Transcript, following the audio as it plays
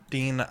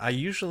Dean, I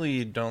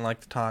usually don't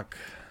like to talk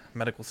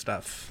medical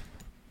stuff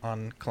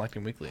on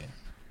Collecting Weekly,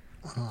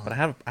 but I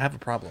have a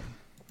problem.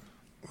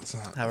 What's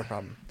that? I have a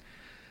problem.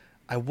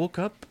 I woke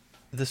up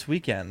this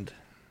weekend,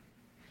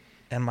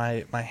 and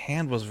my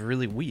hand was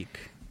really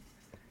weak.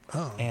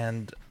 Oh.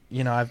 And,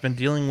 I've been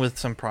dealing with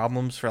some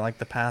problems for like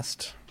the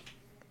past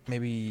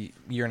maybe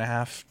year and a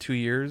half, 2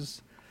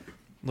 years. A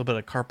little bit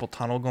of carpal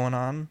tunnel going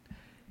on.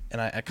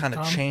 And I kind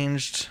of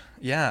changed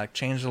a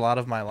lot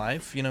of my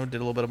life, did a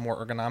little bit of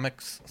more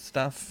ergonomics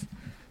stuff.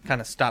 Kind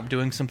of stopped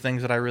doing some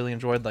things that I really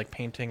enjoyed, like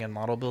painting and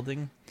model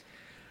building.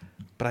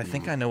 But I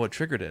think I know what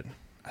triggered it.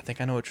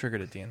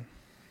 Dean.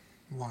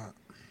 What?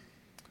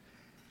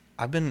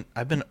 I've been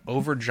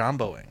over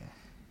jumboing.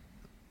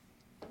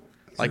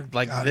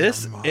 Like out of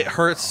this, your mind, it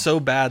hurts bro. so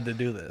bad to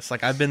do this.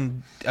 Like I've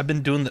been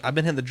hitting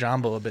the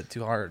jumbo a bit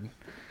too hard,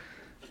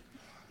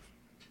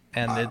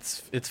 and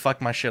it's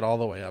fucked my shit all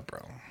the way up,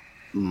 bro.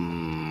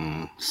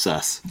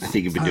 Sus. I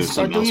think you've been doing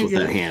something else with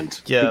that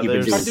hand. Yeah, I think you've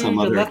been doing some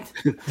other.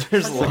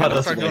 There's a lot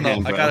of. I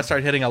gotta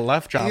start hitting a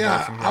left jumbo.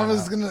 Yeah, from here I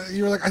was on out. gonna.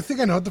 You were like, I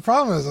think I know what the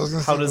problem is. I was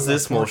gonna. How say, does was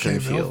this that 4K motion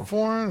milk feel?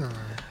 porn, or...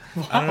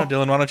 I don't know,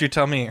 Dylan. Why don't you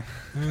tell me?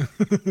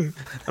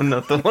 I'm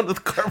not the one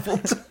with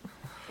carpal tunnel.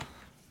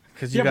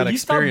 Because you Yeah, got but you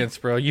stopped- experience,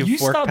 bro. You've you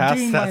worked stopped past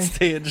doing that my-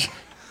 stage.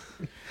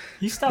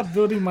 You stopped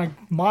building my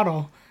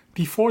model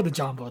before the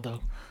jumbo,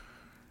 though.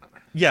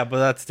 Yeah, but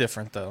that's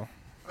different, though.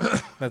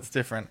 That's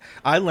different.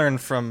 I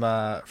learned from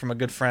a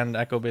good friend,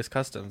 Echo Base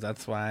Customs.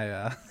 That's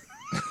why.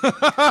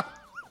 Wow.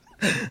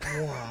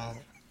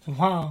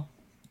 Wow.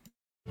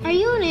 Are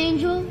you an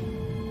angel?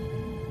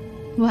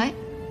 What?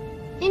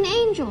 An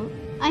angel.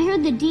 I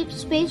heard the deep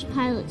space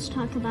pilots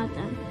talk about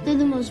them. They're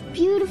the most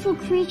beautiful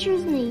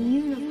creatures in the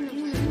universe.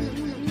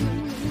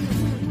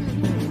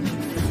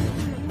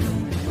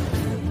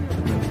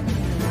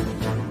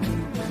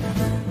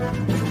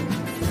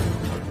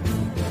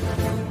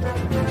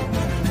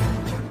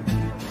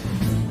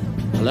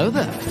 Hello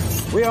there.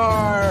 We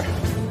are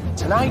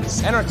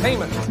tonight's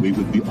entertainment. We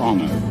would be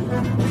honored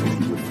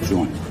if you would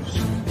join us.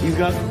 He's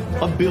got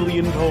a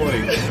billion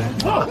toys.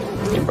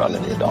 You brought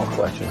in the doll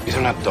collection. These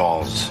are not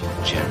dolls,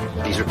 Jim.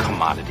 These are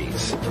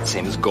commodities.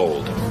 Same as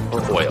gold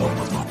or oil.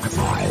 5, 4,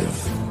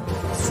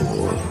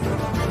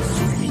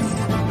 3, 2,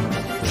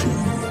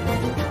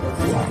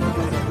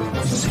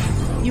 1,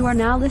 0. You are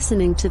now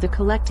listening to the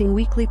Collecting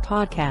Weekly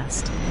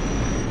podcast.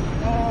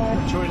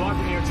 Shall we lock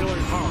in the artillery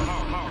power?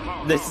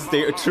 This is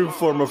the true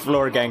form of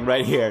floor gang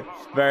right here.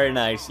 Very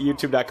nice.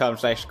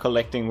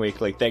 YouTube.com/collecting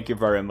weekly. Thank you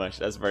very much.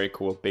 That's very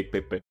cool. Big.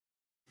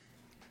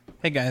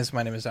 Hey guys,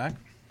 my name is Zach.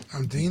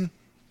 I'm Dean.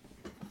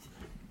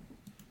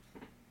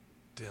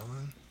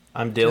 Dylan.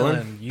 I'm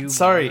Dylan. You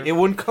Sorry, mother- it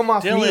wouldn't come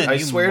off Dylan, mute. I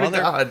you swear to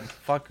God.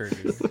 fucker,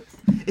 dude.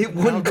 It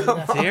wouldn't come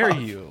How off. dare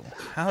you?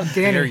 How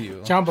Danny, dare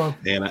you? Jumbo.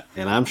 And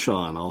I'm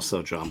Sean,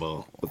 also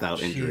Jumbo,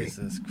 without injury.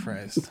 Jesus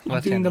Christ.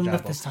 I'm doing the Left-handed lift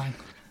jumbo. this time.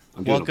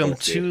 I'm doing Welcome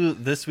both, dude. to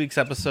this week's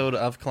episode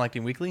of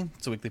Collecting Weekly.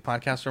 It's a weekly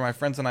podcast where my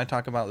friends and I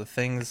talk about the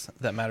things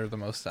that matter the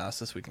most to us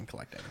this week in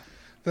collecting.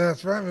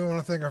 That's right. We want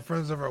to thank our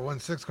friends over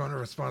at 16 Corner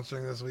for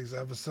sponsoring this week's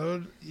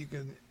episode. You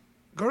can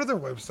go to their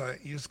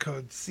website, use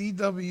code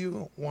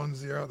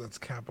CW10, that's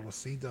capital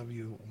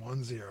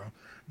CW10,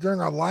 during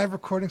our live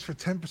recordings for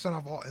 10%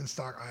 off all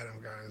in-stock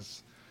item,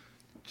 guys.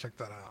 Check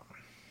that out.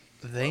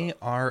 They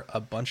are a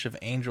bunch of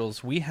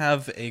angels. We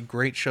have a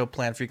great show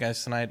planned for you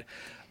guys tonight.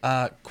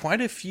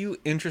 Quite a few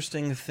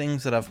interesting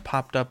things that have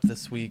popped up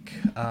this week.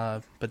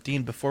 But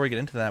Dean, before we get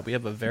into that, we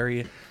have a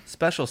very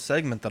special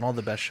segment that all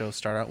the best shows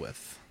start out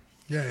with.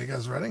 Yeah, you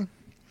guys ready?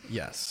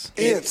 Yes.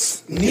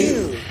 It's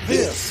new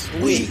this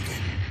week.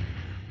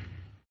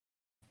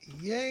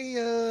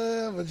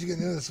 Yeah, what'd you get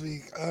new this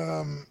week?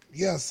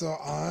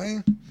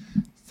 So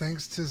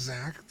thanks to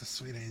Zach, the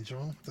sweet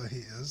angel that he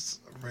is,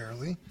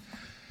 rarely,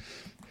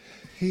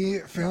 he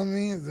found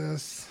me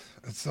this,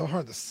 it's so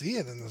hard to see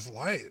it in this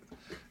light.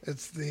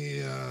 It's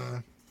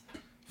the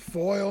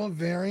foil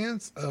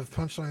variant of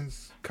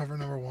Punchline's cover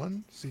number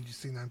 1,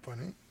 CGC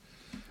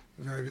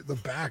 9.8. The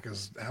back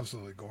is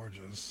absolutely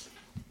gorgeous.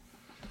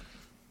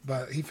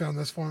 But he found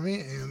this for me,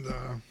 and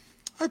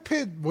I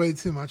paid way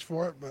too much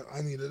for it, but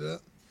I needed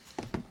it.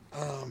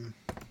 And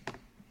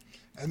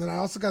then I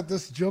also got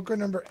this Joker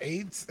number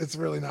 8. It's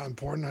really not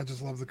important. I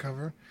just love the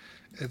cover.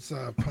 It's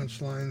a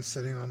Punchline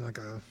sitting on like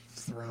a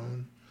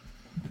throne.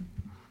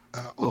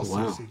 Also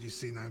wow.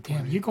 CGC 9.8.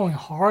 Damn, you're going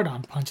hard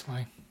on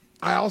Punchline.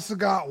 I also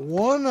got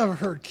one of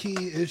her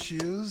key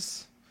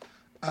issues.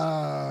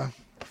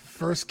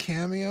 First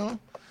cameo.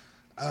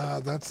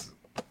 That's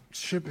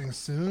shipping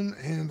soon,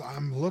 and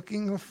I'm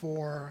looking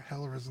for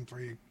Hell Arisen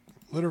 3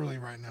 literally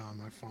right now on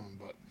my phone,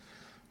 but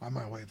I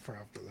might wait for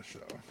after the show.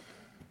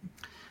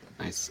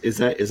 Nice. Is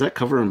that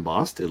cover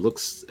embossed? It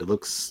looks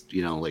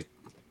like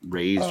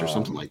raised or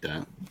something like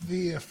that.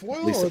 The foil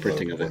At least or the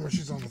printing the of one it. where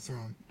she's on the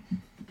throne?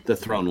 The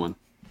throne one.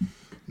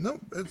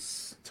 Nope,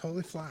 it's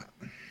totally flat.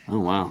 Oh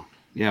wow.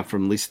 Yeah,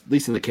 from at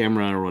least in the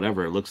camera or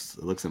whatever, it looks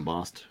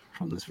embossed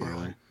from this far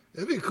away.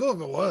 It'd be cool if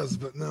it was,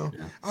 but no.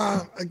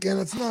 Yeah. Again,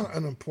 it's not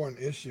an important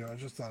issue. I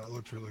just thought it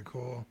looked really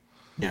cool.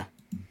 Yeah.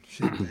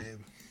 Shit, babe.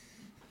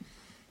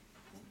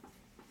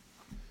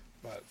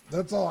 But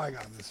that's all I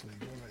got this week.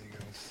 What about you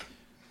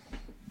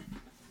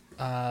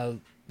guys?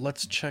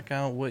 Let's check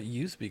out what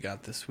Usby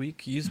got this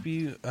week.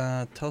 Usby,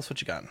 tell us what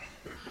you got.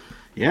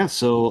 Yeah,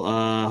 so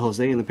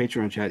Jose in the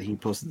Patreon chat, he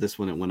posted this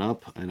when it went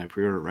up, and I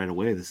pre-ordered it right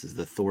away. This is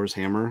the Thor's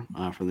Hammer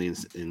from the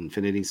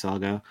Infinity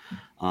Saga.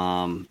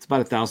 It's about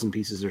 1,000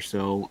 pieces or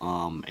so,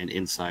 and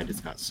inside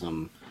it's got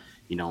some,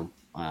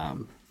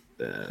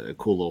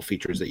 cool little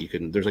features that you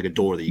can. There's like a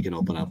door that you can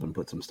open up and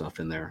put some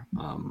stuff in there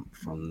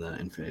from the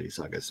Infinity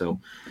Saga. So,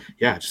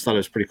 yeah, I just thought it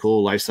was pretty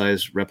cool.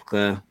 Life-size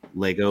replica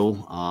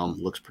Lego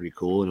looks pretty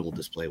cool, and it will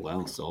display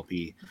well. So I'll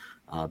be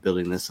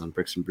building this on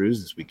Bricks and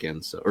Brews this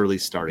weekend, so early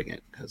starting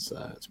it because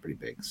it's pretty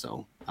big.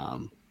 So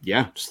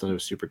yeah, just thought it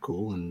was super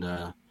cool, and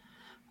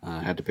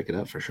I had to pick it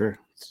up for sure.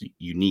 It's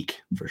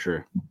unique for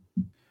sure.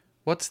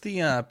 What's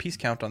the piece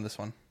count on this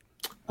one?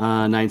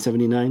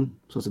 979,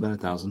 so it's about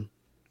 1,000.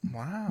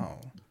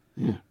 Wow.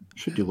 Yeah,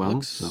 should do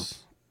well.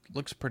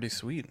 Looks pretty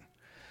sweet.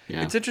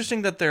 Yeah, it's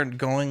interesting that they're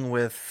going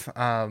with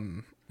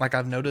like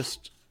I've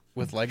noticed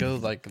with Lego,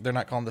 like they're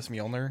not calling this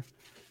Mjolnir,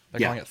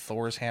 they're calling it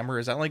Thor's Hammer.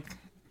 Is that like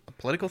a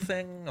political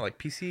thing, like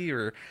PC,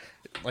 or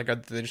like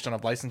they just don't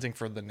have licensing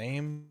for the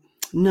name?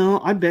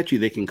 No, I bet you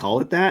they can call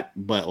it that,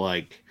 but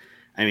like,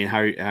 I mean, how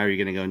are you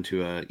going to go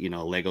into a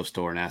Lego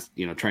store and ask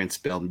try and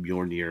spell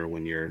Mjolnir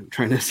when you're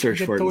trying to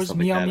search for it and stuff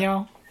like that?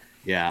 Meow.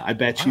 Yeah, I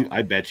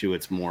bet you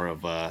it's more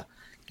of a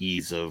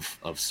ease of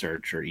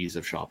search or ease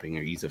of shopping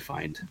or ease of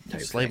find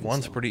type. Slave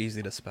One's pretty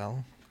easy to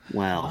spell.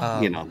 Well,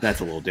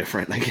 that's a little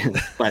different, I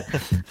guess. But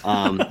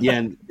yeah.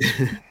 And,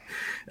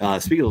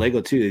 speaking of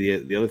Lego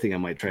too, the other thing I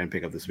might try and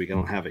pick up this week, I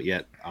don't have it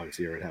yet.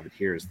 Obviously, I already have it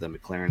here. Is the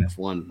McLaren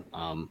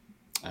F1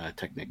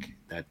 Technic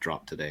that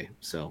dropped today.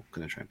 So I'm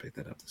gonna try and pick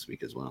that up this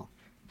week as well.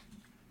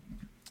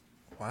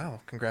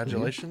 Wow!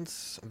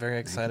 Congratulations! Mm-hmm. Very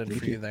excited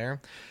for you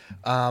there.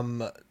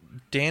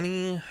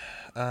 Danny,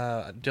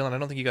 Dylan, I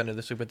don't think you got into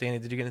this week, but Danny,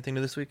 did you get anything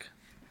new this week?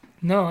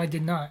 No, I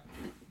did not.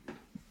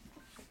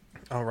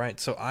 All right,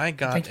 so I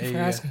got Thank you for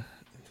asking.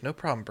 No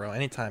problem, bro.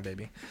 Anytime,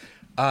 baby.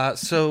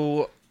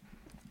 So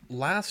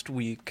last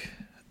week,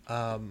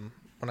 when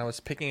I was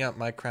picking up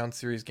my Crown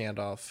Series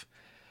Gandalf,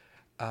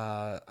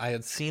 I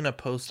had seen a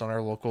post on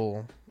our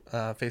local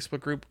Facebook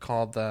group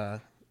called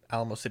the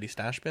Alamo City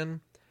Stash Bin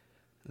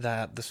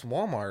that this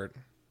Walmart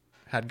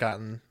had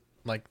gotten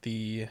like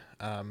the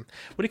what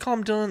do you call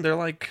them, Dylan? They're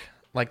like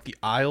the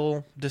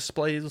aisle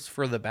displays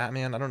for the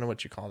Batman. I don't know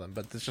what you call them,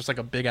 but it's just like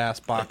a big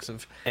ass box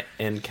of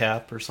end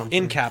cap or something.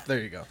 End cap. There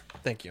you go.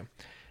 Thank you.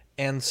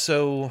 And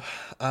so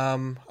I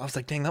was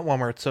like, dang, that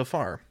Walmart's so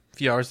far. A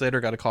few hours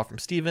later, got a call from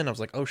Steven. I was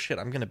like, oh shit,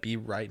 I'm gonna be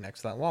right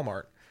next to that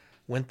Walmart.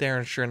 Went there,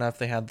 and sure enough,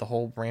 they had the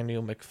whole brand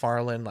new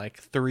McFarlane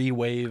like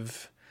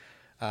 3-wave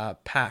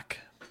pack,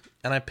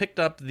 and I picked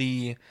up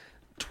the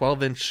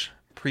 12-inch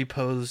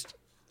pre-posed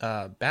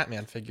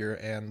Batman figure,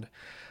 and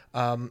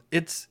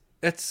it's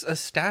a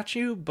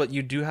statue, but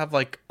you do have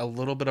like a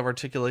little bit of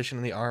articulation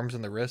in the arms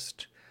and the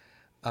wrist.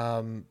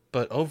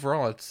 But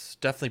overall, it's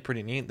definitely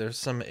pretty neat. There's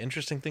some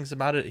interesting things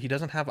about it. He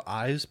doesn't have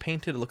eyes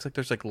painted. It looks like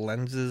there's like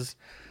lenses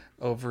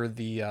over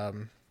the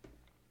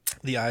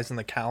eyes and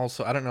the cowl.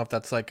 So I don't know if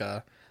that's like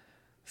I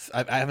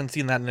haven't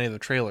seen that in any of the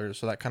trailers,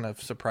 so that kind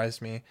of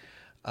surprised me.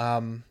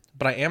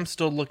 But I am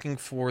still looking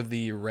for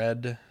the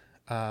red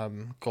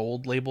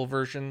gold label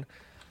version.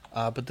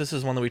 But this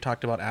is one that we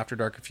talked about After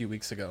Dark a few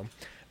weeks ago.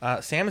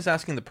 Sam is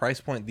asking the price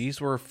point. These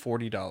were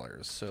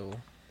 $40, so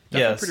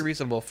definitely pretty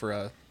reasonable for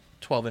a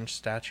 12-inch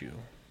statue.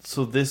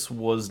 So this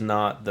was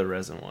not the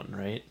resin one,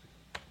 right?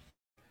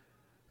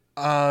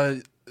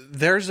 So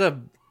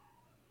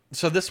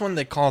this one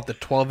they call it the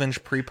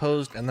 12-inch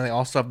pre-posed, and then they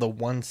also have the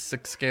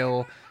 1/6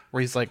 scale where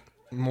he's like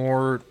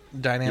more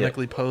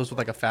dynamically posed with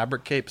like a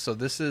fabric cape. So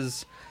this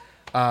is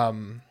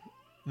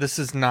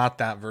not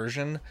that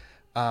version.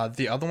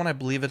 The other one, I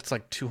believe it's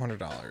like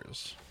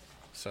 $200.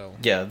 So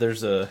yeah,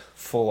 there's a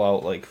full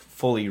out like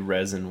fully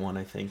resin one,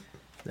 I think,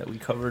 that we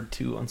covered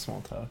too on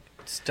Small Talk.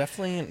 It's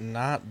definitely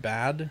not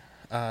bad.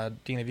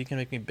 Dean, if you can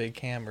make me big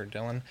cam, or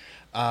Dylan,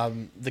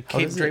 the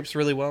cape drapes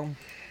really well.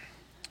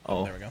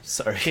 Oh, there we go.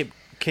 Sorry.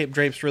 Cape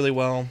drapes really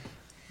well.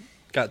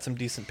 Got some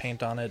decent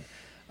paint on it.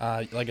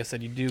 Like I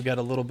said, you do get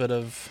a little bit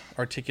of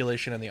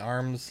articulation in the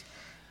arms.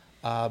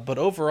 But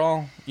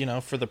overall,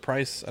 for the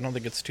price, I don't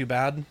think it's too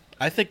bad.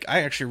 I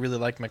actually really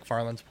like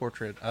McFarlane's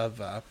portrait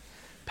of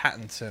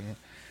Pattinson,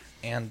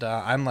 and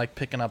I'm like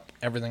picking up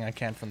everything I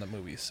can from the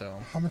movie.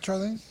 So how much are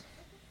these?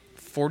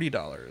 $40.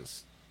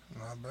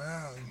 Not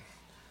bad.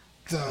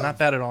 Not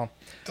bad at all.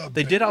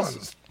 They did also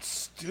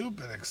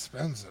stupid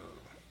expensive.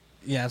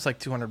 Yeah, it's like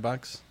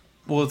 $200.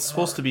 Well, it's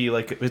supposed to be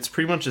like it's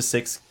pretty much a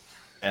 6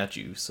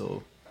 statue.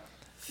 So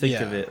think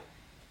of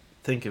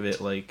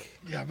it like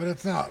but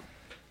it's not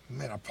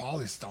made of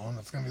polystone.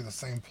 It's gonna be the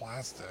same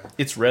plastic.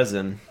 It's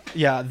resin.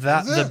 Yeah,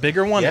 the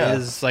bigger one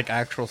is like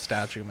actual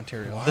statue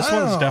material. Wow. This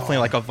one's definitely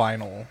like a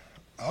vinyl.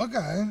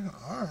 Okay,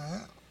 all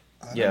right.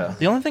 Yeah.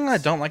 The only thing I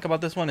don't like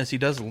about this one is he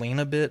does lean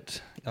a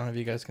bit. I don't know if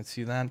you guys can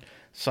see that.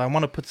 So I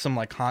want to put some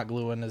like hot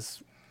glue in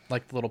his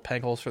like the little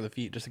peg holes for the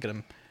feet just to get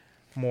them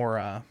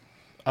more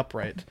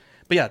upright.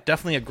 But yeah,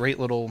 definitely a great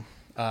little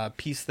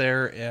piece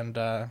there, and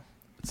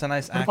it's a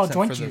nice accent about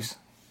joint for the... juice?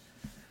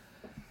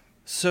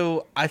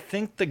 So I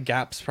think the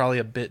gap's probably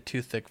a bit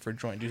too thick for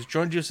joint juice.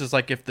 Joint juice is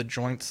like if the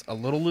joint's a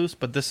little loose,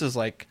 but this is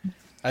like,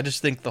 I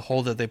just think the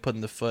hole that they put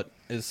in the foot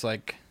is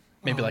like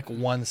maybe like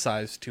one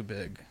size too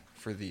big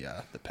for the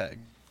peg.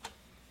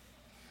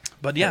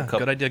 But yeah,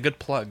 good idea, good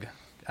plug,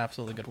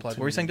 absolutely good plug. What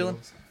were you saying, Dylan?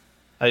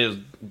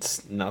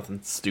 It's nothing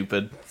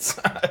stupid.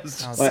 I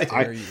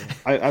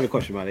have a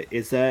question about it.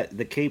 Is that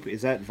the cape?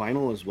 Is that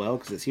vinyl as well?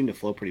 Because it seemed to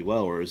flow pretty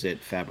well, or is it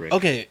fabric?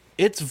 Okay,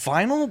 it's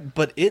vinyl,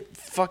 but it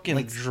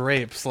fucking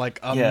drapes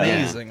like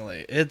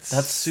amazingly. Yeah.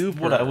 That's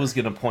super. What I was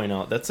gonna point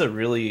out. That's a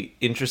really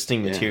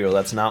interesting material.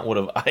 That's not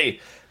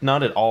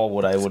not at all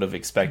what I would have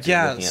expected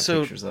looking at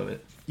pictures of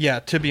it. Yeah,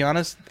 to be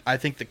honest, I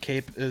think the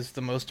cape is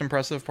the most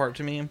impressive part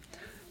to me.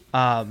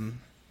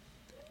 And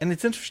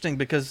it's interesting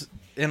because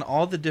in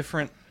all the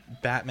different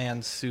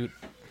Batman suit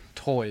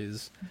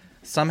toys,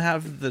 some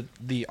have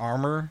the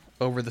armor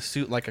over the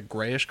suit like a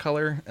grayish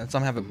color, and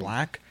some have it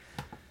black.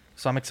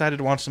 So I'm excited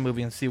to watch the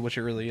movie and see which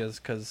it really is,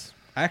 because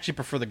I actually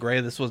prefer the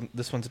gray. This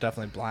one's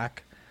definitely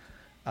black.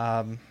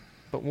 But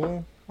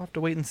we'll have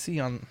to wait and see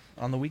on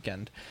the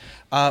weekend.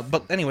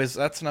 But anyways,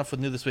 that's enough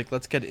with new this week.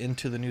 Let's get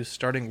into the news,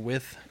 starting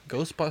with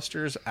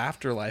Ghostbusters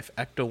Afterlife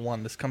Ecto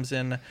 1. This comes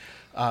in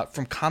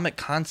from Comic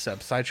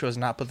Concepts. Sideshow has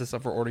not put this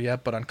up for order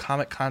yet, but on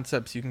Comic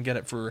Concepts you can get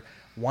it for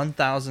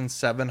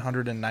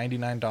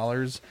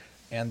 $1,799,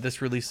 and this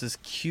releases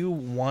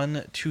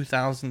Q1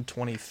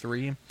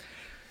 2023.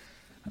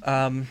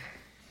 I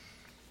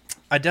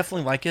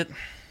definitely like it.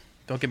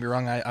 Don't get me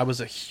wrong. I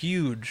was a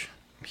huge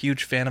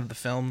fan of the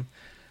film.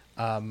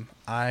 I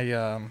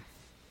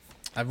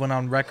went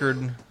on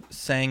record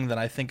saying that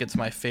I think it's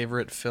my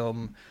favorite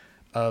film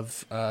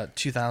of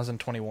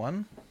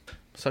 2021.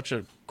 Such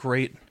a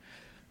great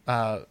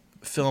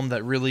film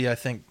that really, I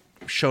think,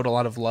 showed a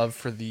lot of love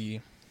for the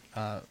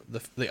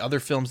other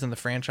films in the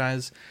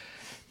franchise.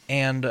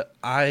 And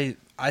I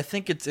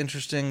think it's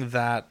interesting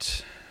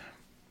that,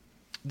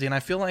 Dean, I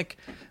feel like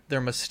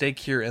their mistake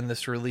here in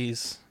this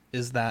release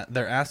is that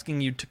they're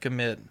asking you to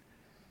commit,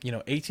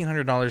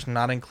 $1,800,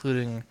 not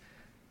including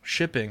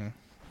shipping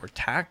or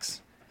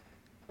tax,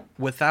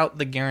 without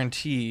the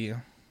guarantee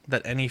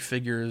that any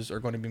figures are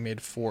going to be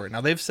made for it.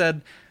 Now, they've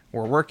said,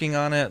 we're working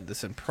on it, this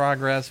is in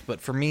progress, but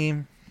for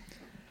me,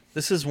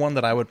 this is one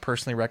that I would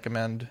personally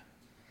recommend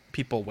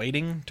people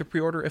waiting to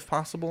pre-order if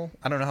possible.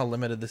 I don't know how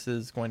limited this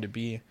is going to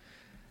be,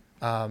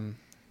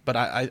 but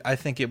I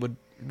think it would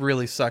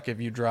really suck if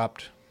you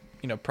dropped,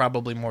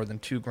 probably more than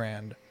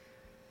 $2,000.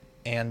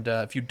 And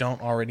if you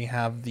don't already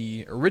have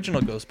the original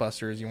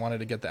Ghostbusters, you wanted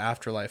to get the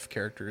Afterlife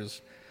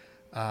characters,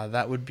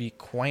 that would be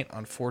quite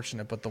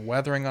unfortunate. But the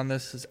weathering on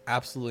this is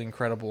absolutely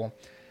incredible.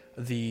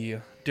 The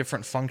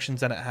different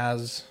functions that it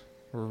has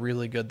were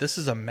really good. This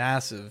is a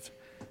massive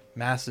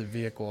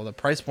vehicle. The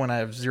price point I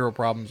have zero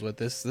problems with.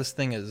 This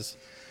thing is,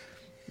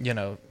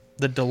 the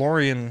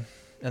DeLorean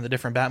and the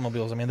different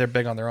Batmobiles, I mean, they're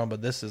big on their own,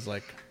 but this is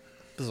a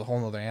whole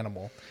nother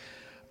animal.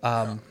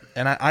 And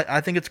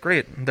I think it's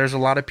great. There's a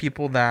lot of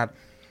people that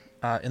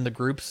in the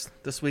groups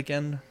this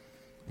weekend,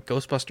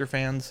 Ghostbuster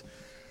fans,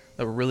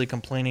 that were really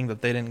complaining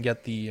that they didn't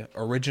get the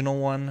original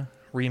one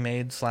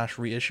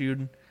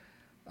remade/reissued.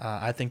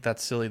 I think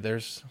that's silly.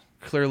 There's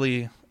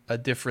clearly a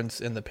difference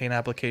in the paint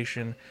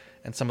application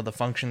and some of the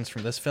functions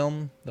from this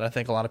film that I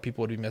think a lot of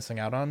people would be missing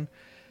out on.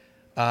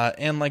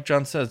 And like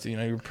John says,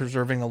 you're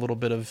preserving a little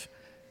bit of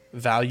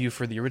value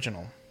for the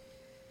original.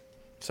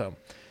 So,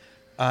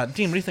 Dean, what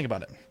do you think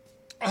about it?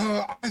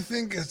 I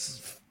think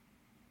it's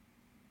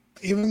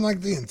even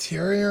like the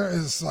interior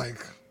is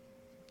like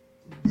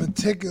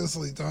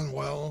meticulously done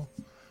well.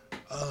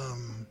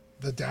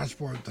 The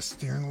dashboard, the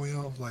steering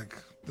wheel, like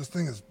this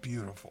thing is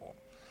beautiful.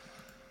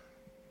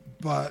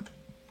 But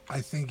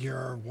I think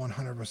you're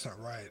 100%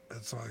 right.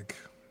 It's like,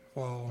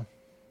 well,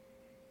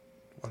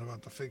 what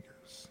about the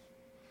figures?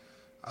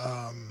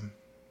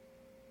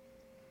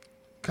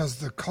 Because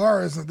the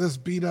car isn't this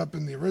beat up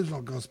in the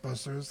original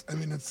Ghostbusters. I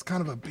mean, it's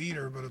kind of a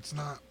beater, but it's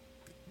not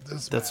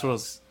this bad. That's what I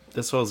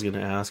was gonna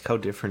ask. How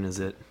different is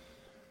it?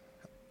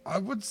 I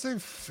would say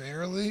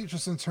fairly,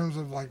 just in terms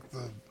of like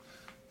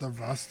the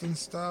rust and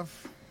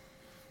stuff.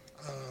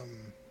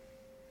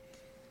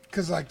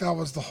 Because like that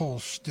was the whole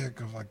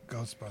shtick of like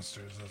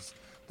Ghostbusters, is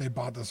they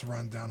bought this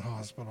rundown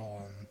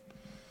hospital, and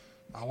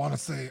I want to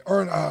say,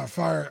 or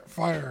fire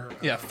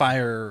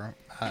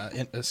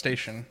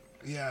station.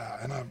 Yeah,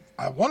 and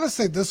I want to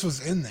say this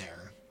was in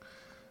there.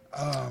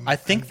 I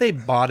think they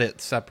bought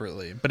it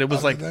separately, but it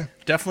was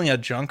definitely a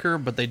junker,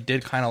 but they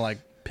did kind of like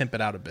pimp it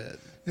out a bit.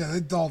 Yeah,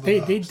 they dolled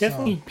it up. They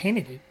definitely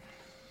painted it.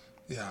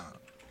 Yeah.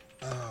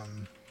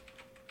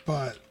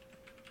 But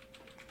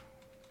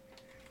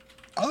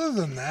other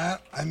than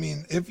that, I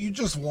mean, if you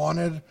just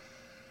wanted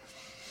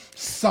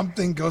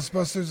something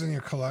Ghostbusters in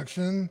your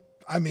collection,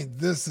 I mean,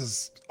 this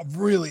is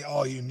really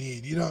all you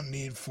need. You don't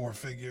need 4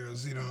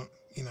 figures. You don't,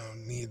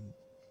 need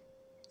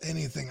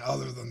anything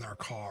other than their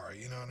car.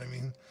 You know what I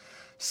mean?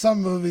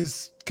 some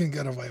movies can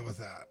get away with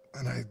that,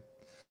 and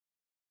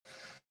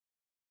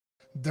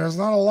there's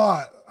not a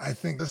lot. I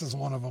think this is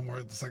one of them where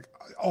it's like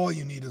all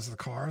you need is the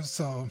cars.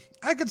 So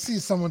I could see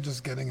someone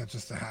just getting it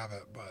just to have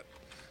it, but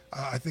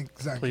I think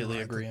exactly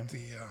completely agree.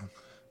 The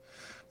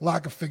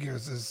lack of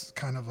figures is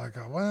kind of like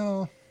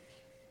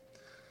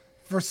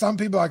for some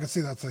people, I could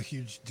see that's a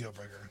huge deal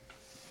breaker.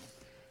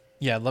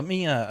 Yeah, let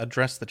me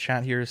address the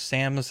chat here.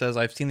 Sam says,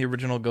 I've seen the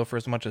original go for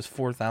as much as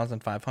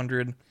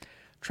 4,500.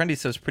 Trendy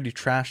says, pretty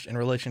trashed in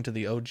relation to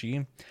the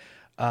OG.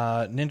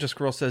 Ninja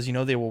Squirrel says,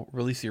 they will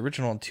release the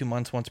original in 2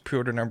 months once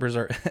pre-order numbers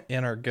are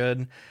in are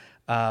good.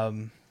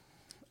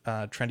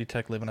 Trendy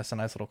Tech leaving us a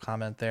nice little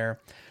comment there.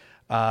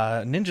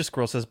 Ninja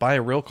Squirrel says, buy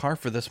a real car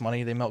for this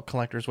money. They milk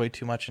collectors way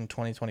too much in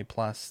 2020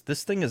 plus.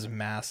 This thing is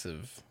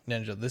massive,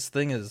 Ninja. This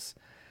thing is...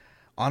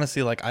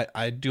 Honestly, like,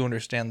 I do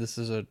understand this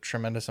is a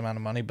tremendous amount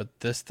of money, but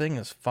this thing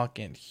is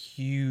fucking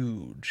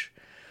huge.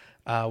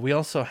 We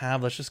also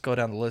have, let's just go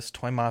down the list,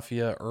 Toy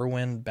Mafia,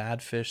 Irwin,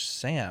 Badfish,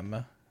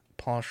 Sam,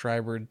 Paul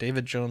Schreiber,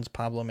 David Jones,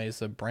 Pablo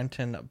Mesa,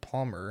 Brenton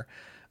Palmer,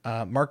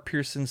 Mark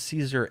Pearson,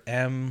 Caesar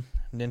M,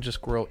 Ninja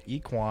Squirrel,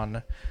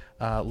 Equan,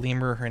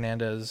 Lemur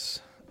Hernandez.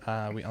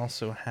 We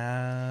also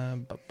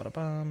have...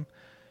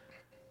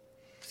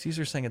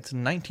 Caesar saying it's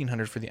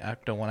 $1,900 for the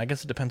Ecto one. I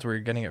guess it depends where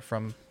you're getting it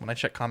from. When I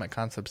checked Comic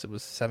Concepts, it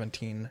was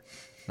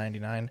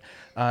 $17.99.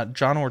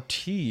 John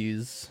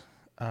Ortiz.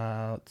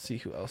 Let's see,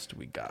 who else do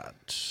we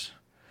got?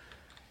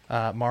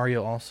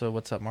 Mario also.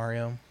 What's up,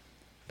 Mario?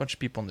 Bunch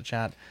of people in the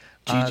chat.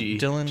 Gigi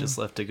Dylan just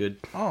left a good...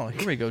 Oh,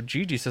 here we go.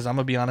 Gigi says, I'm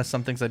going to be honest,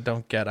 some things I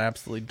don't get. I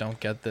absolutely don't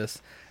get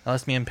this.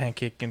 Unless me and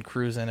Pancake can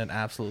cruise in it,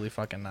 absolutely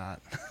fucking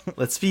not.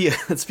 Let's be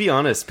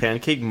honest.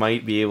 Pancake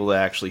might be able to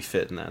actually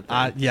fit in that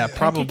thing. Yeah,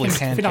 probably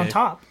Pancake. Fit on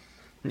top.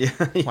 Yeah.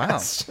 Wow.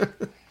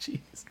 Jeez.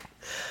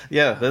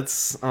 Yeah,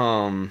 that's...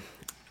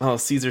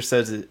 Caesar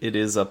says it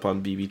is up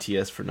on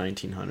BBTS for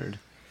 $1,900.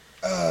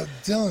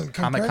 Dylan,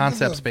 Comic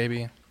Concepts,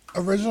 baby.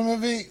 Original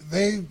movie,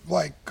 they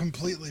like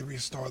completely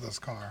restore this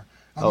car.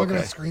 I'm looking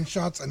at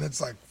screenshots and it's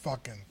like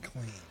fucking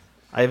clean.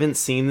 I haven't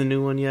seen the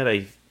new one yet.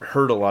 I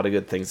heard a lot of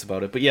good things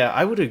about it. But yeah,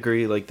 I would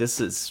agree. Like, this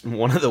is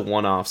one of the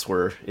one-offs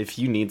where if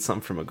you need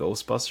something from a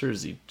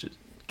Ghostbusters, you just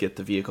get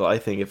the vehicle. I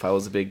think if I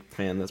was a big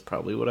fan, that's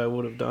probably what I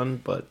would have done.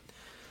 But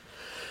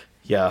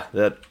yeah,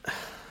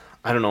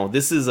 I don't know.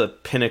 This is a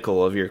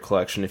pinnacle of your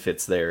collection if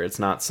it's there. It's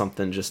not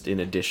something just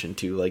in addition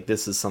to. Like,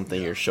 this is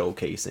something you're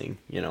showcasing,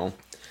 Yeah.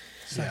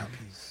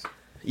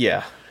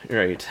 Yeah,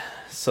 right.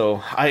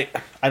 So I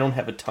don't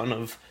have a ton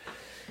of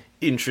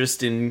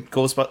interest in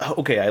Ghostbusters.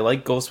 Okay, I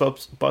like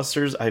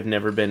Ghostbusters. I've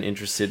never been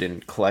interested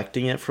in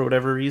collecting it for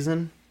whatever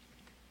reason.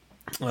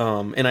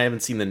 And I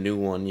haven't seen the new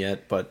one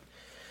yet, but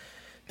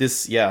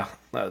this,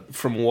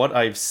 from what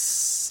I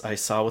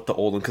saw with the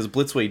old one, because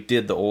Blitzway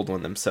did the old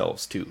one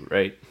themselves too,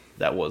 right?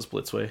 That was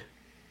Blitzway,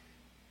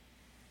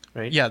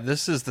 right? Yeah,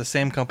 this is the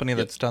same company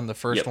that's done the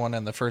first one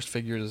and the first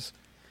figures.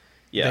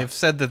 Yeah, they've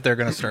said that they're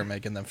going to start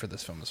making them for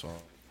this film as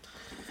well.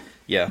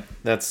 Yeah,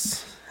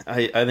 that's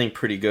I think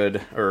pretty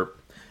good, or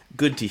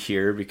good to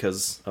hear,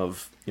 because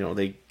of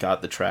they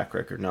got the track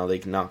record. Now they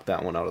knocked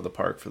that one out of the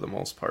park for the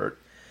most part.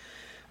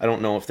 I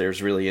don't know if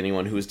there's really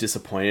anyone who was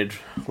disappointed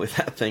with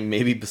that thing,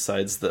 maybe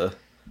besides the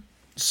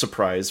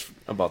surprise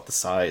about the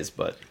size,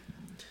 but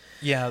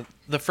yeah,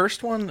 the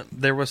first one,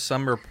 there was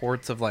some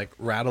reports of like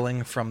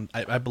rattling from,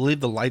 I believe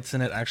the lights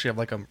in it actually have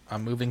like a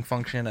moving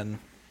function, and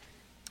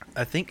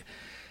I think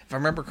if I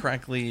remember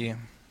correctly,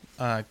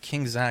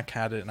 King Zach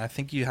had it, and I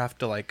think you have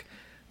to like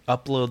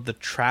upload the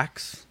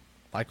tracks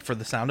like for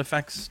the sound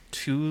effects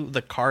to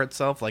the car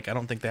itself. Like, I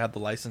don't think they had the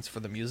license for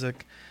the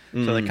music,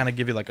 so they kind of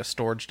give you like a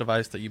storage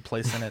device that you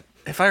place in it.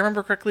 If I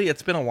remember correctly,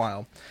 it's been a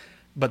while,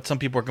 but some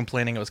people were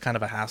complaining it was kind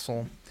of a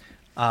hassle.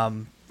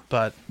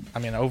 But I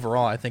mean,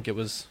 overall, I think it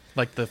was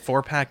like the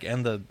 4-pack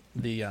and the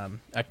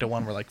Ecto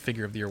one were like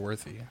figure of the year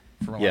worthy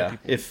for a lot of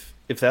people.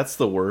 If that's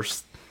the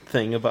worst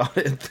thing about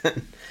it,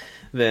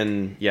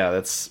 then yeah,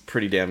 that's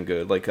pretty damn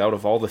good. Like, out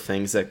of all the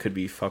things that could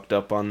be fucked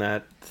up on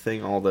that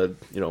thing, all the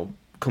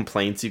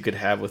complaints you could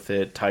have with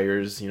it,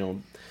 tires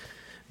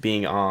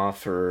being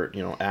off, or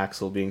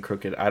axle being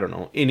crooked, I don't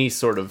know, any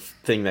sort of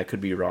thing that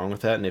could be wrong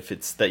with that, and if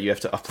it's that you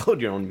have to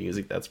upload your own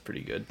music, that's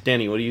pretty good.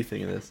 Danny, what do you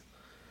think of this?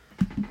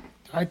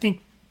 I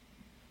think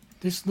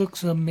this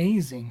looks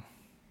amazing.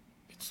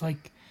 It's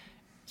like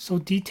so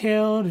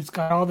detailed. It's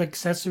got all the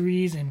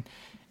accessories and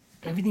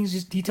everything's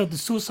just detailed. The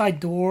suicide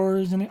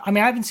doors, and I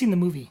mean, I haven't seen the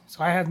movie,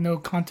 so I have no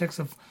context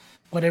of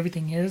what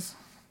everything is.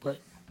 But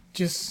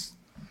just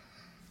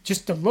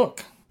the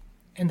look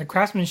and the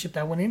craftsmanship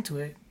that went into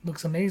it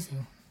looks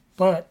amazing.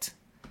 But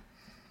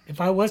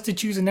if I was to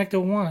choose an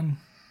Ecto 1,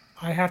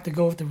 I have to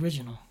go with the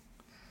original.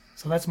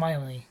 So that's my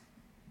only,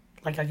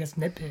 I guess,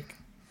 nitpick.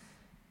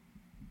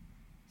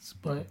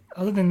 But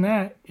other than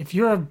that, if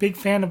you're a big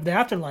fan of the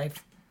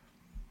Afterlife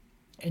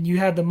and you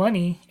have the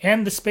money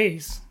and the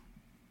space,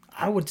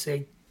 I would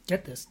say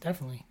get this,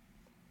 definitely.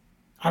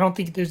 I don't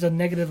think there's a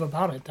negative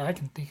about it that I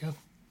can think of,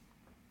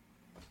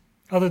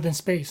 other than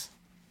space.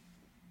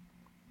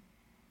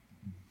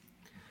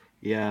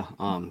 Yeah,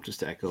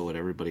 just to echo what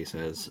everybody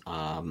says,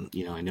 I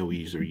know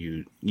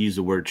we use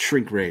the word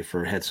shrink ray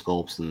for head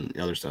sculpts and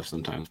other stuff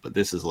sometimes, but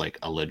this is like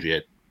a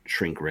legit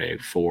shrink ray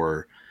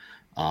for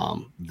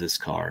this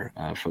car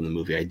from the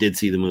movie. I did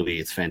see the movie.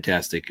 It's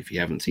fantastic. If you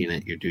haven't seen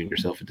it, you're doing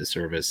yourself a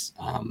disservice.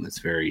 It's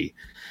very,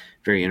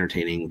 very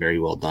entertaining, very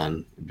well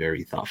done,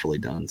 very thoughtfully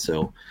done.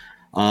 So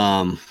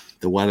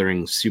the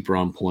weathering super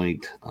on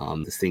point.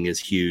 This thing is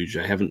huge.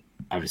 I haven't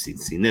obviously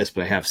seen this,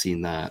 but I have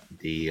seen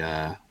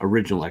the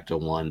original Ecto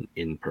one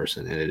in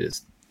person, and it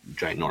is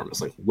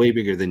ginormous, like way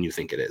bigger than you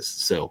think it is.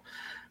 So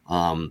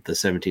the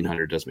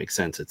 1700 does make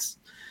sense. It's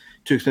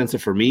too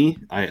expensive for me.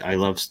 I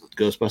love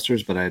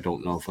Ghostbusters, but I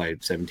don't know if I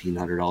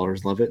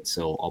 $1,700 love it.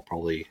 So I'll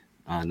probably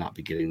not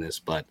be getting this,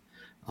 but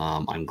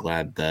I'm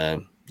glad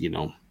the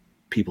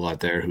people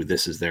out there who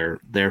this is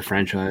their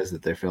franchise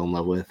that they fell in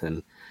love with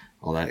and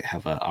all that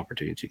have an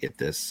opportunity to get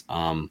this.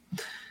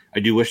 I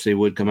do wish they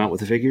would come out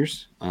with the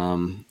figures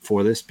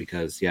for this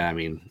because, I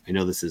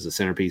know this is a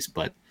centerpiece,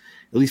 but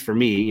at least for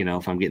me,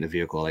 if I'm getting a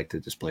vehicle, I like to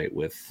display it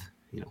with,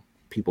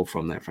 people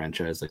from that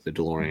franchise, like the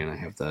DeLorean. I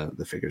have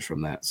the figures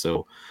from that.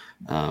 So,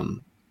 but,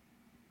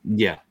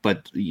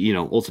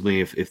 ultimately,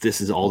 if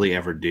this is all they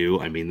ever do,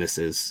 this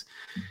is,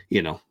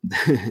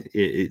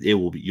 it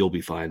will be, you'll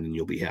be fine and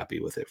you'll be happy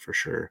with it for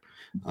sure.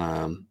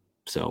 They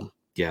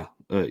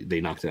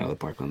knocked it out of the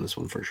park on this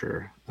one for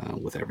sure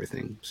with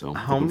everything. So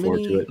looking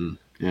forward to it. And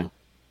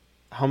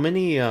how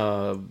many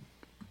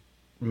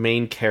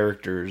main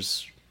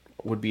characters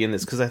would be in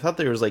this? Because I thought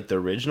there was like the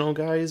original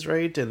guys,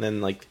 right, and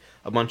then like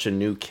a bunch of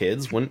new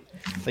kids. When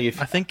I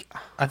think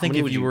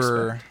if you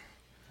were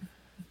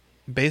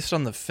based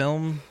on the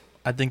film,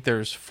 I think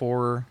there's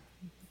 4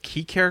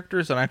 key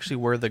characters that actually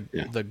wear the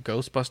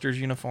Ghostbusters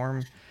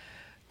uniform,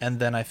 and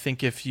then I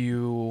think if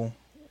you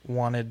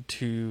wanted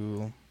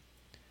to,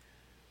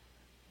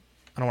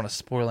 I don't want to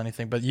spoil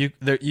anything, but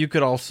you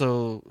could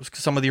also,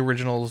 some of the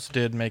originals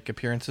did make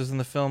appearances in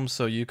the film,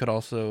 so you could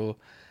also,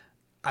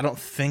 I don't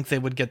think they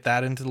would get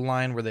that into the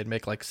line where they'd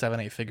make like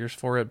 7-8 figures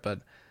for it, but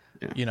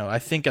I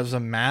think as a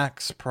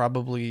max,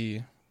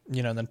 probably,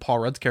 then Paul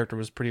Rudd's character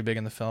was pretty big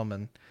in the film,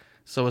 and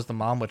so was the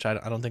mom, which I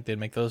don't think they'd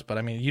make those,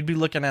 but you'd be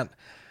looking at,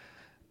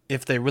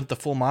 if they went the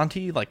full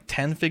Monty, like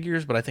 10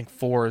 figures, but I think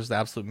 4 is the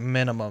absolute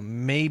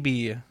minimum.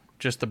 Maybe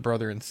just the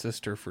brother and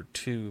sister for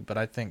 2, but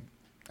I think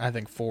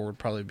 4 would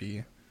probably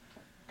be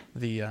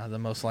the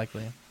most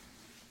likely.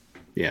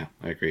 Yeah,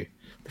 I agree.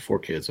 The 4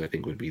 kids, I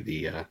think, would be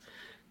the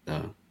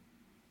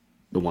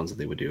ones that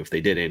they would do if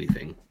they did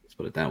anything. Let's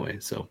put it that way.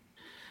 So,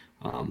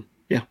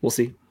 we'll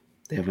see.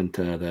 They haven't.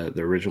 The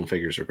original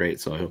figures are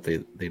great, so I hope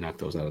they knock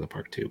those out of the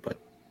park too. But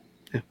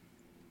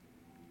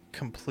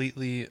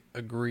completely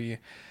agree.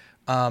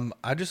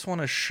 I just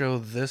want to show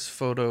this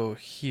photo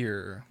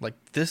here. Like,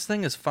 this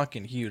thing is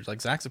fucking huge.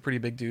 Like, Zach's a pretty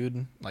big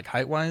dude, like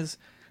height wise.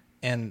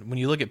 And when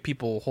you look at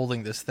people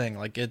holding this thing,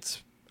 like,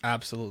 it's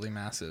absolutely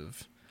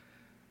massive.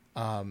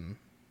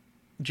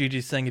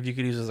 Gigi's saying if you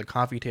could use it as a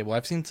coffee table.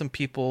 I've seen some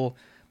people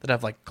that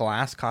have, like,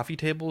 glass coffee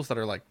tables that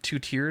are, like,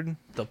 2-tiered.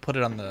 They'll put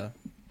it on the,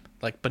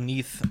 like,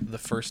 beneath the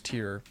first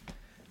tier,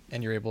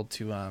 and you're able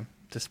to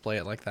display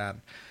it like that.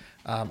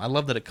 I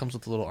love that it comes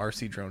with a little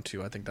RC drone,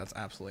 too. I think that's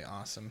absolutely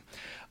awesome.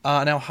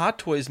 Now, Hot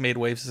Toys made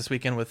waves this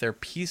weekend with their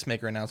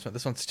Peacemaker announcement.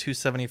 This one's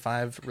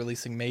 $275,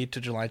 releasing May to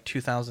July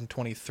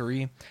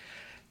 2023.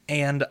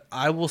 And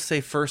I will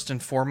say first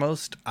and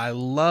foremost, I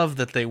love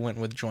that they went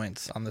with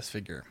joints on this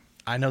figure.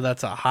 I know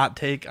that's a hot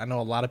take. I know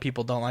a lot of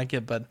people don't like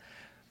it, but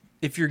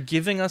if you're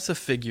giving us a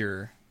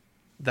figure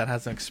that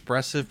has an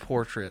expressive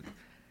portrait,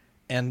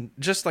 and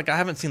just like, I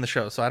haven't seen the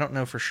show, so I don't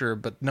know for sure,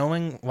 but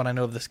knowing what I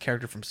know of this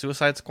character from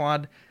Suicide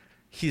Squad,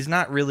 he's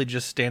not really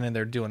just standing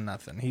there doing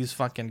nothing. He's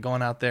fucking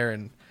going out there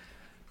and,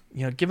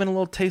 giving a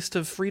little taste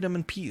of freedom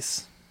and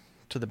peace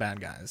to the bad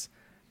guys.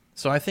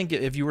 So I think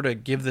if you were to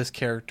give this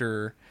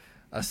character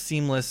a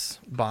seamless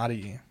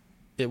body,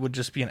 it would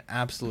just be an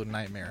absolute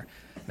nightmare.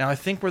 Now, I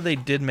think where they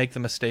did make the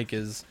mistake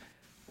is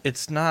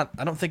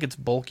I don't think it's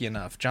bulky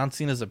enough. John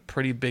Cena's a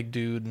pretty big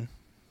dude,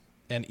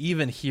 and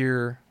even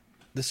here,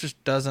 this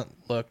just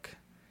doesn't look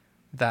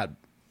that,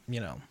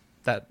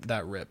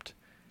 that ripped.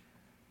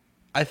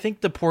 I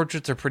think the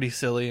portraits are pretty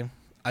silly.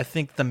 I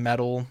think the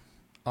metal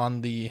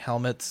on the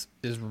helmets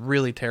is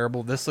really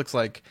terrible. This looks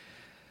like,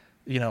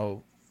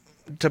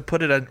 to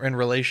put it in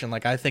relation,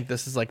 like, I think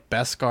this is like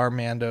Beskar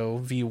Mando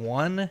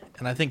V1,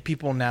 and I think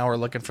people now are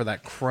looking for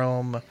that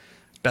chrome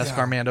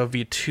Beskar Mando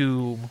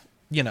V2.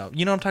 You know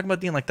what I'm talking about,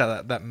 Dean? Like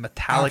that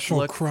metallic actual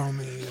look.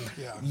 Chromey,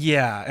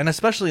 yeah, and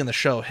especially in the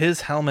show,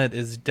 his helmet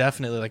is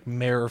definitely like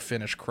mirror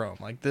finish chrome.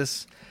 Like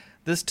this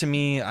to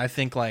me, I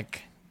think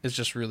like is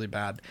just really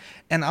bad.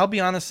 And I'll be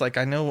honest, like,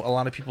 I know a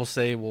lot of people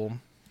say, well,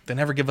 they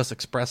never give us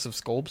expressive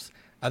sculpts.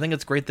 I think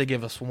it's great they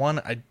gave us one.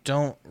 I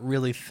don't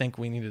really think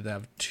we needed to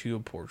have 2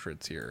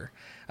 portraits here.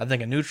 I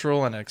think a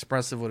neutral and an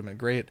expressive would have been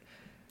great.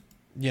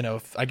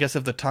 I guess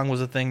if the tongue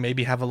was a thing,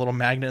 maybe have a little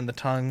magnet in the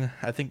tongue.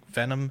 I think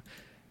Venom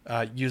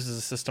uses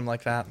a system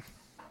like that.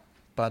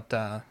 But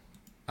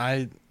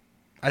I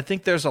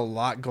think there's a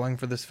lot going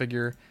for this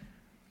figure.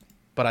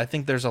 but I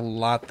think there's a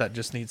lot that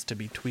just needs to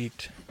be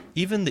tweaked.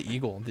 Even the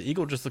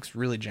eagle just looks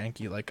really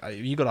janky. Like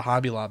you go to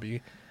Hobby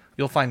Lobby,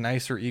 you'll find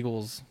nicer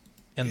eagles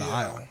in the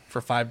aisle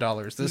for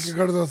 $5. You can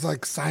go to those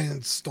like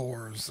science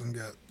stores and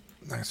get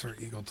nicer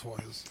eagle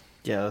toys.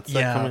 Yeah, that's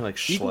like coming like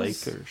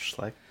Schleich or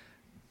Schleich.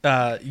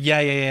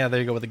 Yeah. There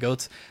you go with the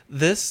goats.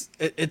 This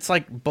it's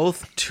like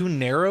both too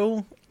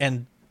narrow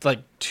and like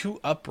too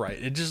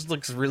upright. It just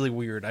looks really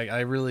weird.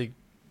 I really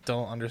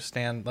don't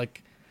understand.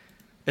 Like,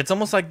 it's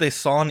almost like they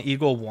saw an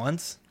eagle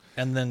once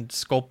and then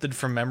sculpted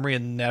from memory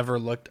and never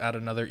looked at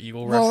another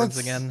eagle reference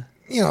again.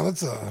 You know,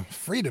 that's a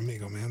Freedom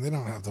Eagle, man. They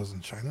don't have those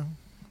in China.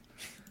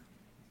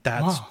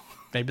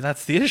 Maybe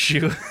that's the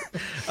issue.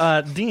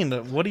 Dean,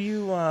 what do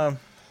you?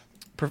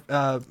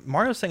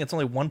 Mario's saying it's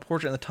only one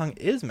portrait and the tongue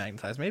is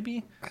magnetized.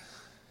 Maybe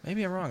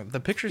I'm wrong. The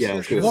pictures.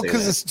 Well,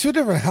 because it's two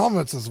different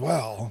helmets as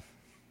well.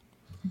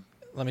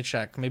 Let me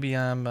check. Maybe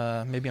I'm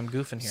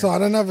goofing here. So I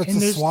don't know if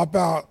it's a swap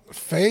out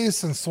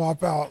face and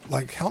swap out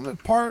like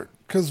helmet part,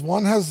 because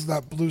one has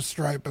that blue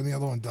stripe and the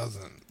other one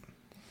doesn't.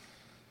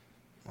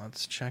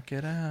 Let's check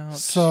it out.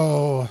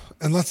 So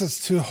unless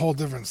it's two whole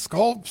different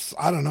sculpts,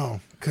 I don't know,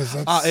 because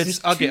that's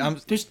it's okay.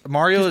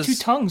 Mario is two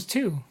tongues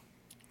too.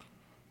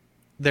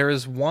 There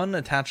is one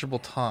attachable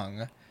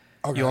tongue.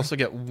 Okay. You also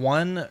get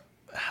one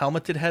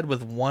helmeted head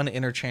with one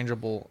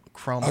interchangeable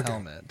chrome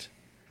helmet.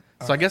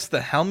 So I guess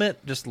the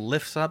helmet just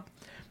lifts up.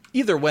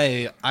 Either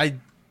way, I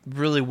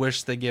really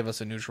wish they gave us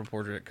a neutral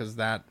portrait, because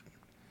that.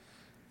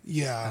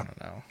 Yeah. I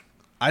don't know.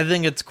 I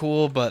think it's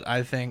cool, but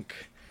I think,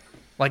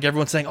 like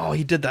everyone's saying, oh,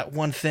 he did that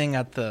one thing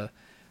at the,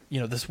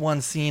 this one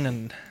scene,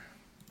 and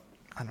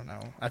I don't know.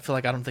 I feel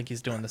like I don't think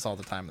he's doing this all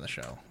the time in the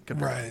show.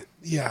 Right.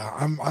 Yeah,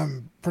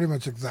 I'm pretty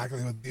much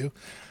exactly with you.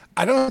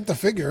 I don't like the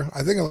figure.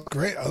 I think it looks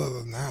great other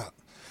than that.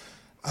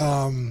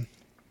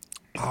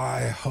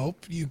 I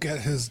hope you get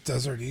his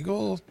Desert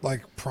Eagle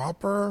like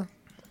proper.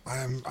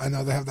 I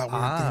know they have that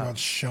weird thing about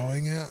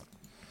showing it.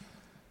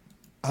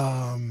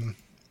 I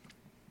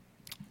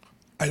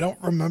don't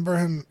remember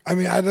him. I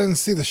mean, I didn't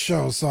see the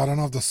show, so I don't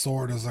know if the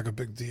sword is like a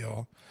big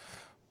deal.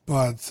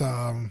 But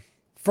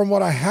from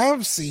what I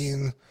have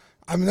seen,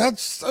 I mean,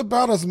 that's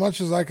about as much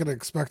as I could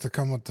expect to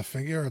come with the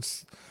figure.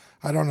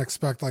 I don't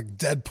expect like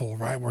Deadpool,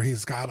 right, where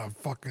he's got a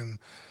fucking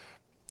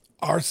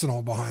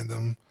arsenal behind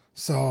him.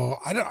 So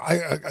I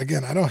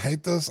don't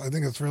hate this. I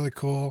think it's really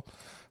cool.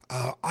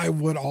 I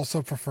would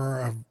also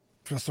prefer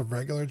just a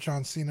regular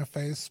John Cena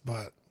face,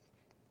 but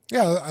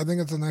yeah, I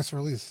think it's a nice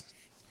release.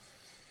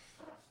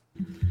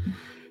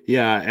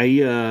 Yeah,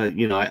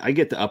 I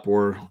get the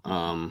uproar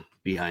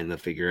behind the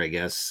figure, I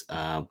guess,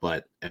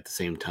 but at the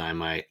same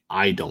time,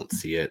 I don't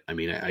see it. I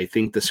mean, I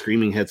think the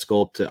Screaming Head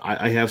sculpt.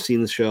 I have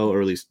seen the show,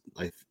 or at least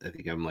I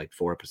think I'm like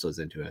 4 episodes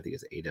into it. I think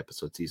it's an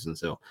 8-episode season,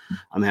 so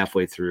I'm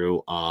halfway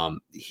through.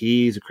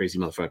 He's a crazy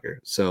motherfucker.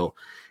 So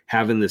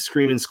having the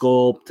Screaming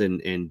sculpt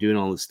and doing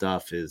all this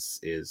stuff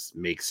is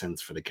makes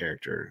sense for the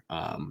character.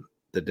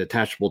 The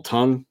detachable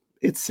tongue,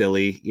 it's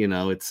silly,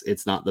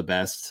 it's not the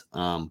best,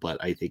 but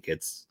I think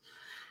it's,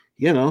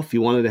 if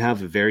you wanted to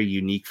have a very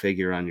unique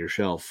figure on your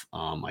shelf,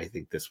 I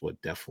think this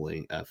would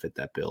definitely fit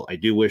that bill. I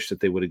do wish that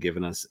they would have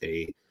given us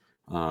a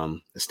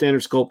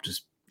standard sculpt,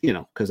 just,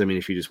 because I mean,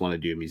 if you just want to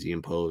do a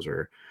museum pose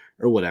or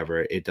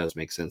whatever, it does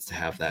make sense to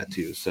have that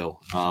too. So,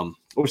 I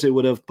wish they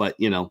would have, but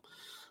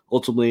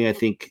ultimately, I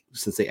think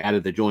since they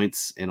added the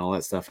joints and all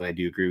that stuff, and I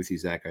do agree with you,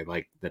 Zach, I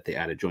like that they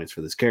added joints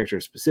for this character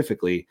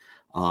specifically,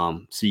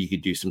 so you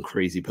could do some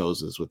crazy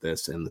poses with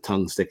this, and the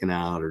tongue sticking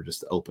out or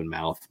just the open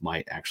mouth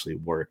might actually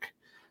work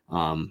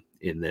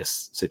in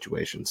this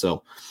situation.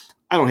 So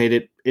I don't hate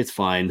it. It's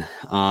fine.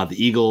 The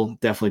eagle,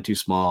 definitely too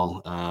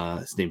small.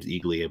 His name's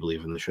Eagly, I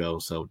believe, in the show.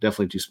 So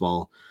definitely too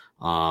small.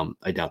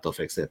 I doubt they'll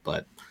fix it,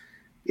 but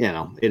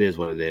it is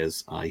what it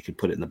is. You could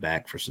put it in the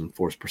back for some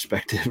forced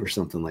perspective or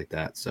something like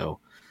that. So,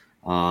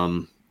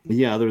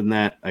 other than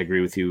that, I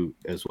agree with you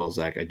as well,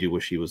 Zach. I do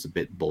wish he was a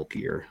bit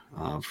bulkier.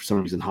 For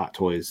some reason, Hot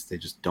Toys, they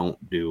just don't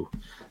do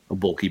a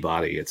bulky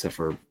body, except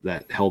for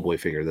that Hellboy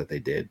figure that they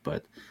did.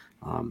 But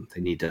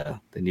they need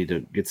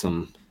to get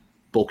some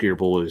bulkier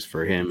boys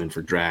for him and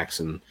for Drax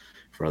and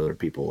for other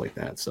people like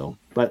that. So,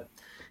 but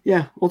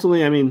yeah,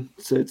 ultimately, I mean,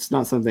 it's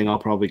not something I'll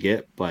probably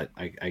get, but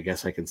I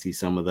guess I can see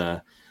some of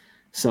the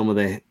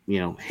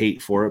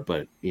hate for it,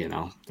 but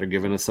they're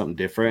giving us something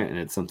different and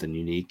it's something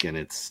unique, and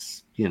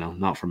it's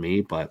not for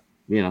me, but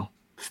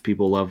if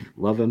people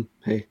love him,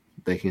 hey,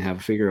 they can have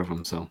a figure of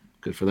him, so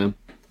good for them.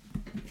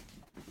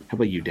 How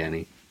about you,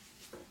 Danny?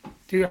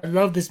 Dude, I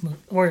love this movie.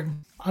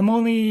 I'm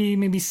only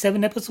maybe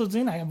 7 episodes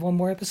in. I have one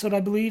more episode, I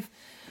believe.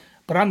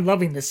 But I'm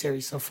loving this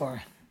series so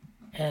far.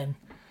 And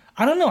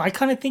I don't know. I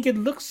kind of think it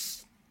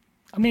looks...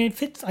 I mean, it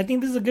fits. I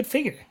think this is a good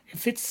figure. It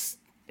fits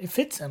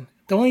him.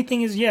 The only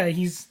thing is,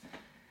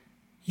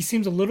 he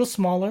seems a little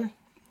smaller.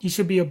 He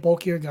should be a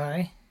bulkier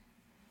guy.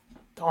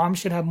 The arms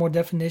should have more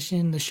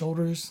definition. The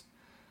shoulders.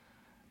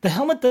 The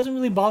helmet doesn't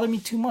really bother me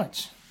too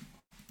much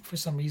for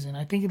some reason.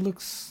 I think it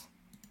looks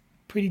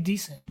pretty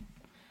decent.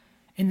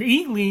 And the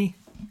Eagly,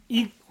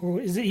 or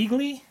is it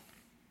Eagly?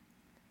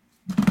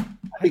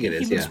 I think it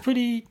is. He looks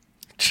pretty.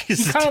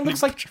 Jesus, he kind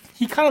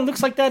of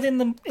looks like that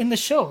in the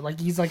show. Like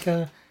he's like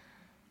a,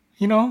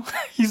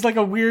 he's like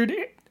a weird,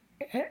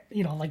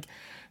 like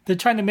they're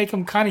trying to make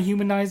him kind of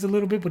humanized a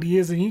little bit, but he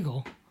is an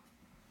eagle.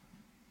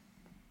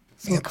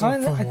 So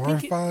kind of, I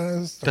think.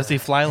 Does he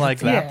fly like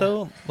that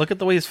though? Look at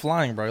the way he's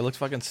flying, bro. He looks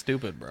fucking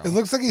stupid, bro. It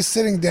looks like he's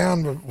sitting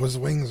down, but his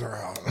wings are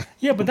out.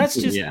 Yeah, but that's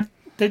just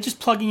they're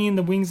just plugging in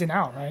the wings and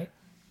out, right?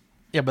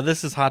 Yeah, but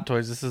this is Hot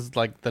Toys. This is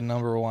like the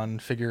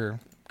 #1 figure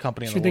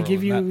company in the world. Should they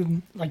give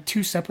you like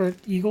 2 separate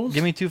eagles?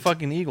 Give me 2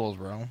 fucking eagles,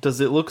 bro. Does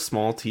it look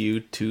small to you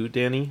too,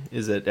 Danny?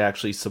 Is it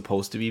actually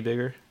supposed to be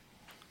bigger?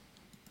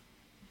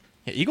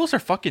 Yeah, eagles are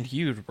fucking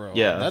huge, bro.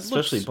 Yeah,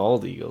 especially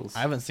bald eagles.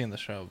 I haven't seen the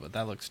show, but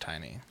that looks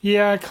tiny.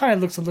 Yeah, it kind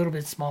of looks a little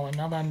bit smaller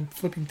now that I'm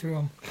flipping through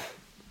them.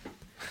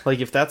 Like,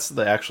 if that's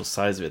the actual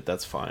size of it,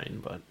 that's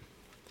fine, but...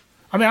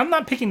 I mean, I'm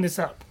not picking this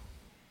up.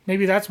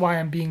 Maybe that's why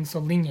I'm being so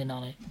lenient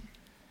on it.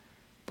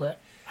 But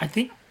I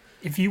think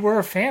if you were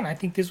a fan, I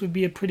think this would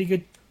be a pretty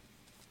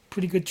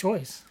good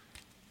choice.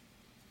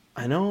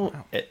 I know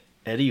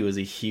Eddie was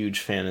a huge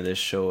fan of this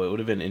show. It would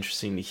have been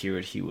interesting to hear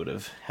what he would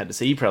have had to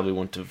say. He probably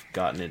wouldn't have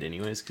gotten it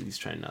anyways because he's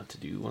trying not to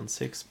do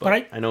 1/6.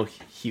 But I know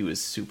he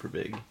was super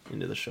big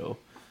into the show.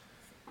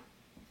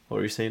 What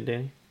were you saying,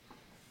 Danny?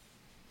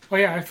 Oh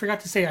yeah, I forgot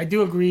to say, I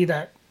do agree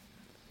that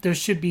there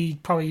should be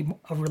probably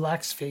a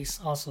relaxed face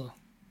also.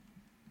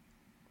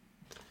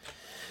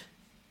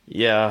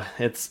 Yeah,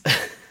 it's...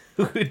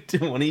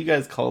 One of you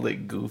guys called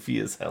it goofy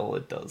as hell.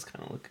 It does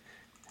kind of look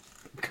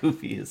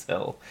goofy as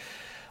hell.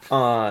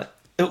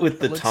 With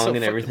the tongue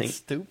and everything.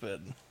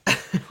 Stupid.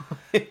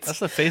 That's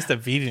the face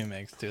that Vijay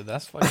makes, dude.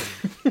 That's fucking...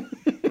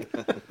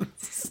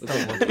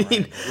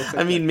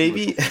 I mean,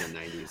 maybe...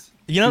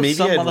 maybe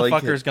some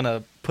motherfucker's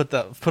gonna put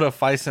a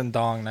Faisen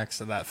dong next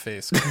to that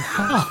face.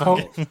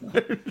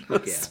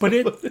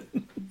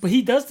 But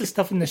he does this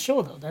stuff in the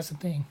show, though. That's the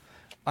thing.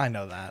 I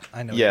know that.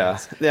 Yeah.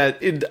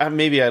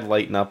 Maybe I'd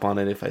lighten up on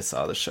it if I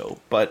saw the show.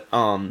 But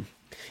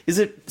is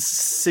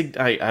it?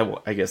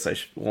 I guess I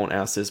won't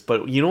ask this.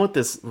 But you know what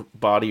this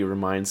body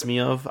reminds me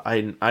of?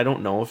 I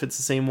don't know if it's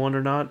the same one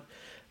or not.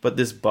 But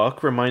this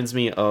buck reminds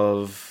me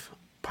of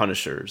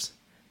Punishers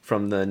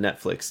from the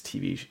Netflix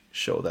TV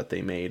show that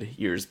they made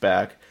years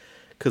back.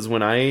 Because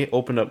when I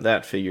opened up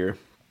that figure,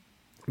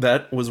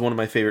 that was one of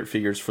my favorite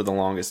figures for the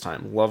longest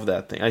time. Love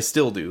that thing. I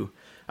still do.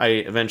 I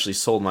eventually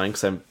sold mine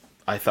because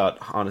I thought,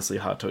 honestly,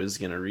 Hot Toys was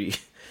going to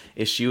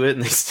reissue it,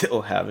 and they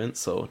still haven't,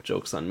 so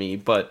joke's on me.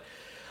 But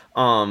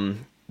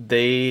as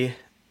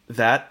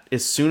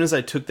soon as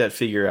I took that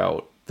figure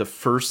out, the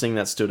first thing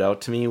that stood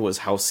out to me was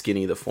how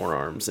skinny the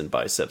forearms and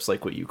biceps,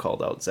 like what you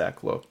called out,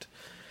 Zach, looked.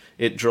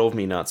 It drove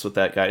me nuts with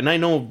that guy. And I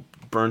know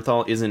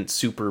Bernthal isn't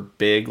super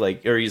big,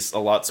 or he's a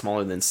lot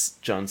smaller than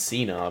John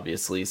Cena,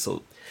 obviously,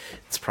 so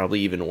it's probably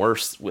even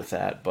worse with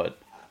that. But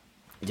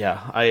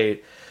yeah,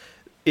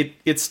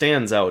 it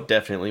stands out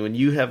definitely when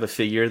you have a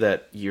figure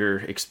that you're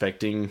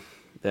expecting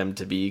them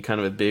to be kind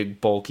of a big,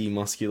 bulky,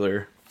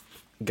 muscular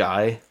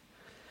guy.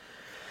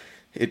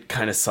 It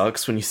kind of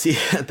sucks when you see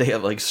that they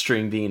have like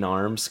string bean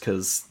arms,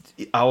 because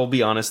I'll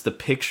be honest, the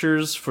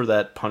pictures for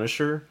that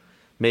Punisher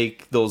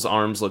make those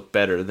arms look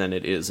better than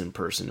it is in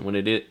person.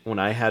 When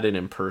I had it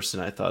in person,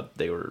 I thought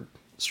they were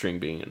string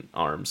bean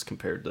arms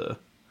compared to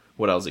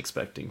what I was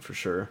expecting for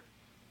sure.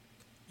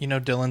 You know,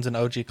 Dylan's an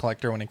OG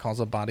collector when he calls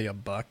a body a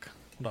buck.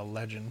 What a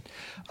legend.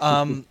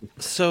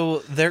 So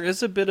there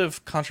is a bit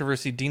of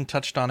controversy. Dean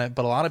touched on it,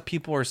 but a lot of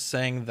people are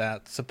saying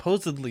that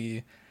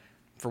supposedly,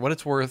 for what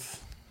it's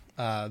worth,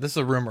 this is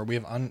a rumor. We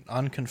have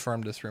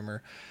unconfirmed this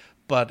rumor,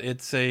 but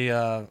it's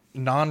a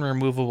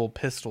non-removable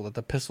pistol, that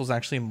the pistol's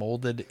actually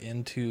molded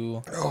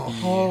into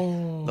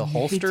the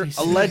holster.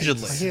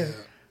 Allegedly.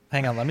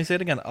 Hang on, let me say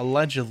it again.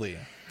 Allegedly.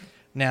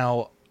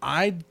 Now,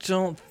 I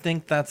don't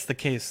think that's the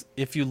case.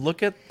 If you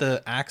look at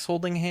the axe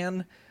holding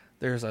hand,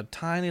 there's a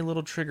tiny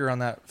little trigger on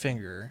that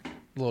finger,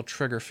 little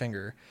trigger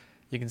finger.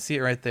 You can see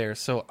it right there.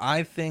 So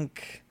I don't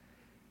think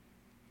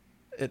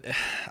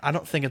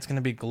it's going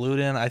to be glued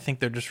in. I think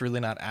they're just really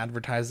not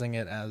advertising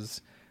it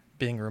as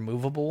being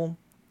removable,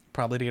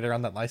 probably to get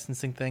around that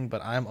licensing thing.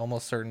 But I'm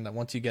almost certain that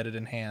once you get it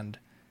in hand,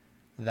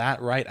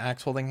 that right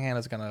axe holding hand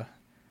is going to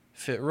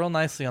fit real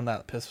nicely on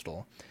that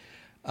pistol.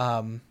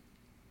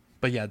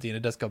 But yeah, Dean,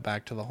 it does go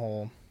back to the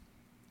whole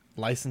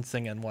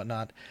licensing and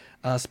whatnot.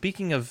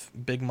 Speaking of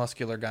big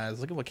muscular guys,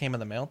 look at what came in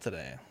the mail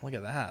today. Look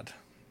at that.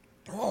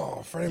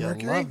 Oh, Freddie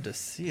Mercury. You'll love to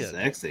see it.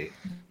 Sexy.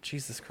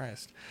 Jesus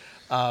Christ.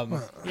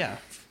 Yeah,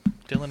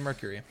 Dylan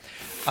Mercury.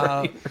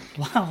 Wow.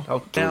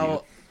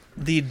 Now,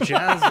 the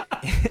Jazz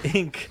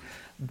Inc.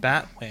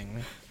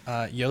 Batwing,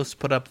 Yost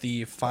put up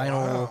the final...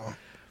 Wow.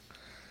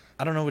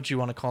 I don't know what you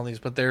want to call these,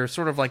 but they're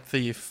sort of like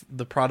the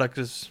product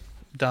is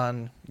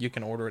done. You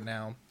can order it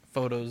now.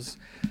 Photos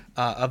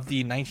of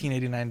the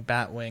 1989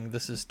 Batwing.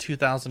 This is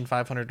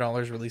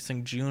 $2,500,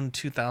 releasing June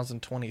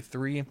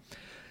 2023.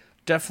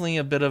 Definitely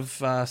a bit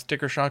of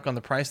sticker shock on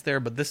the price there,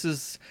 but this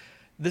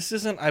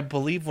isn't, I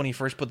believe when he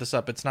first put this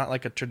up, it's not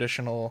like a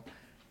traditional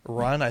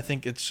run. I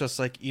think it's just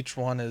like each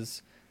one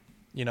is,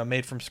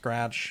 made from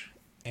scratch,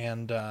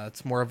 and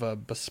it's more of a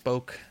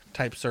bespoke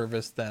type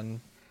service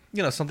than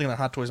something that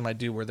Hot Toys might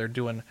do, where they're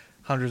doing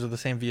hundreds of the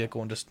same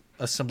vehicle and just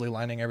assembly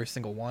lining every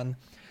single one.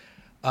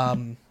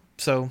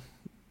 So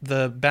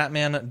the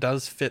Batman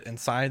does fit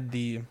inside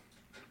the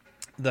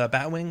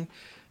Batwing,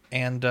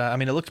 and I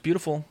mean, it looks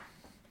beautiful.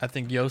 I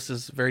think Yost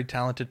is a very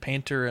talented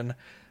painter, and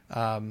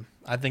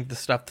I think the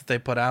stuff that they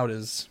put out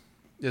is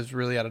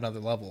really at another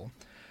level.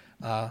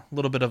 A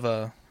little bit of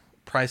a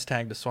price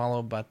tag to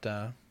swallow, but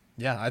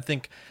yeah, I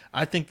think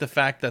the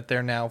fact that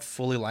they're now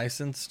fully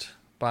licensed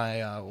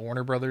by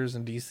Warner Brothers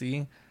and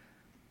DC,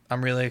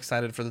 I'm really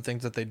excited for the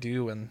things that they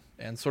do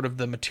and sort of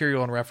the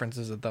material and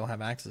references that they'll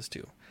have access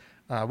to.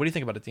 What do you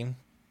think about it, Dean?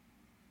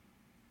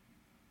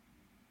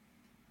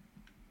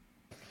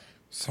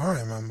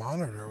 Sorry, my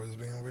monitor was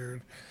being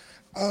weird.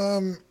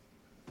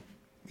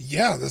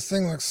 Yeah, this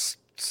thing looks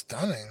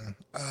stunning.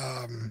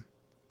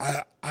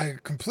 I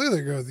completely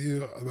agree with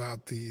you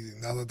about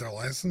now that they're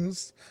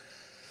licensed,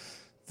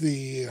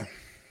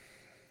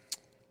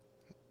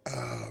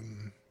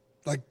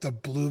 like the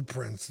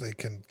blueprints they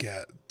can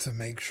get to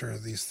make sure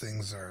these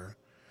things are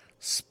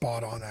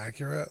spot on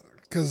accurate.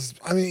 Because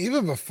I mean,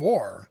 even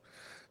before,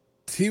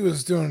 he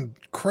was doing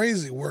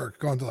crazy work,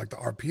 going to like the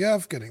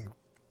RPF, getting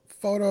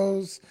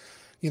photos.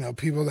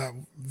 People that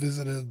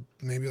visited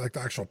maybe like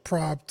the actual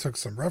prop, took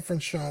some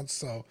reference shots.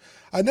 So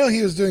I know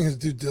he was doing his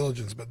due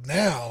diligence, but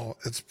now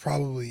it's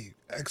probably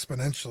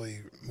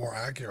exponentially more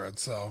accurate.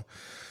 So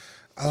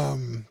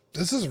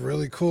this is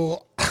really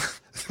cool.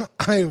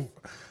 I'm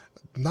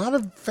not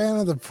a fan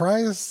of the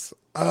price,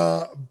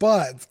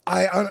 but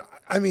I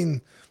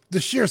mean,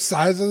 the sheer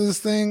size of this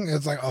thing,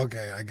 it's like,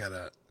 okay, I get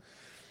it.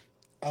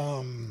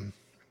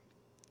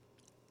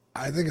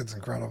 I think it's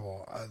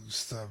incredible.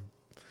 Just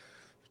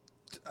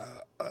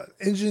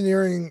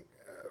engineering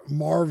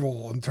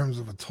marvel in terms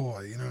of a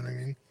toy, you know what I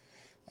mean?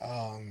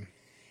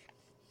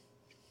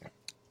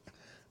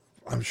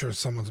 I'm sure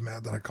someone's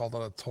mad that I called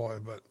it a toy,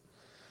 but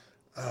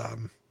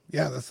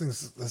yeah, this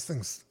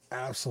thing's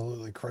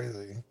absolutely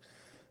crazy.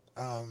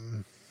 I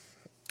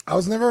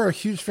was never a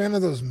huge fan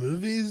of those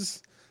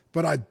movies,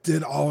 but I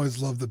did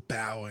always love the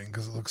Batwing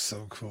because it looks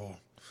so cool.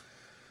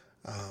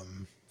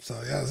 So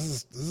yeah,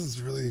 this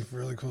is really,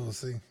 really cool to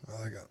see. I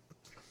like it.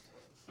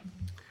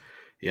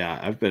 Yeah,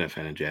 I've been a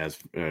fan of Jazz,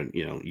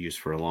 used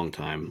for a long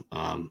time.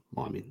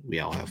 Well, I mean, we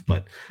all have,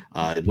 but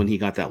when he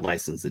got that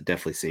license, it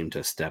definitely seemed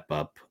to step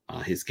up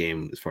his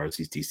game as far as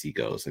his DC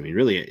goes. I mean,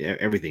 really,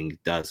 everything he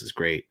does is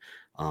great,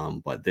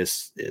 but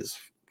this is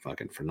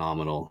fucking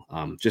phenomenal.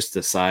 Just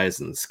the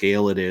size and the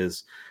scale it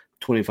is,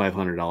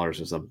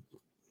 $2,500 is a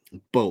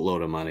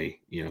boatload of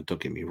money. Don't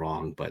get me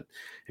wrong, but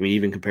I mean,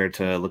 even compared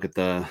to look at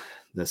the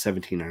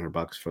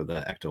 $1,700 for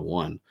the Ecto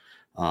 1.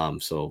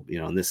 So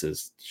and this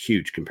is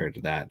huge compared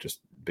to that,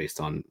 just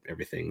based on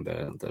everything,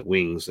 the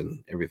wings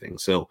and everything.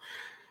 So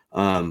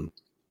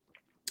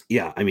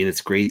yeah, I mean,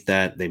 it's great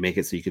that they make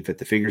it so you can fit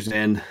the figures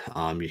in.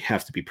 You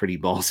have to be pretty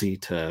ballsy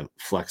to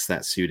flex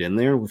that suit in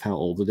there with how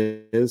old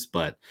it is,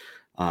 but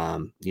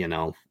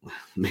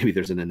maybe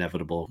there's an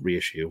inevitable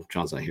reissue.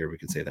 John's not here, we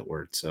can say that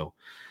word. So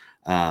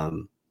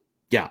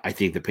yeah, I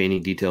think the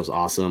painting detail is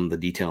awesome. The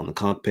detail in the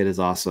cockpit is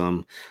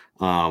awesome.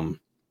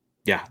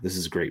 Yeah, this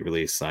is a great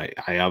release. I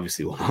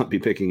obviously will not be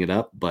picking it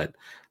up, but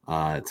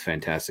it's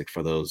fantastic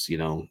for those,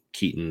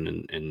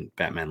 Keaton and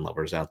Batman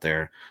lovers out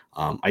there.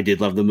 I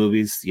did love the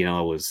movies.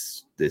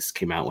 This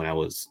came out when I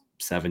was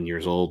 7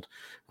 years old.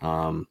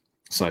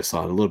 So I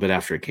saw it a little bit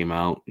after it came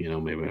out,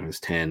 maybe when I was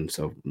 10.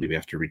 So maybe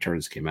after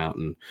Returns came out.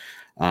 And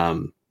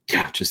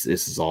yeah, just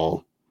this is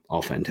all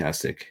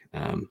fantastic.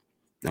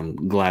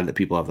 I'm glad that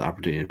people have the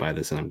opportunity to buy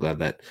this, and I'm glad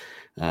that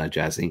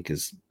Jazz Inc.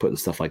 is putting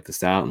stuff like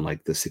this out, and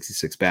like the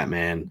 66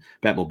 Batman,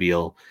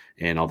 Batmobile,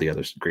 and all the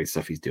other great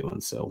stuff he's doing.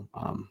 So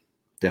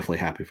definitely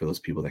happy for those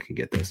people that can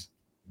get this.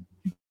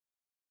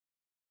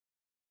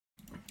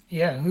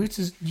 Yeah,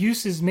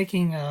 Use is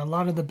making a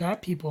lot of the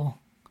Bat people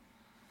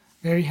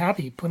very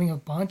happy, putting a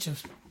bunch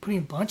of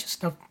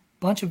stuff,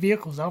 bunch of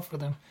vehicles out for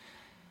them.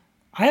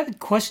 I have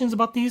questions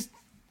about these.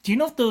 Do you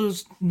know if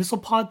those missile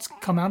pods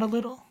come out a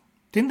little?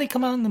 Didn't they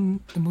come out in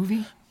the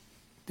movie?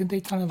 Didn't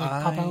they kind of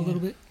pop out a little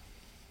bit?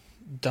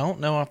 Don't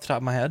know off the top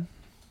of my head.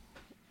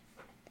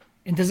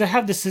 And does it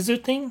have the scissor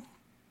thing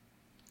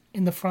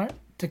in the front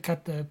to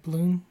cut the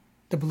balloon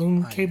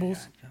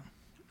cables? Yeah.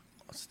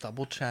 Let's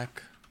double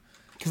check.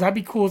 Because that'd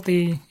be cool if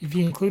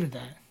you included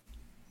that.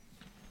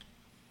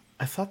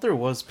 I thought there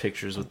was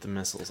pictures with the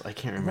missiles. I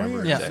can't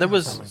remember. Yeah, there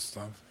was.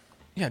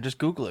 Yeah, just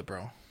Google it,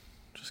 bro.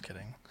 Just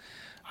kidding.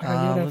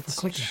 Let's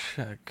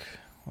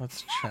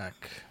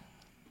check.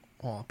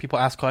 Well, people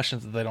ask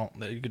questions that they don't.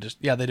 That you could just.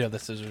 Yeah, they do have the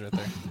scissors right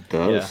there.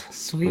 Does. Yeah.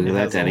 Sweet. Look at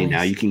that, Daddy.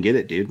 Now you can get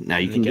it, dude. Now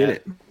you can get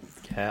it.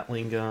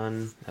 Gatling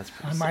gun. That's.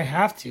 I might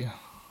have to.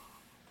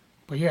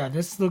 But yeah,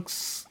 this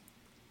looks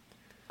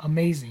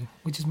amazing,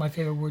 which is my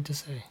favorite word to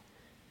say.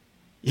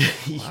 You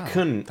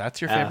couldn't.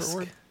 That's your favorite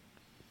word?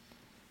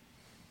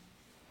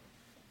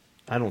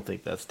 I don't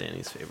think that's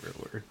Danny's favorite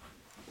word.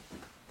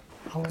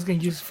 I was going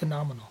to use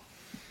phenomenal.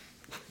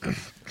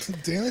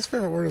 Danny's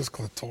favorite word is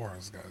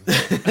clitoris,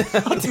 guys.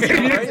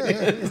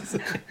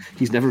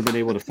 He's never been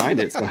able to find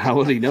it, so how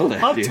would he know that?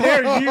 How dude?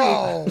 dare you?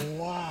 Oh,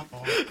 wow.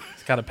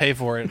 He's got to pay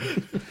for it.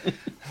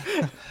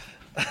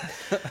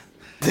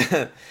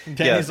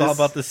 Danny's this- all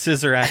about the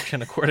scissor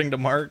action, according to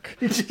Mark.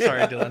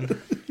 Sorry, Dylan.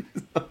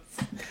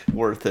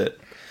 Worth it.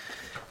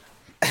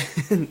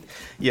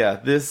 Yeah,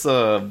 this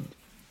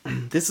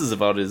is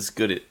about as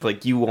good at,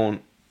 like, you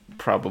won't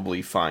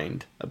probably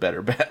find a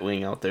better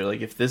Batwing out there.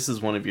 Like, if this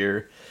is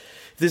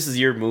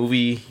your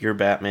movie, your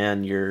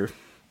Batman, your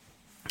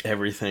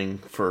everything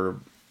for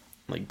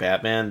like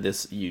Batman,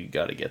 you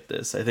got to get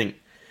this. I think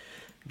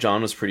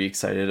John was pretty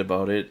excited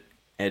about it.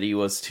 Eddie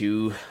was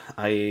too.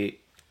 I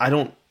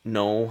don't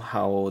know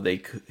how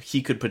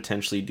he could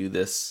potentially do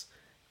this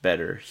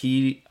better.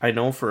 I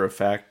know for a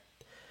fact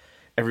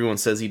everyone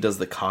says he does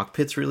the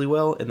cockpits really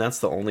well, and that's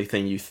the only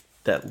thing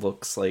that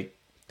looks like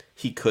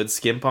he could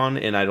skimp on,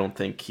 and I don't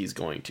think he's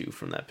going to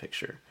from that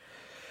picture.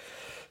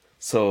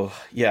 So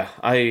yeah,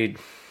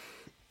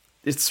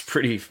 it's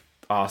pretty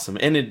awesome.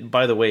 And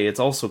by the way, it's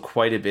also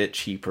quite a bit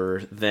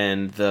cheaper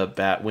than the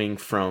Batwing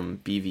from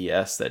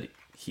BVS that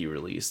he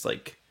released.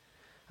 Like,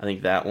 I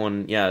think that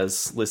one,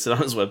 is listed on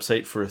his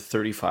website for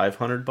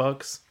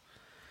 $3,500.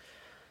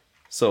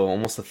 So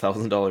almost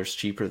 $1,000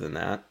 cheaper than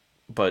that.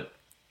 But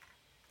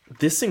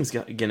this thing's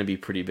gonna be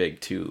pretty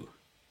big too,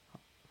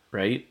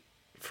 right?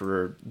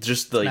 For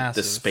just like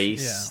massive,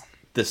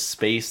 the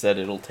space that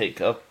it'll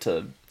take up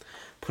to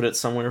put it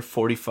somewhere.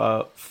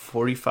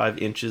 45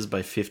 inches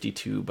by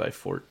 52 by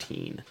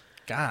 14.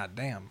 God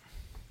damn.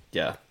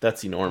 Yeah,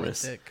 that's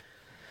enormous. Thick.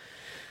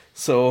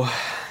 So,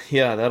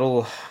 yeah,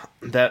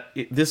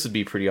 this would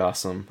be pretty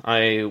awesome.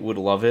 I would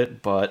love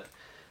it, but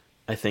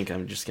I think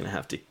I'm just gonna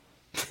have to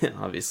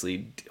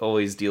obviously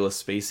always deal with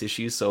space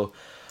issues. So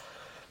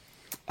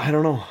I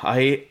don't know.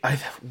 I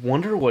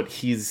wonder if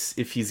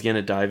he's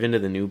gonna dive into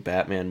the new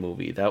Batman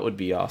movie. That would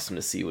be awesome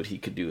to see what he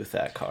could do with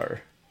that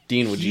car.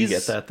 Dean, would you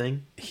get that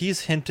thing?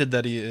 He's hinted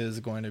that he is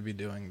going to be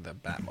doing the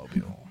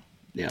Batmobile.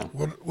 Yeah.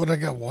 Would I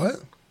get what?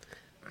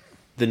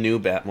 The new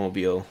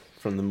Batmobile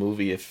from the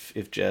movie,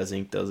 if Jazz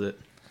Inc. does it.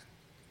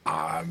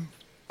 I'm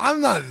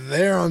not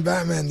there on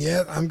Batman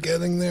yet. I'm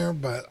getting there,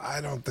 but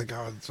I don't think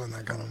I would spend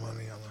that kind of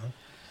money on that.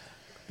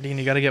 Dean,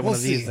 you got to get one We'll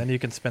of these, see. then you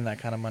can spend that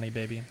kind of money,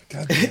 baby.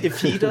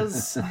 If he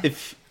does,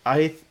 if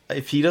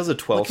he does a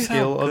 12 Look at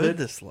scale how of good it,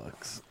 this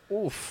looks.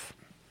 Oof.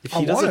 if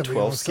he does a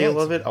 12 scale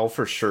of it, I'll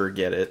for sure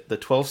get it. The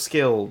 12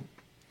 scale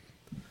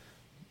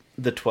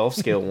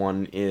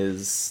one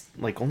is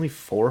like only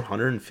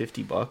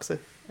 $450,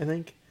 I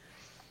think.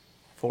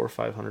 $400 or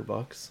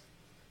 $500.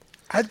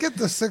 I'd get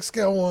the 6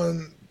 scale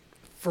one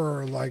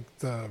for like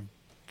the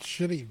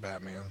shitty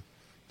Batman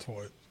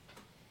toy.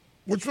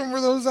 Which one were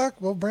those, Zach?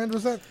 What brand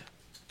was that?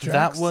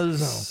 That Jax?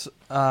 was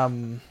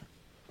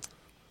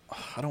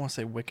I don't want to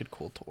say Wicked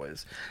Cool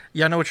Toys.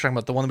 Yeah, I know what you're talking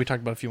about. The one that we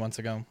talked about a few months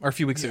ago, or a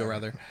few weeks ago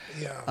rather.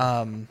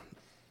 Yeah.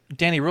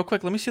 Danny, real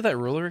quick, let me see that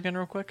ruler again,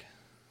 real quick.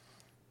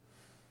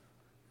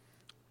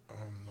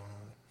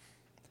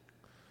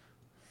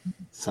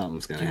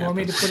 Something's gonna Do you happen.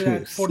 want me to put it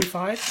at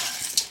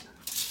 45?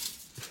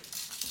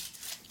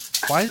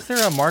 Why is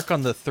there a mark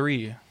on the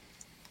 3?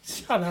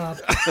 Shut up.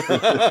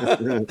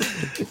 Oh,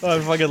 I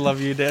fucking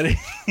love you, Daddy.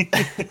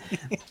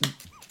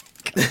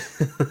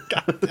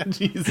 God,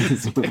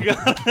 Jesus.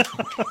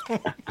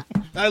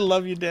 I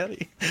love you,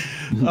 Daddy.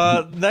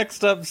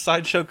 Next up,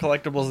 Sideshow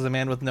Collectibles is a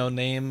man with no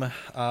name,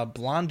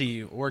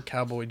 Blondie or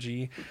Cowboy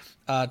G.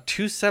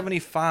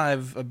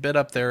 $275, a bit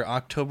up there,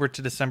 October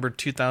to December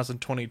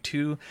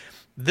 2022.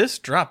 This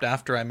dropped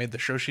after I made the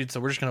show sheet, so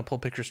we're just gonna pull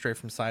pictures straight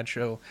from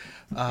Sideshow.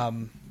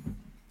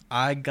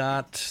 I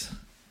got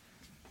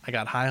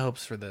high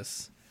hopes for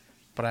this,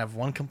 but I have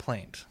one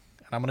complaint.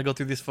 And I'm going to go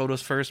through these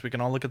photos first. We can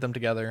all look at them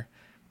together,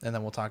 and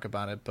then we'll talk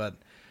about it. But,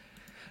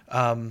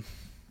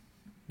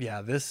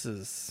 yeah,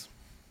 it's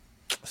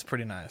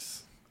pretty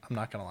nice. I'm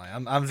not going to lie.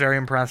 I'm very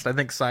impressed. I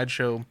think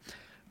Sideshow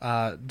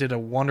did a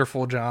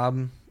wonderful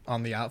job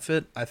on the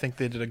outfit. I think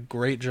they did a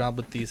great job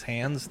with these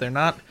hands. They're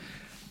not...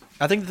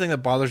 I think the thing that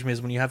bothers me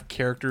is when you have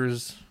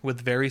characters with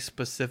very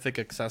specific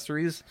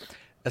accessories,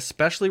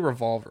 especially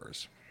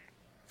revolvers.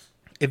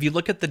 If you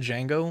look at the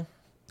Django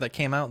that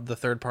came out, the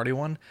third-party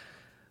one,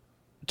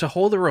 to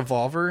hold a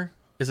revolver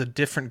is a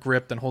different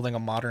grip than holding a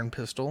modern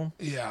pistol.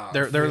 Yeah,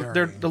 they're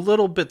a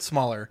little bit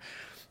smaller,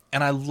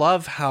 and I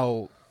love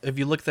how if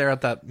you look there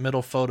at that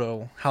middle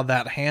photo, how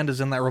that hand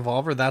is in that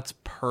revolver. That's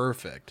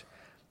perfect.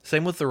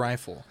 Same with the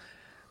rifle.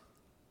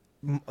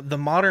 The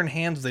modern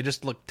hands, they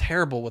just look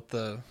terrible with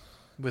the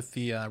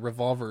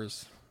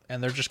revolvers.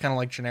 And they're just kind of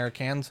like generic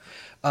hands.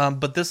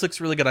 But this looks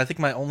really good. I think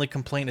my only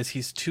complaint is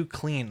he's too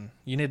clean.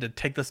 You need to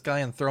take this guy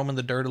and throw him in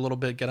the dirt a little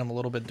bit, get him a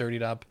little bit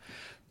dirtied up.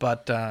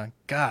 But,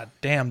 god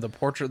damn, the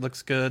portrait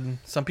looks good.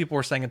 Some people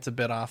were saying it's a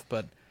bit off,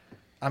 but,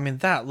 I mean,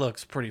 that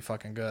looks pretty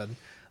fucking good.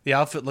 The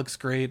outfit looks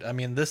great. I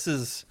mean, this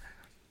is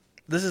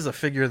a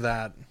figure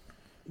that,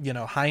 you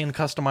know, high-end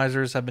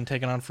customizers have been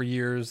taking on for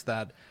years,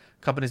 that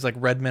companies like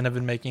Redmond have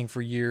been making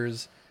for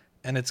years.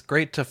 And it's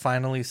great to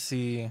finally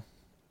see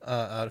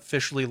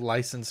officially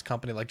licensed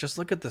company. Like, just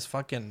look at this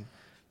fucking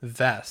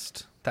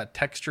vest, that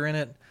texture in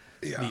it,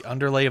 the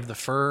underlay of the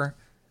fur.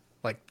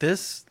 Like,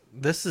 this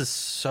is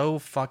so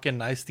fucking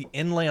nice. The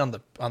inlay on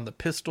the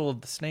pistol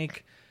of the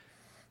snake,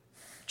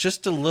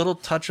 just a little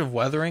touch of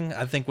weathering,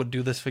 I think would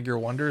do this figure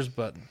wonders.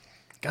 But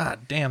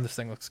god damn, this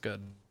thing looks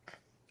good.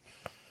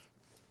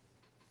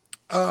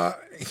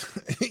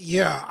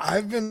 Yeah,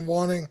 I've been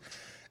wanting,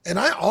 and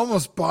I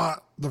almost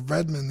bought the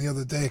Redman the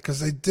other day because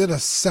they did a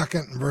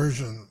second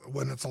version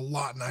when it's a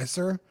lot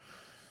nicer.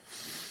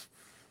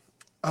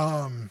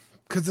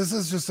 Because this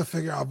is just a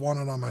figure I've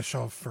wanted on my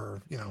shelf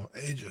for,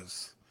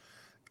 ages.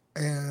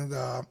 And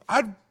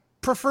I'd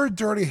prefer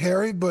Dirty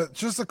Harry, but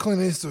just a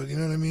Clint Eastwood, you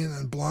know what I mean?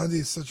 And Blondie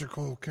is such a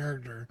cool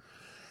character.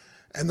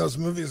 And those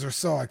movies are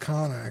so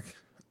iconic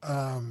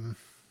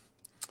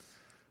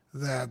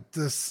that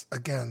this,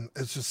 again,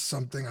 is just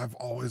something I've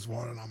always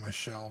wanted on my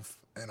shelf.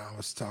 And I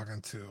was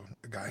talking to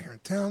a guy here in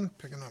town,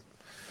 picking up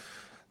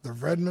the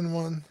Redman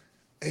one.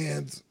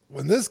 And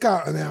when this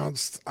got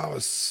announced, I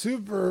was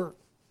super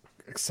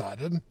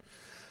excited.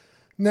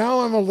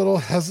 Now I'm a little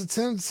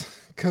hesitant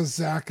because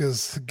Zach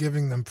is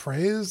giving them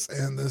praise,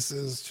 and this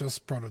is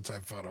just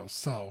prototype photos.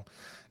 So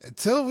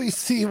until we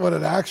see what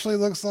it actually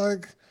looks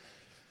like,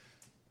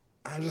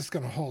 I'm just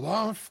going to hold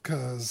off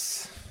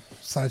because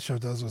Sideshow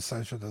does what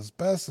Sideshow does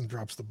best and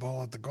drops the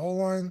ball at the goal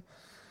line.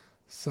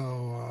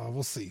 So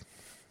we'll see.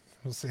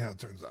 We'll see how it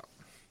turns out.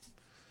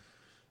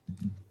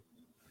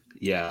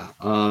 Yeah.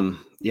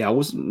 I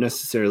wasn't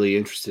necessarily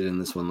interested in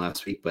this one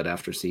last week, but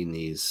after seeing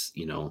these,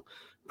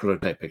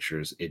 prototype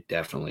pictures, it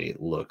definitely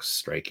looks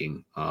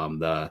striking.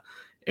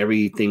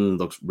 Everything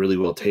looks really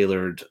well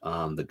tailored.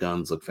 The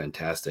guns look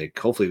fantastic.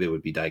 Hopefully they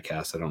would be die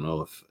cast. I don't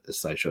know if the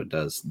Sideshow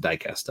does die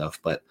cast stuff,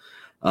 but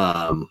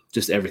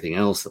just everything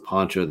else, the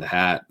poncho, the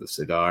hat, the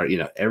cigar,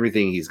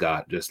 everything he's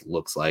got just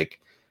looks like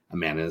a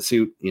man in a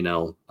suit.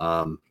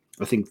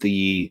 I think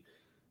the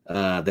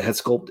head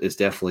sculpt is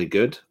definitely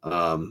good.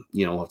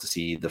 We'll have to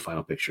see the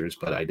final pictures,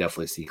 but I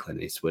definitely see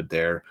Clint Eastwood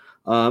there.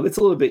 It's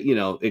a little bit,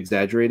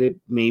 exaggerated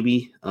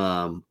maybe,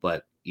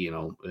 but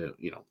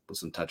with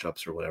some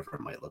touch-ups or whatever,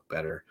 it might look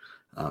better.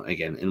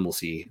 Again, and we'll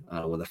see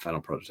when the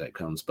final prototype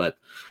comes. But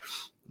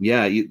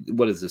yeah,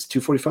 what is this,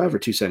 245 or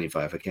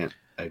 275?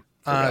 I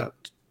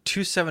forgot.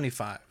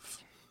 275.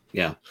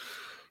 Yeah.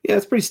 Yeah,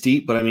 it's pretty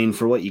steep, but I mean,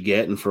 for what you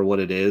get and for what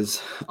it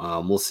is,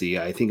 we'll see.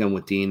 I think I'm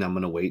with Dean. I'm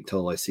going to wait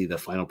till I see the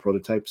final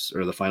prototypes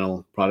or the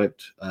final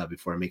product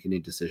before I make any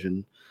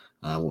decision.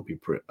 Won't be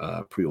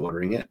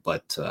pre-ordering it,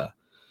 but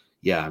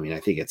yeah, I mean, I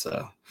think it's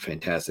a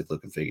fantastic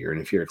looking figure. And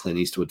if you're a Clint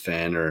Eastwood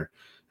fan or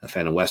a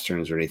fan of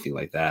Westerns or anything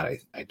like that,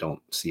 I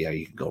don't see how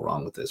you can go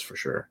wrong with this for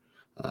sure.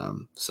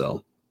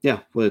 So yeah,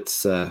 well,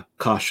 it's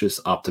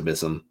cautious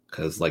optimism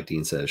because, like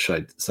Dean says,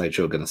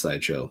 Sideshow gonna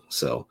Sideshow.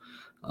 So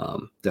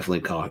definitely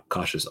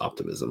cautious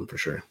optimism for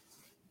sure.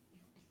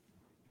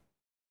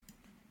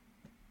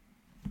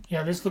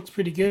 Yeah, this looks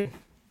pretty good.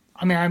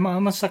 I mean,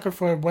 I'm a sucker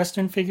for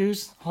Western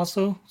figures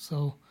also,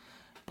 so,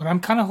 but I'm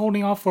kind of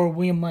holding off for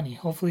William Money.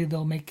 Hopefully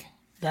they'll make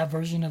that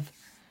version of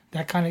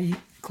that kind of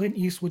Clint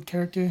Eastwood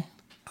character.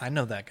 I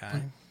know that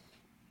guy.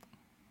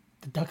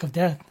 The Duck of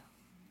Death.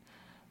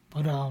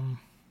 But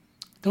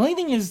the only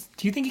thing is,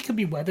 do you think it could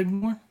be weathered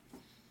more?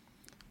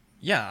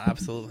 Yeah,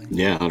 absolutely.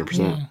 Yeah, 100%.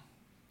 Yeah.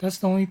 That's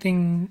the only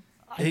thing.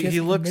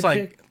 He looks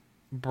like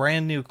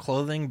brand new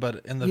clothing,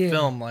 but in the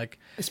film, like,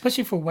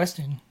 especially for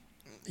Western.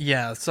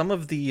 Yeah, some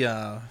of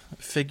the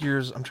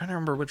figures, I'm trying to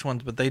remember which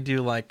ones, but they do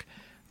like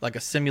a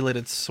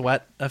simulated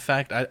sweat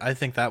effect. I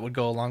think that would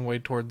go a long way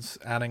towards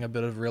adding a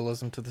bit of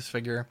realism to this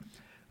figure.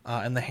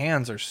 And the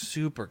hands are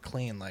super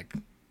clean. Like,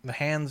 the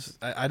hands,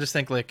 I just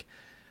think, like,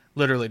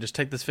 literally just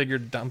take this figure,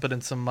 dump it in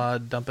some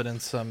mud, dump it in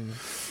some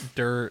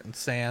dirt and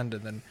sand,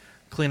 and then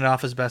clean it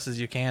off as best as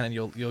you can, and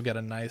you'll get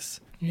a nice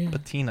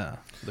patina.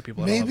 The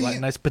people that love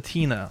nice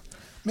patina.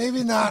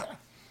 Maybe not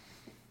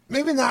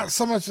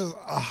so much as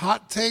a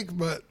hot take,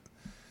 but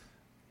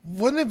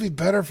wouldn't it be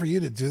better for you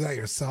to do that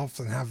yourself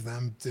than have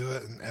them do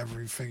it and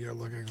every figure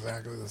look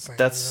exactly the same?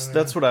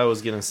 That's what I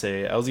was gonna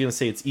say. I was gonna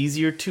say it's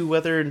easier to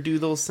weather and do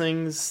those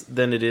things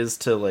than it is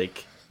to,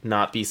 like,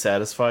 not be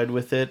satisfied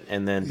with it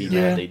and then be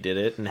mad they did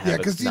it and have it.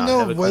 Because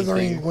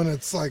weathering when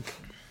it's like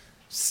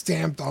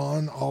stamped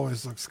on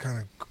always looks kind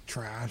of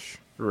trash.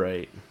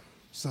 Right.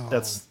 So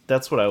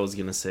that's what I was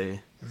gonna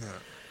say. Yeah.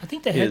 I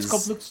think the head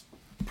sculpt looks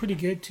pretty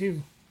good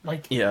too.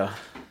 Like, yeah,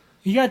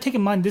 you gotta take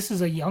in mind this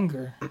is a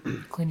younger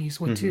Clint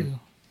Eastwood too.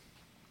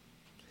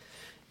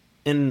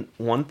 And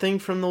one thing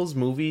from those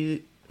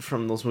movies,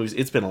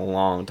 it's been a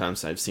long time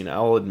since I've seen it.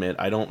 I'll admit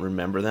I don't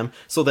remember them.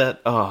 So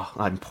that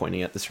I'm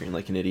pointing at the screen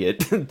like an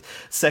idiot.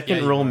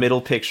 Second row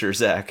middle picture,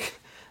 Zach.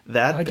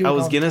 That I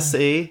was gonna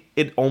say,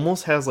 it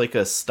almost has like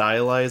a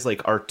stylized,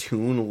 like,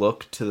 cartoon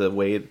look to the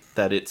way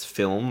that it's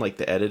filmed, like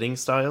the editing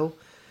style.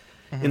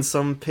 In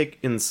some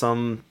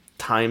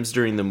times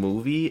during the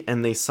movie,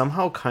 and they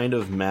somehow kind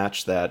of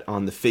match that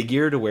on the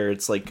figure to where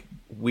it's like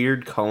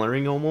weird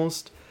coloring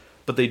almost,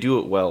 but they do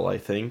it well, I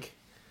think.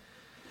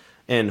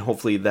 And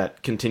hopefully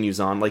that continues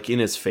on. Like in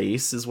his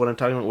face is what I'm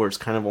talking about, where it's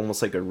kind of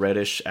almost like a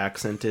reddish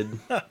accented.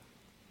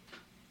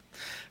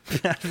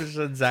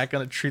 Is Zach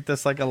gonna treat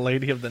this like a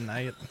lady of the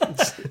night?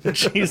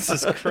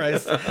 Jesus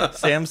Christ.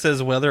 Sam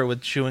says weather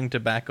with chewing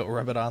tobacco,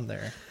 rub it on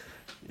there.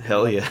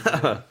 Hell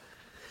yeah.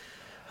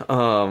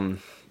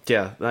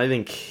 Yeah, I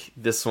think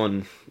this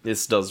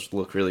does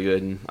look really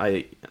good, and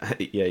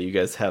yeah, you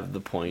guys have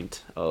the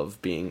point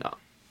of being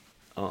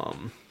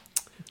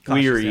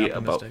weary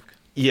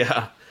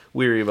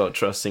about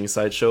trusting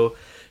Sideshow.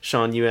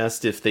 Sean, you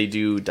asked if they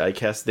do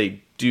diecast.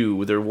 They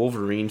do. They're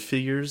Wolverine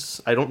figures.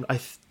 I don't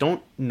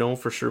know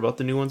for sure about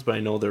the new ones, but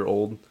I know their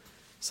old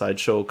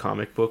Sideshow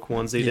comic book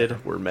ones they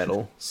did were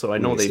metal. So I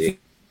know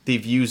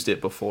they've used it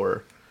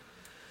before.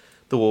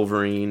 The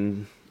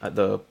Wolverine,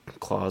 the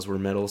claws were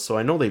metal, so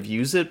I know they've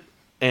used it.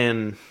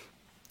 And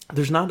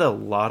there's not a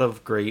lot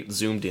of great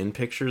zoomed in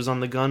pictures on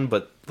the gun,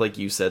 but like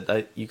you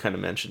said, you kind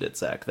of mentioned it,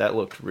 Zach. That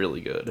looked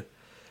really good.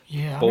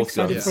 Yeah, both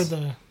I'm excited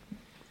guns.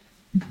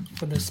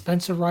 for the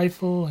Spencer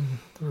rifle and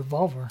the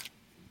revolver.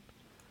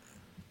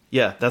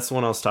 Yeah, that's the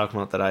one I was talking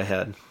about that I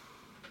had.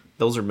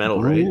 Those are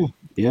metal, right?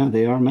 Yeah,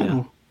 they are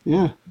metal.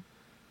 Yeah.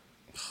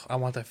 I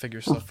want that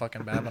figure so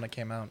fucking bad when it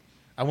came out.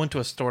 I went to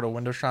a store to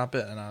window shop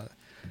it, and it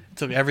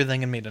took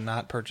everything in me to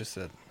not purchase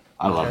it.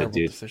 I love it,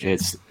 dude.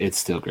 It's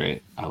still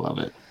great. I love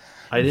it.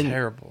 I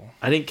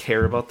didn't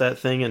care about that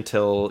thing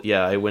until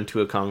I went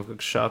to a comic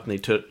book shop and they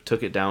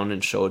took it down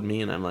and showed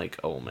me, and I'm like,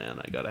 oh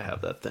man, I gotta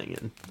have that thing.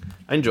 And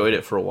I enjoyed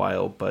it for a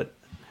while, but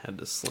had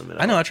to slim it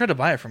up. I know. I tried to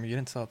buy it from you. You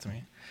didn't sell it to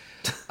me.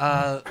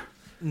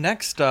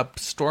 Next up,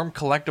 Storm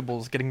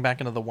Collectibles getting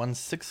back into the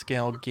 1/6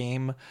 scale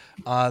game.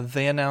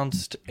 They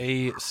announced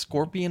a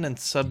Scorpion and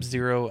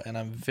Sub-Zero, and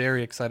I'm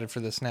very excited for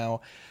this now.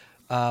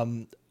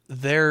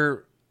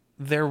 Their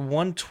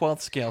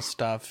 1/12 scale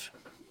stuff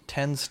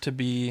tends to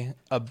be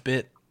a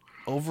bit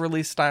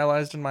overly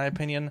stylized in my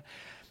opinion,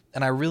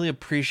 and I really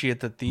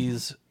appreciate that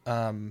these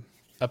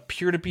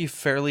appear to be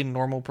fairly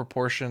normal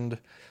proportioned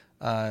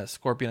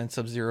Scorpion and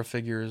Sub-Zero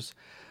figures.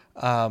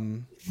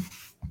 I'm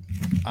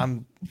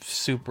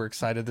super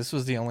excited. This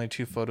was the only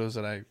 2 photos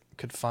that I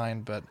could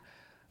find, but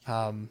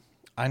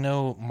I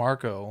know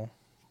Marco,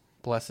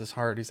 bless his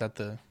heart, he's at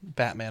the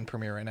Batman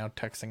premiere right now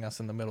texting us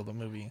in the middle of the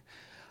movie.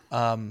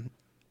 I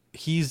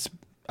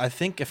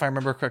think if I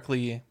remember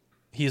correctly,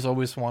 he's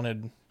always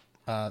wanted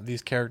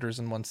these characters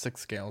in 1/6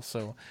 scale,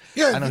 so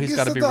I know he's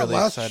got to be really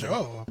excited.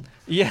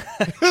 Yeah,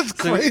 that's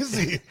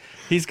crazy.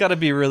 He's got to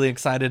be really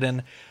excited,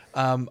 and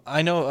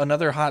I know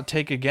another hot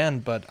take again,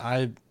 but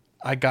I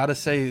gotta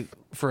say,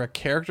 for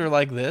characters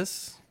like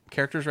this,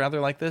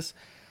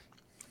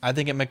 I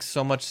think it makes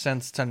so much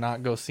sense to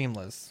not go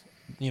seamless.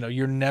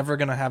 You're never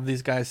gonna have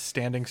these guys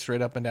standing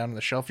straight up and down on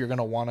the shelf. You're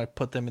gonna want to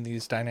put them in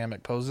these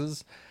dynamic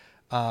poses.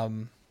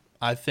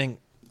 I think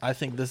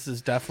this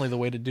is definitely the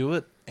way to do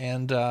it,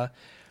 and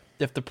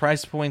if the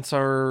price points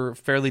are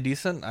fairly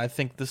decent, I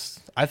think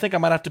I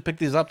might have to pick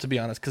these up, to be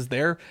honest, because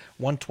they're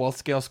 1/12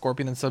 scale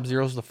Scorpion and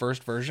Sub-Zeros, the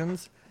first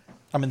versions.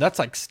 I mean, that's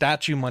like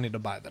statue money to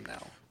buy them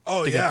now.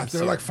 Oh yeah,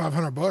 they're like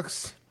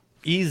 $500.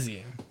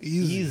 Easy.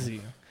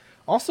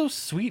 Also,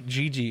 sweet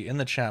Gigi in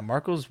the chat.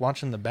 Marco's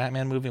watching the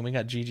Batman movie, and we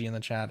got Gigi in the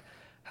chat.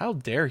 How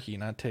dare he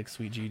not take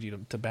sweet Gigi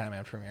to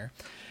Batman premiere?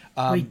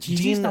 Wait,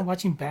 Gigi's not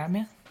watching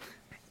Batman?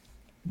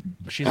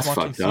 She's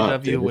watching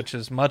CW, which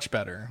is much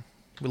better.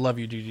 We love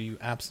you, Gigi, you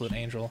absolute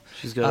angel.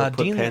 She's got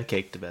to put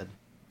Pancake to bed.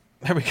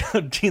 There we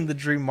go. Dean the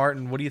Dream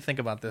Martin, what do you think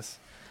about this?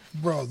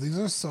 Bro, these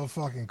are so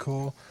fucking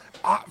cool.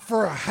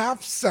 For a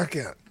half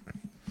second,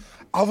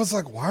 I was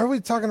like, why are we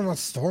talking about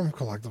Storm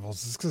Collectibles?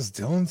 Is this because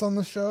Dylan's on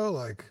the show?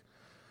 Like,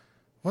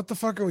 what the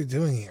fuck are we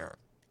doing here?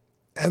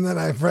 And then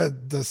I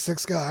read the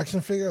 6 scale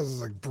action figure. I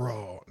was like,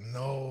 bro,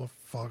 no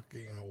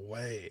fucking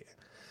way.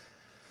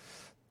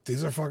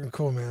 These are fucking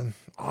cool, man.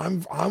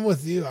 I'm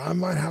with you. I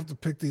might have to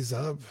pick these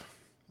up.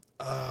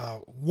 I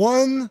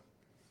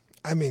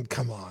mean,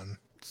 come on.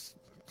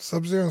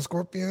 Sub-Zero and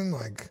Scorpion,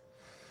 like,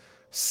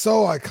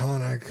 so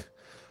iconic.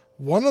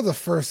 One of the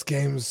first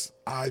games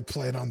I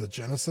played on the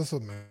Genesis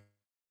with me.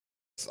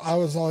 I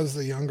was always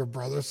the younger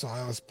brother, so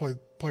I always played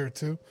player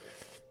 2.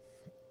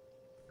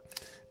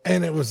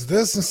 And it was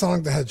this and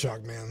Sonic the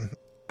Hedgehog, man.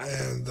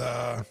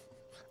 And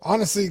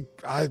honestly,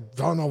 I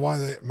don't know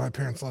why my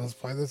parents let us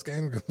play this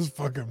game, because it was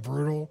fucking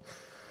brutal.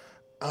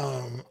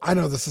 I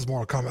know this is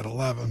Mortal Kombat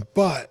 11,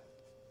 but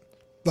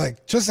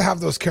like, just to have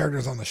those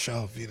characters on the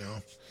shelf,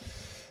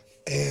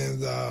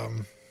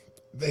 and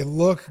they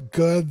look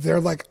good.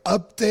 They're like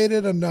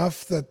updated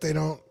enough that they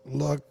don't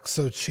look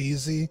so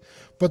cheesy,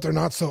 but they're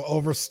not so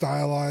over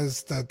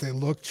stylized that they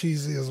look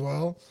cheesy as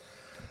well.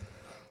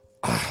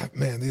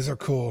 Man, these are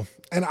cool.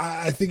 And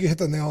I think you hit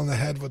the nail on the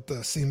head with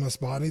the seamless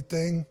body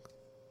thing.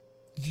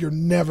 You're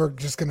never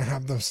just going to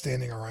have them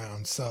standing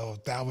around. So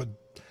that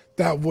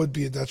would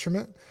be a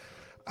detriment.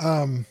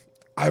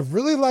 I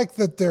really like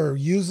that they're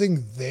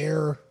using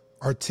their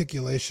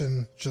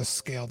articulation just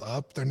scaled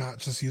up. They're not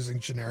just using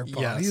generic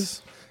bodies.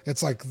 Yes.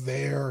 It's like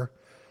their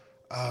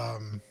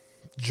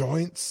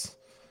joints.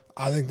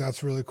 I think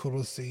that's really cool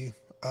to see.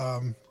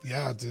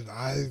 Yeah, dude,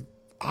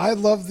 I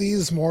love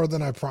these more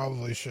than I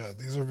probably should.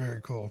 These are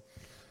very cool.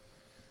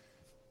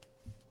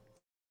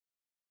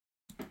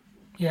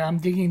 Yeah, I'm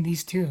digging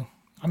these too.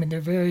 I mean,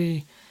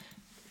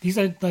 these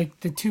are like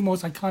the two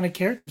most iconic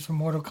characters from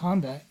Mortal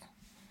Kombat.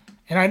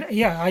 And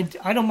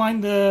I don't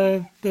mind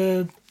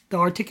the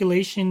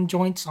articulation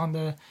joints on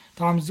the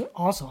arms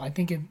also. I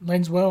think it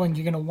lends well, and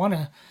you're gonna want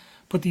to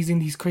put these in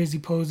these crazy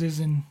poses,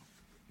 and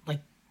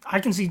like I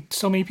can see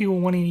so many people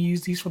wanting to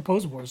use these for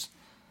pose wars.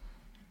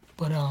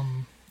 But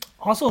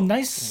also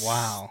nice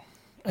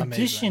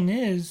addition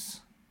is,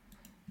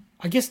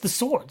 I guess, the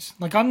swords.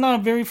 Like I'm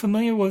not very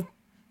familiar with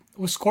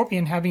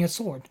Scorpion having a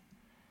sword,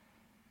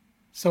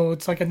 so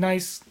it's like a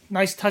nice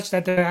touch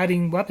that they're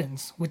adding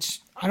weapons, which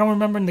I don't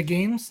remember in the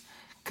games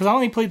because I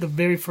only played the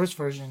very first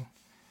version.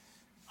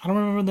 I don't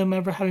remember them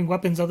ever having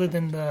weapons other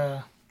than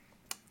the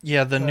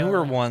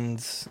newer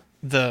ones,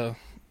 the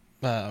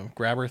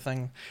grabber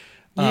thing.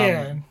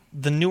 The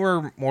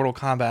newer Mortal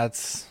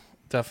Kombat's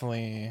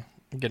definitely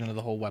get into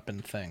the whole weapon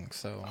thing,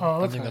 so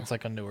I think that's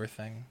like a newer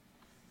thing.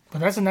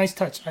 But that's a nice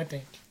touch, I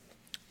think.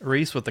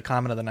 Reese with the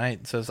comment of the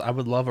night says, "I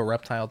would love a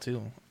reptile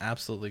too.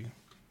 Absolutely,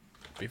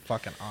 be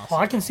fucking awesome." Well,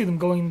 I can see them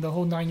going the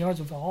whole 9 yards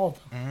with all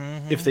of them.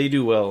 Mm-hmm. If they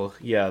do well,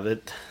 yeah,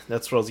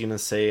 that's what I was gonna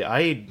say.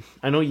 I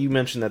know you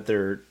mentioned that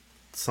they're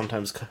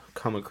sometimes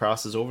come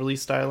across as overly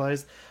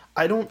stylized.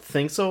 I don't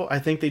think so. I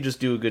think they just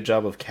do a good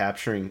job of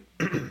capturing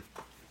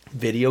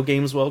video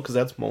games well, because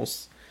that's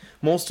most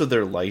of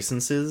their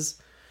licenses.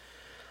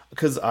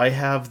 Because I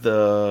have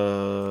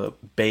the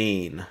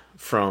Bane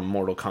from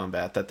Mortal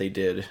Kombat that they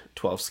did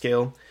 12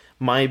 scale.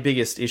 My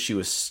biggest issue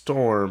with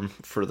Storm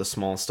for the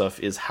small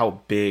stuff is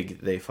how big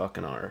they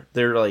fucking are.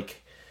 They're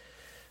like,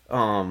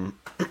 so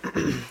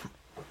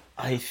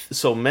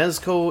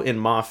Mezco and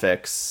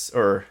Mafex,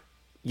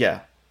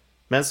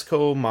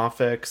 Mezco,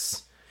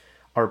 Mafex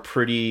are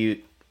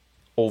pretty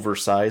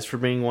oversized for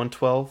being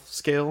 112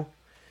 scale.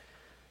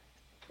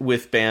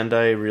 With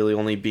Bandai really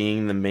only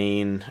being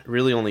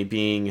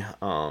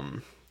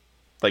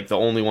like the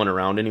only one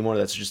around anymore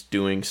that's just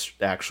doing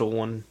actual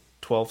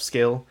 112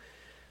 scale.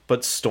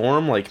 But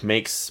Storm like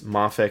makes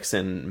Mafex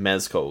and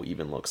Mezco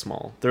even look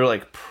small. They're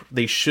like,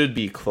 they should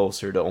be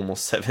closer to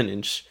almost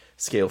 7-inch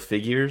scale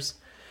figures.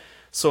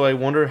 So I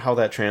wonder how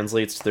that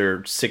translates to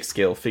their 6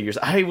 scale figures.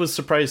 I was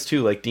surprised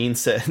too, like Dean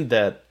said,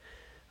 that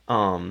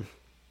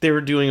they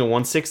were doing a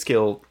 1/6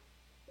 scale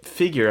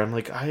figure. I'm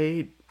like,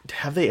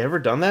 have they ever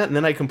done that? And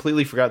then I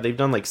completely forgot they've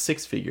done like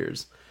 6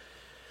 figures.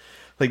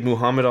 Like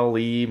Muhammad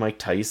Ali, Mike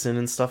Tyson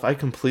and stuff. I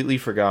completely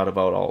forgot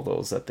about all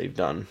those that they've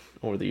done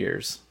over the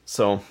years.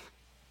 So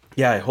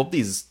yeah, I hope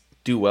these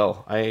do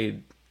well. I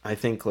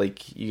think,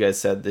 like you guys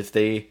said,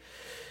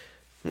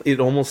 it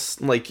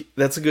almost like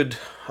that's a good.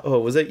 Oh,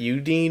 was that you,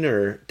 Dean,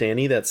 or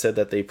Danny, that said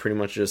that they pretty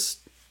much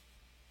just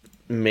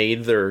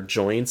made their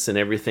joints and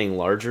everything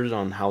larger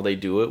on how they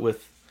do it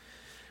with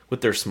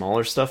their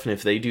smaller stuff? And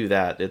if they do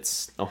that,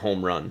 it's a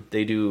home run.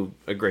 They do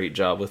a great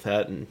job with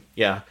that. And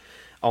yeah,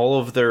 all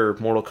of their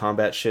Mortal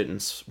Kombat shit in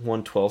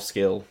 1/12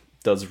 scale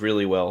does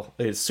really well.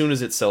 As soon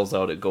as it sells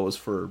out, it goes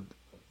for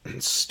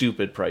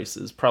stupid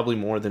prices, probably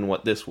more than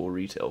what this will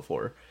retail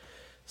for.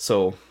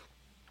 So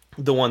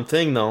the one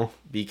thing though,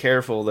 be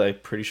careful, that I'm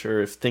pretty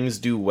sure if things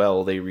do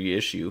well, they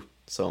reissue.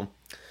 So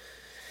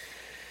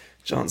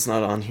John's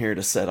not on here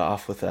to set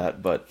off with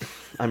that, but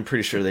I'm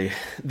pretty sure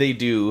they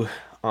do.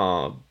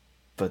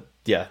 But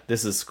yeah,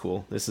 this is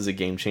cool. This is a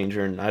game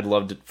changer, and I'd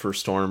love for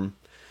Storm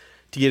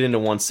to get into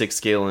 1/6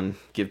 scale and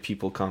give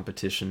people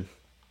competition.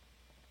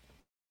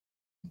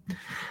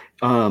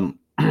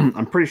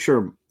 I'm pretty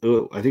sure,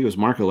 I think it was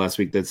Marco last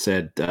week that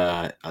said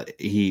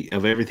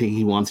of everything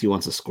he wants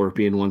a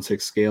Scorpion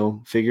 1/6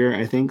 scale figure,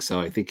 I think. So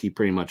I think he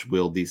pretty much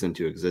willed these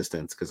into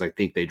existence, because I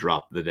think they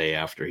dropped the day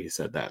after he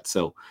said that.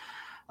 So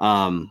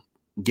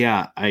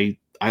yeah, I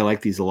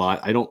like these a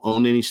lot. I don't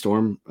own any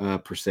Storm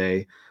per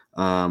se,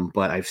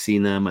 but I've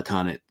seen them a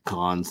ton at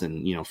cons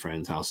and,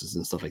 friends' houses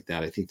and stuff like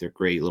that. I think they're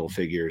great little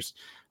figures.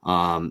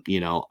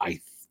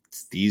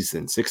 These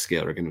in 6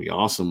 scale are going to be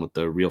awesome with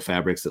the real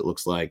fabrics, it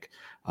looks like,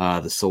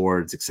 the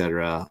swords,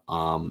 etc.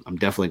 I'm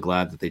definitely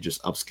glad that they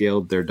just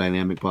upscaled their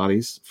dynamic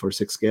bodies for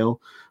 6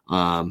 scale,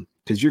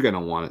 because you're going to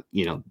want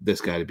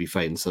this guy to be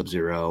fighting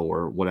Sub-Zero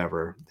or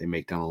whatever they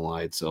make down the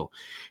line. So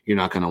you're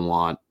not going to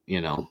want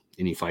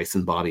any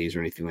Bison bodies or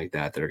anything like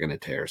that are going to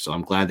tear. So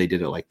I'm glad they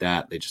did it like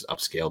that. They just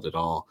upscaled it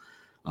all.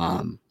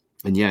 And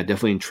yeah,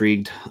 definitely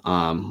intrigued.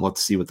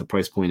 Let's see what the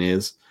price point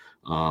is.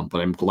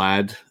 But I'm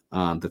glad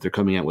that they're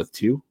coming out with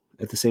 2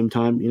 at the same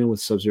time, with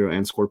Sub-Zero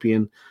and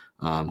Scorpion,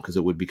 because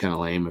it would be kind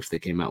of lame if they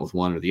came out with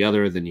one or the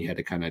other. Then you had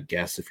to kind of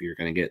guess if you're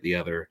going to get the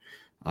other.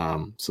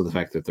 So the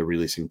fact that they're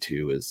releasing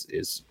 2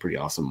 is pretty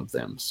awesome of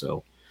them.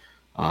 So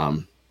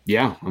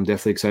yeah, I'm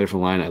definitely excited for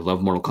the line. I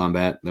love Mortal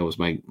Kombat. That was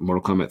my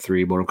Mortal Kombat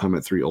 3, Mortal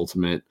Kombat 3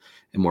 Ultimate,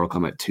 and Mortal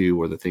Kombat 2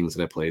 were the things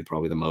that I played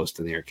probably the most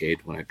in the arcade.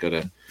 When I'd go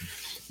to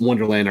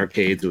Wonderland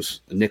arcades, it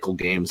was nickel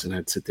games, and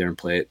I'd sit there and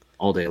play it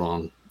all day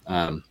long.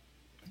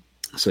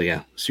 So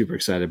yeah, super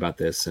excited about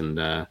this.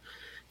 And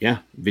yeah,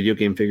 video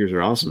game figures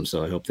are awesome.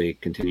 So I hope they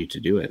continue to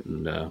do it.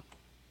 And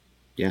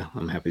yeah,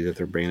 I'm happy that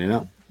they're bringing it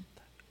up.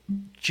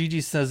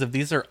 Gigi says, if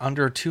these are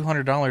under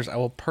 $200, I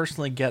will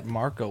personally get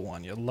Marco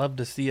one. You'd love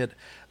to see it.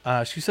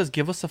 She says,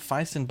 give us a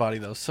Fison body,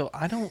 though. So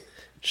I don't.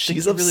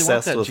 She's really obsessed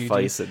want that, with Gigi.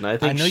 Fison. I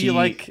think know you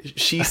like.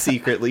 She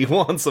secretly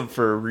wants them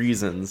for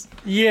reasons.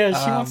 Yeah,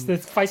 she wants the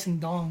Fison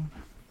dong.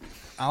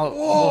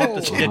 We'll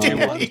have to get you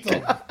one.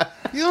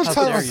 You don't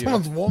talk about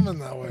someone's woman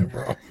that way,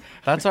 bro.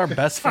 That's our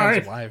best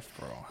friend's wife,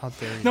 bro. How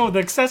dare you? No, the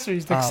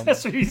accessories. The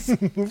accessories.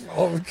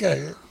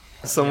 Okay.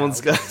 Someone's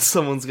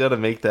got to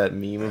make that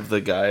meme of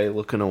the guy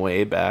looking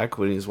away back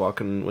when he's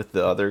walking with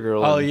the other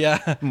girl. Oh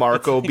yeah,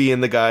 Marco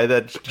being the guy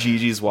that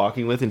Gigi's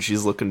walking with, and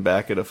she's looking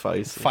back at a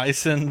Fison.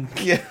 Fison.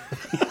 Yeah,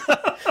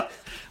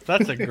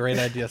 that's a great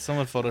idea.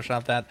 Someone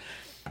Photoshop that.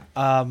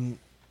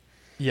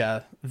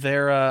 Yeah,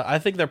 they're. I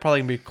think they're probably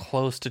gonna be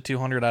close to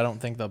 200. I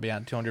don't think they'll be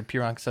at 200.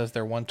 Pironk says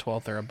they're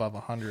 112. They're above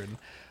 100.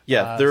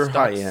 Yeah, they're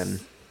high end.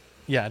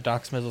 Yeah,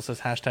 Doc Smizzle says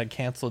hashtag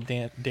cancel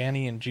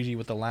Danny and Gigi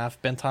with the laugh.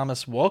 Ben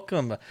Thomas,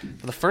 welcome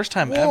for the first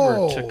time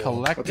ever to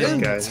Collecting.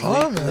 Ben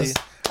Thomas.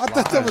 I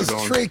thought that was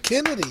Trey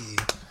Kennedy.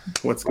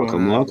 What's going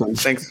on? Welcome.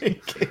 Thanks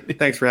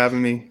for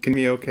having me. Can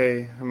be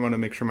okay. I want to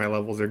make sure my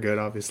levels are good,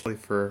 obviously,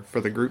 for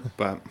the group,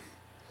 but.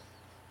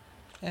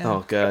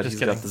 Oh god, he's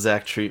got the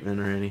Zach treatment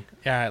already.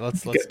 Yeah, all right,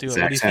 let's do it.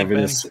 What do you think,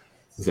 Ben?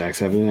 Zach's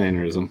having an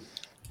aneurysm.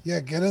 Yeah,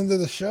 get into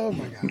the show,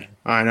 my guy.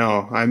 I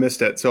know, I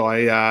missed it. So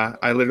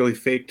I literally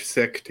faked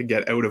sick to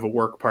get out of a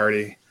work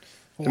party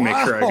to make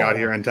sure I got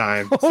here on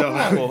time. So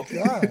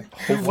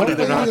hopefully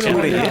they're not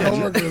tuning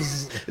in.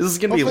 This is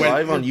gonna be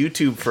live on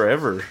YouTube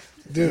forever.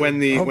 Dude, when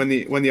the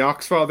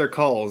Oxfather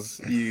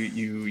calls,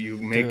 you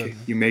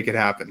make it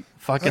happen.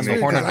 Fucking the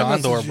Horn of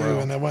Gondor, bro.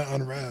 And it went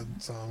unread.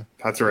 So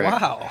that's right.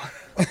 Wow.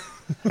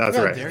 That's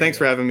right. Thanks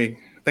for having me.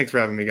 Thanks for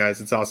having me,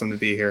 guys. It's awesome to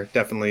be here.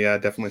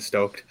 Definitely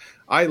stoked.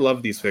 I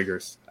love these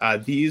figures.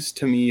 These,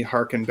 to me,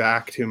 harken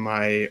back to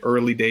my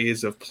early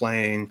days of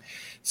playing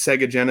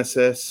Sega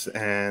Genesis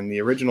and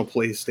the original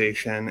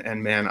PlayStation.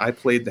 And man, I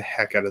played the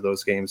heck out of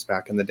those games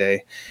back in the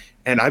day.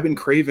 And I've been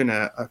craving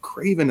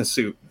a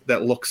suit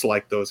that looks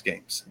like those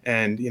games.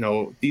 And you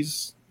know,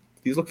 these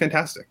look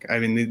fantastic. I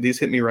mean, these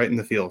hit me right in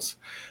the feels.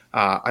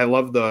 I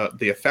love the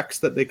effects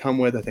that they come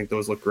with. I think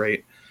those look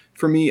great.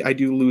 For me, I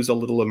do lose a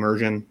little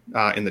immersion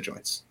in the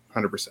joints,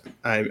 100%.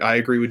 I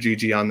agree with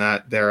Gigi on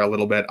that there a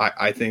little bit.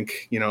 I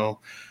think, you know,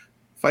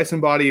 Fison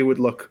body would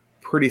look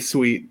pretty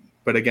sweet,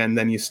 but again,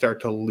 then you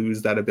start to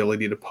lose that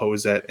ability to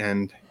pose it,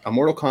 and a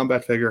Mortal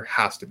Kombat figure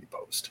has to be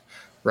posed,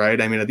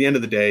 right? I mean, at the end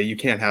of the day, you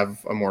can't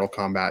have a Mortal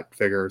Kombat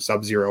figure,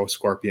 Sub-Zero,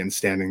 Scorpion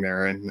standing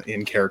there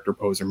in character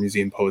pose or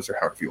museum pose or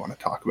however you want to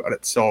talk about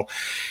it. So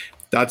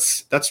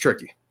that's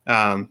tricky.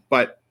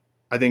 But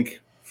I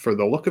think for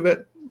the look of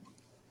it,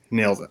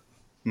 nails it.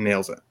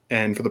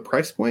 And for the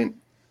price point,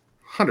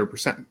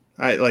 100%.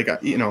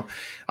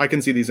 I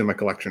can see these in my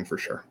collection for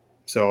sure.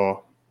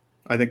 So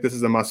I think this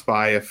is a must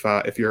buy if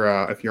you're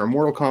a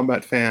Mortal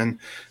Kombat fan.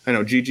 I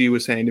know Gigi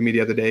was saying to me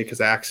the other day,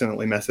 because I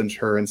accidentally messaged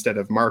her instead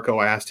of Marco.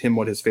 I asked him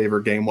what his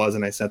favorite game was,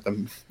 and I sent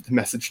the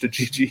message to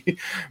Gigi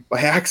by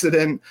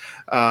accident.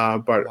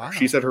 But wow.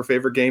 She said her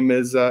favorite game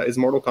is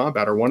Mortal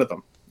Kombat, or one of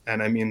them.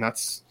 And I mean,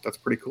 that's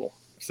pretty cool.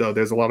 So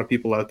there's a lot of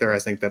people out there, I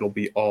think, that'll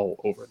be all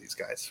over these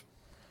guys.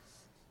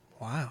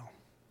 Wow.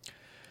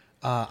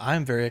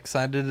 I'm very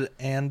excited,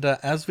 and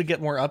as we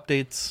get more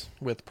updates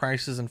with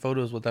prices and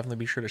photos, we'll definitely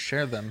be sure to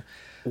share them.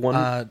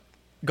 One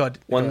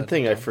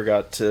thing I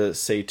forgot to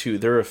say too,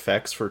 their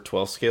effects for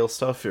 12 scale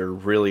stuff are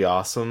really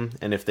awesome,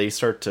 and if they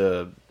start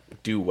to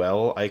do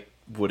well, I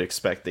would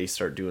expect they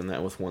start doing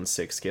that with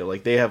 1/6 scale.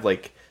 Like they have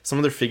some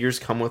of their figures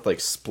come with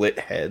split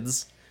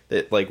heads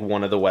that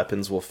one of the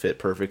weapons will fit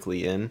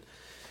perfectly in.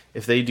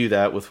 If they do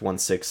that with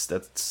 1/6,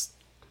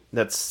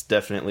 that's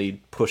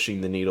definitely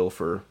pushing the needle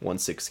for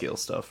 1/6 scale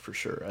stuff for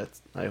sure.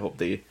 I hope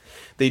they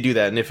do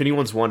that. And if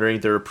anyone's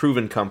wondering, they're a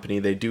proven company.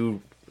 They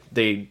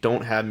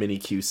don't have many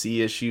QC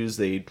issues.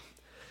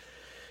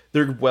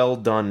 They're well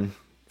done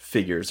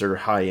figures. They're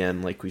high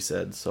end, like we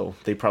said. So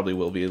they probably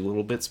will be a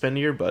little bit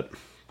spendier, but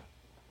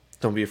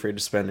don't be afraid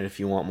to spend it if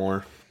you want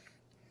more.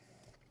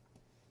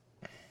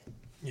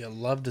 Yeah,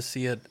 love to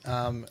see it.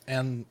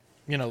 And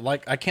you know,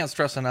 I can't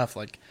stress enough,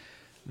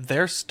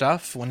 their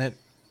stuff when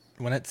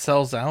it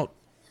sells out,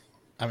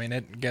 I mean,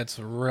 it gets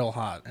real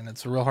hot, and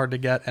it's real hard to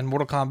get. And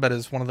Mortal Kombat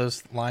is one of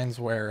those lines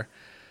where,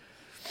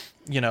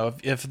 you know,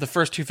 if the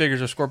first two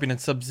figures are Scorpion and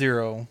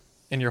Sub-Zero,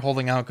 and you're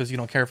holding out because you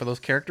don't care for those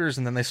characters,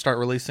 and then they start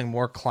releasing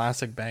more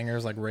classic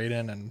bangers like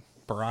Raiden and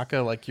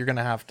Baraka, you're going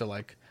to have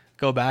to,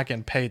 go back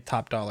and pay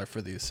top dollar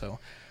for these. So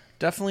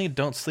definitely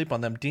don't sleep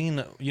on them.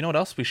 Dean, you know what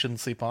else we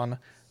shouldn't sleep on?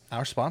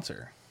 Our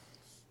sponsor.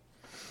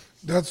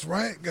 That's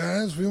right,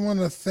 guys. We want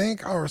to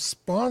thank our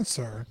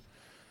sponsor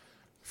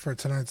for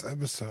tonight's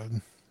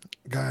episode.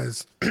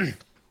 Guys,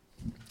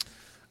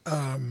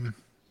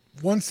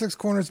 1/6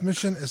 Corners'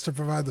 mission is to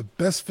provide the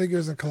best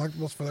figures and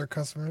collectibles for their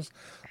customers.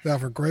 They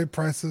offer great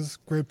prices,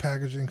 great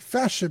packaging,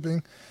 fast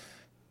shipping,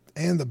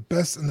 and the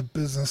best in the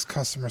business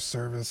customer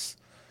service.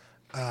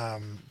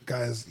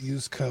 Guys,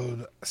 use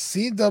code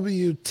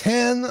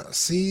CW10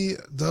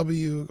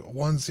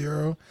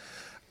 CW10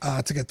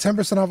 to get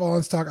 10% off all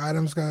in stock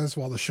items, guys,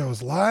 while the show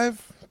is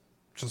live.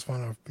 Just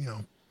want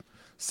to,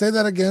 say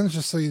that again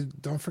just so you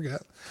don't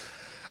forget.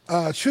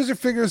 Choose your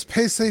figures,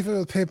 pay safely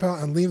with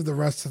PayPal, and leave the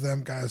rest to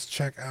them, guys.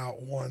 Check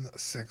out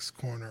 1/6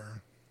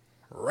 Corner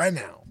right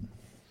now.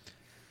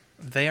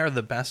 They are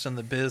the best in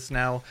the biz.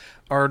 Now,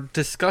 our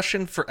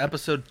discussion for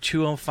episode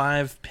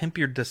 205, Pimp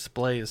Your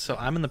Displays. So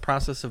I'm in the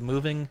process of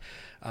moving.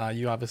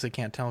 You obviously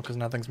can't tell because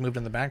nothing's moved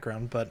in the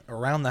background, but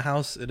around the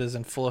house, it is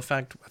in full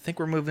effect. I think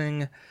we're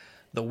moving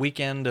the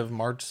weekend of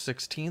March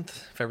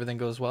 16th, if everything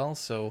goes well.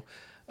 So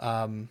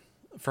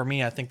for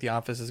me, I think the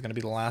office is going to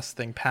be the last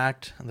thing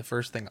packed and the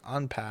first thing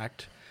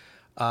unpacked.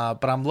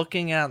 But I'm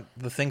looking at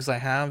the things I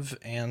have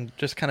and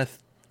just kind of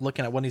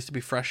looking at what needs to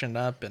be freshened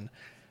up. And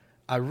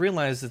I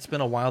realize it's been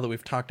a while that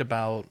we've talked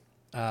about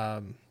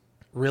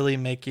really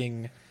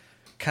making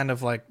kind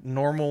of like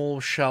normal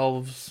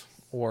shelves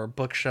or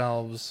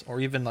bookshelves or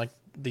even like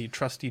the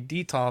trusty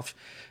DTOF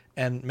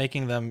and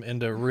making them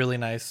into really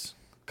nice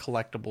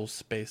collectible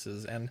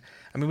spaces. And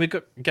I mean, we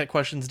get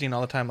questions, Dean, all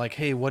the time like,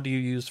 hey, what do you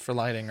use for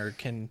lighting? Or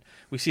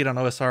we see it on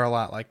OSR a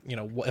lot, like,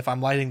 if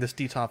I'm lighting this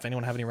DTOF,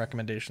 anyone have any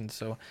recommendations?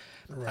 So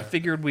right. I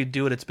figured we'd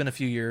do it. It's been a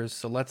few years,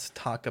 so let's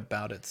talk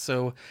about it.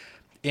 So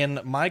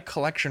in my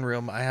collection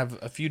room, I have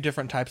a few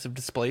different types of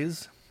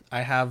displays.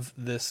 I have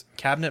this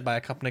cabinet by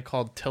a company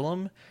called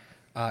Tillum.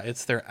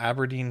 It's their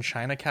Aberdeen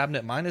China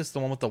cabinet. Mine is the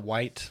one with the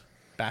white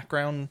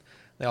background.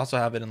 They also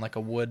have it in like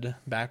a wood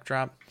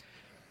backdrop.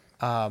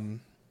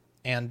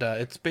 And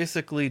it's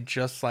basically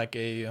just like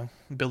a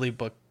Billy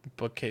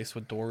bookcase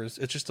with doors.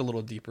 It's just a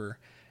little deeper.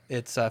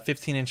 It's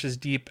 15 inches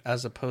deep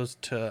as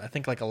opposed to, I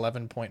think, like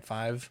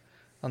 11.5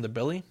 on the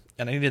Billy.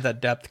 And I needed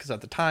that depth because at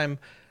the time,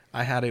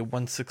 I had a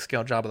 1/6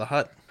 scale Jabba the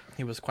Hutt.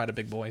 He was quite a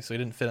big boy, so he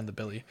didn't fit in the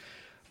Billy.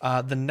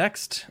 The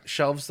next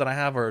shelves that I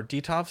have are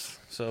DTOFs.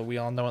 So we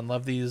all know and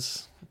love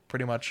these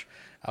pretty much.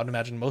 I would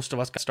imagine most of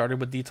us got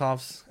started with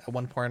DTOFs at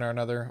one point or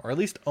another, or at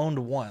least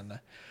owned one.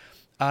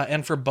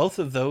 And for both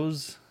of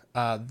those,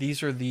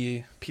 these are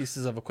the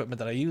pieces of equipment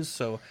that I use.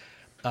 So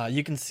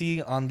you can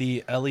see on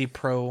the LE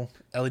Pro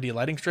LED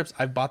lighting strips,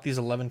 I've bought these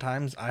 11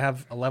 times. I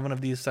have 11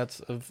 of these sets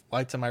of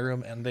lights in my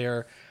room, and they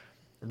are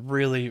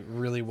really,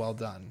 really well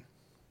done.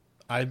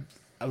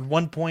 At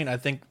one point, I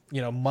think,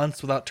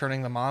 months without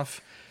turning them off,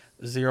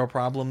 zero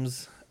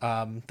problems.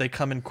 They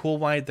come in cool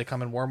white. They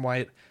come in warm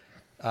white.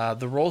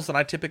 The rolls that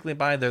I typically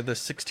buy, they're the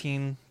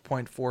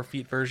 16.4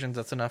 feet versions.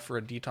 That's enough for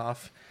a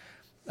DTOF.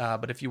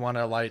 But if you want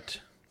to light,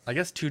 I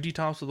guess, 2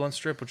 DTOFs with one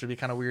strip, which would be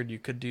kind of weird, you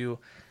could do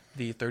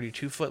the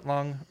 32-foot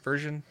long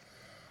version.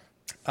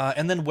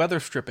 And then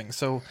weather stripping.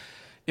 So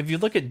if you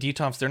look at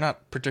DTOFs, they're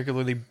not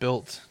particularly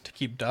built to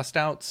keep dust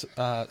out.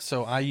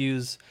 So I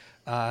use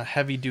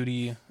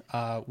heavy-duty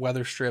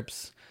weather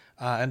strips,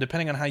 and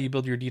depending on how you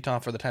build your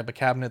DTOF or the type of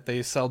cabinet,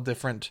 they sell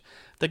different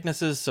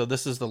thicknesses. So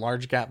this is the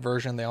large gap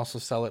version. They also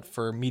sell it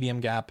for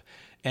medium gap,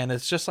 and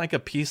it's just like a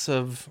piece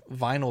of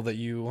vinyl that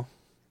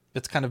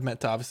it's kind of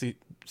meant to obviously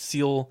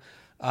seal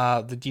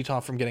the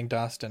DTOF from getting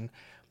dust, and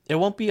it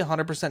won't be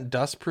 100%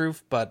 dust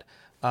proof. But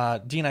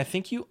Dean, I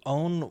think you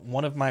own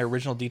one of my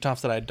original DTOFs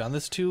that I had done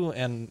this to,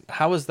 and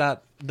how is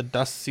that the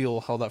dust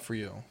seal held up for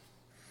you?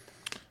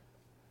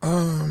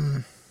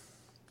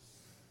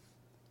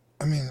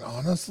 I mean,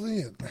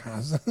 honestly, it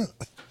hasn't.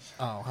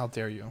 Oh, how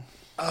dare you?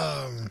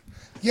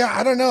 Yeah,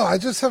 I don't know. I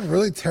just have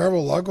really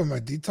terrible luck with my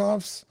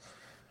DTOFs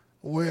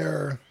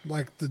where,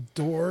 like, the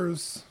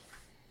doors,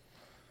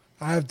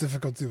 I have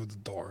difficulty with the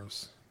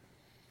doors.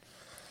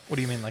 What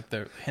do you mean, like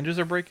the hinges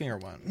are breaking or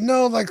what?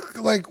 No,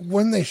 like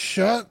when they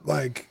shut,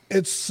 like,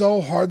 it's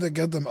so hard to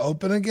get them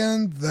open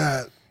again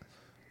that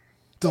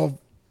they'll,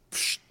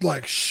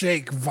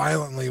 shake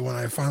violently when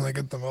I finally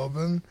get them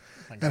open.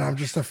 And I'm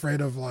just afraid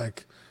of,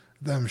 like,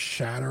 them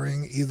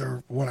shattering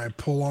either when I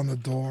pull on the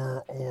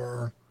door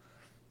or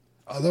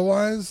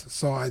otherwise.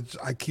 So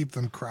I keep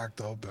them cracked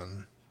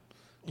open.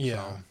 Yeah.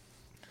 So,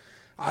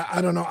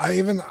 I don't know.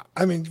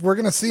 I mean, we're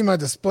going to see my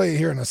display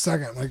here in a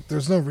second. Like,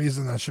 there's no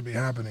reason that should be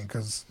happening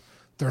because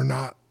they're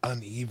not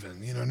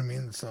uneven. You know what I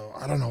mean? So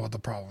I don't know what the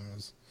problem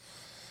is.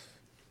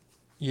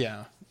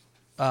 Yeah.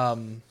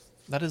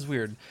 That is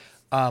weird.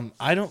 I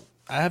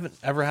haven't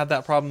ever had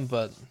that problem,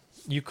 but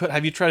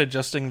have you tried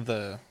adjusting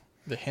the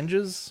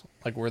hinges?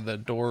 Like where the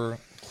door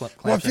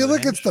clamps. Well, I feel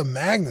like it's the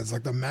magnets.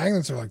 Like the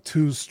magnets are like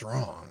too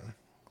strong.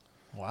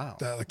 Wow.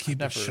 That like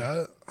keep it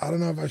shut. I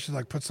don't know if I should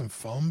like put some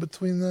foam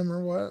between them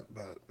or what,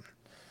 but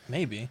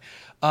maybe.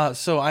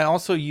 So I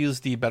also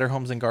use the Better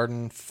Homes and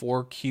Garden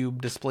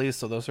 4-cube displays.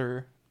 So those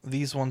are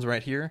these ones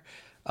right here.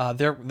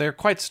 They're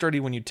quite sturdy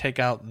when you take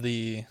out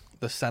the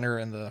center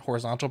and the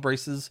horizontal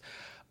braces.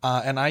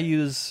 And I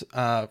use,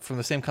 from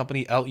the same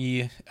company,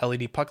 LE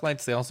LED puck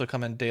lights. They also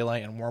come in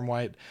daylight and warm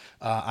white.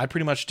 I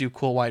pretty much do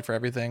cool white for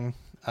everything.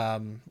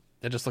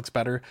 It just looks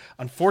better.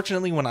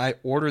 Unfortunately, when I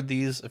ordered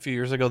these a few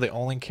years ago, they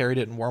only carried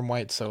it in warm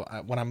white. So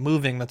when I'm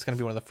moving, that's going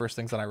to be one of the first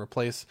things that I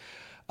replace.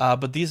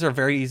 But these are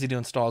very easy to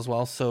install as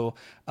well. So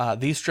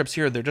these strips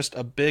here, they're just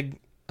a big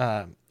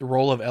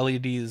roll of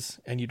LEDs,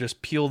 and you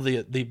just peel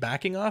the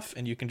backing off,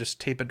 and you can just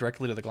tape it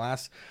directly to the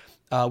glass.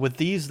 With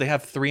these, they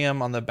have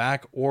 3M on the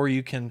back, or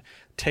you can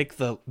take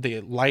the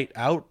light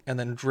out and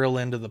then drill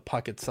into the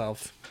puck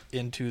itself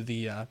into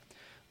the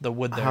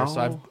wood there.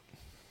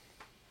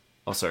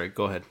 Oh, sorry.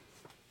 Go ahead.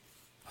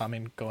 I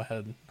mean, go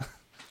ahead.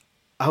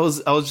 I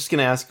was just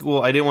gonna ask.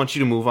 Well, I didn't want you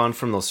to move on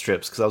from those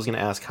strips because I was gonna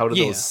ask how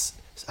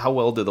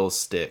well do those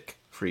stick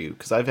for you?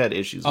 Because I've had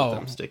issues with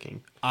them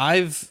sticking.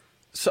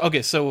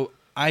 So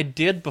I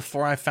did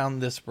before I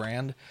found this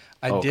brand.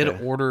 I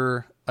did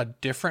order a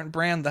different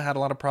brand that had a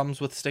lot of problems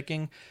with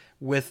sticking.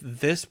 With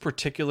this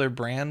particular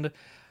brand,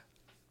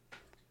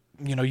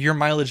 your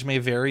mileage may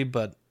vary,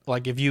 but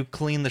like if you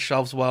clean the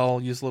shelves well,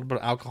 use a little bit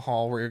of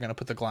alcohol where you're going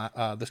to put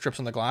the strips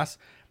on the glass,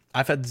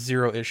 I've had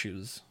zero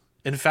issues.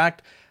 In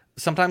fact,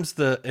 sometimes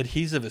the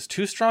adhesive is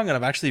too strong, and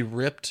I've actually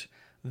ripped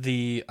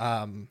the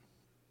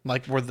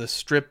like where the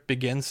strip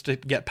begins to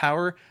get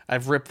power.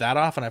 I've ripped that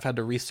off, and I've had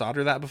to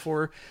resolder that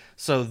before.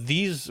 So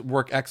these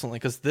work excellently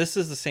because this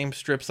is the same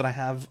strips that I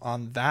have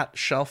on that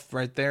shelf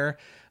right there,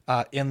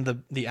 in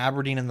the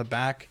Aberdeen in the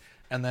back.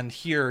 And then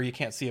here, you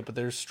can't see it, but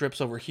there's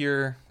strips over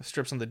here,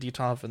 strips on the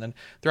Detolf, and then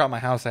throughout my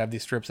house I have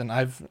these strips, and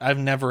I've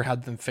never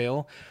had them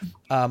fail.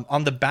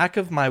 On the back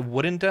of my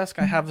wooden desk,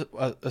 I have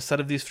a set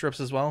of these strips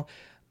as well.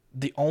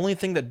 The only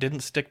thing that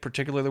didn't stick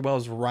particularly well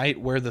is right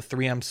where the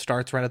 3M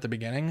starts right at the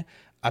beginning.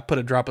 I put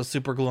a drop of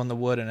super glue on the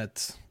wood, and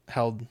it's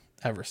held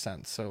ever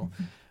since. So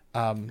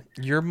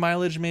your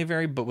mileage may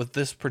vary, but with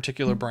this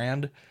particular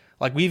brand,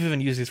 like we've even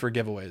used these for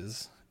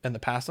giveaways in the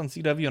past on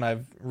CW, and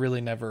I've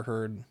really never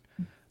heard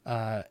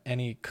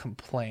any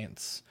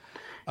complaints.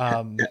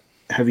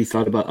 Have you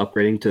thought about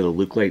upgrading to the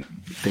Luke light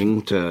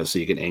thing so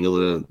you can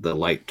angle the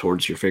light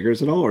towards your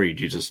figures at all, or you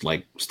just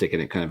like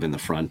sticking it kind of in the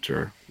front,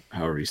 or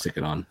however you stick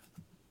it on?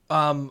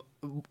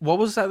 What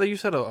was that you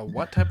said? A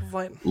what type of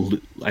light?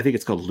 I think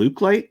it's called Luke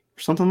light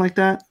or something like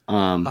that.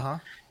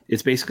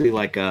 It's basically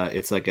like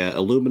it's like a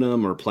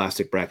aluminum or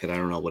plastic bracket. I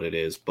don't know what it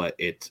is, but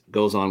it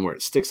goes on where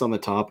it sticks on the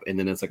top, and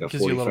then it's like a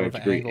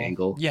 45-degree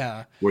angle.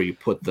 Yeah, where you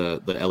put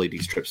the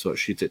LED strip so it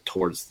shoots it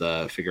towards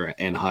the figure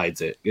and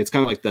hides it. It's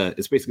kind of like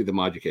it's basically the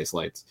Moducase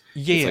lights.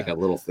 Yeah, it's like a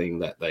little thing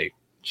that they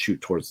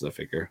shoot towards the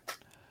figure.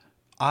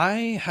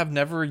 I have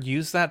never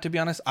used that, to be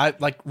honest. I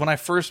like when I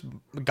first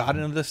got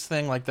into this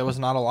thing, like there was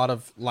not a lot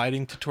of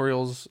lighting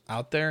tutorials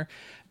out there,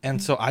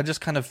 and so I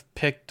just kind of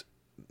picked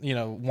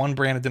one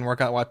brand. It didn't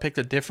work out well. I picked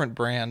a different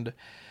brand,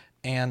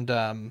 and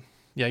I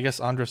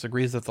guess Andres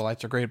agrees that the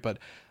lights are great, but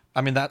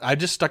I mean I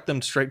just stuck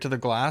them straight to the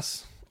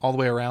glass all the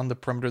way around the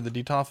perimeter of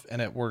the Detolf,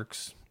 and it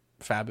works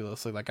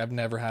fabulously. Like I've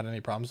never had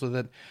any problems with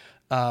it.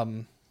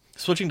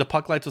 Switching to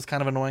puck lights was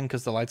kind of annoying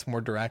because the light's more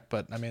direct,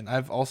 but I mean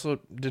I've also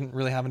didn't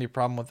really have any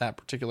problem with that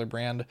particular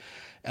brand.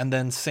 And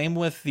then same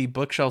with the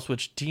bookshelves,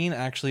 which Dean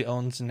actually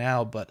owns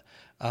now, but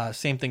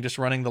same thing, just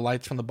running the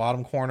lights from the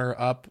bottom corner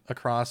up,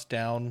 across,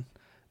 down,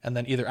 and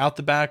then either out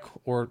the back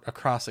or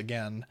across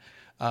again,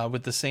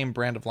 with the same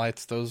brand of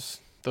lights.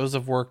 Those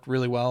have worked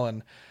really well.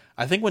 And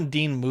I think when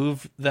Dean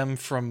moved them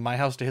from my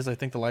house to his, I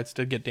think the lights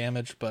did get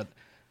damaged, but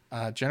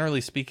generally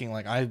speaking,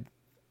 like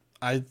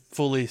I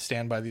fully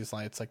stand by these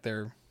lights. Like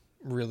they're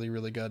really,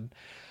 really good.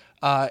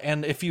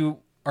 And if you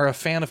are a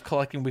fan of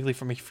Collecting Weekly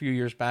from a few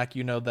years back,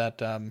 you know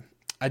that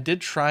I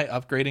did try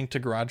upgrading to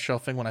garage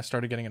shelving when I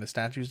started getting into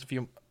statues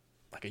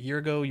a year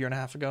and a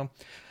half ago.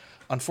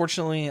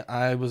 Unfortunately,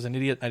 I was an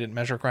idiot. I didn't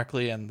measure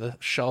correctly, and the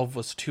shelf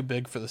was too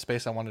big for the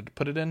space I wanted to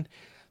put it in.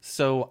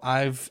 So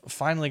I've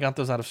finally got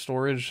those out of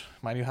storage.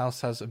 My new house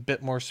has a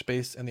bit more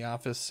space in the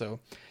office, so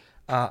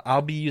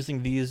I'll be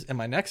using these in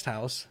my next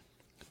house.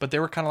 But they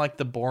were kind of like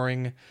the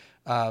boring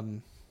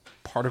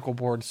particle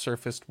board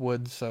surfaced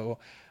wood. So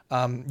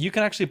you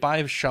can actually buy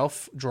a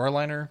shelf drawer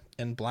liner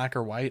in black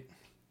or white,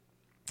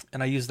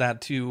 and I use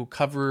that to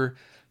cover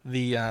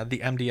the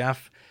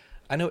MDF.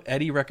 I know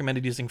Eddie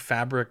recommended using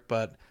fabric,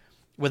 but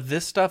with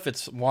this stuff,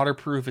 it's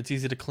waterproof, it's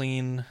easy to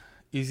clean,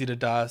 easy to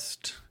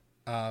dust,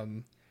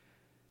 and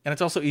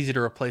it's also easy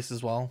to replace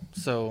as well.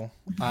 So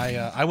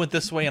I went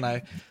this way,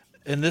 and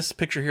in this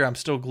picture here, I'm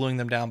still gluing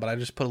them down, but I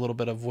just put a little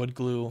bit of wood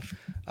glue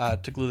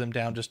to glue them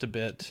down just a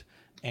bit,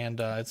 and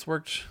it's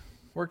worked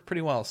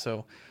pretty well.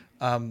 So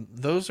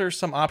those are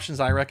some options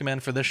I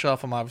recommend for this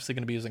shelf. I'm obviously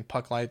going to be using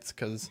puck lights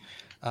because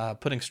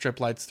putting strip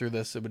lights through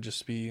this, it would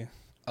just be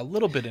a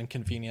little bit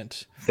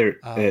inconvenient.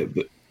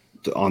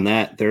 On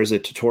that, there's a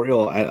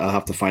tutorial. I'll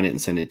have to find it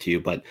and send it to you,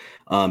 but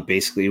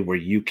basically where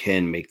you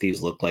can make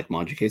these look like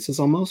Moducases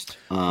almost.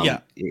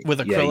 With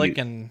acrylic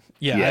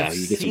you get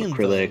some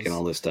acrylic and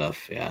all this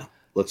stuff. Yeah,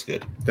 looks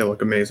good. They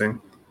look amazing.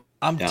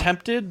 I'm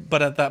tempted,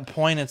 but at that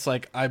point, it's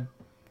like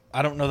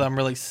I don't know that I'm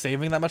really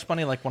saving that much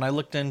money. Like when I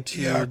looked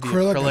into the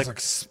acrylic,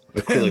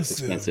 acrylic's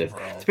expensive.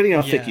 Depending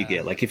on how thick you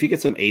get. Like if you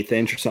get some 1/8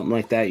 inch or something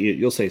like that,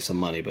 you'll save some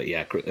money. But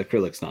yeah,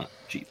 acrylic's not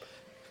cheap.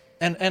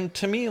 And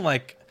to me,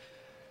 like,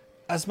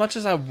 as much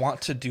as I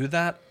want to do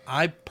that,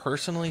 I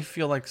personally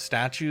feel like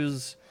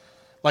statues,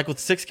 like with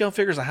 6-scale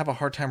figures, I have a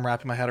hard time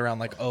wrapping my head around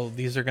like, oh,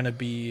 these are gonna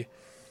be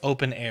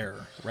open air,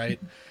 right?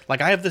 Like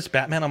I have this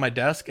Batman on my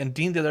desk, and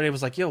Dean the other day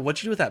was like, yo,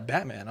 what'd you do with that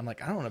Batman? I'm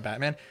like, I don't know,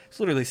 Batman. It's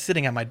literally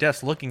sitting at my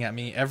desk looking at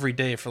me every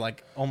day for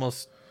like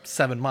almost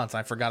 7 months.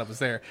 I forgot it was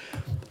there.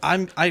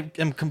 I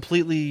am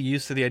completely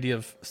used to the idea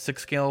of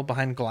 6-scale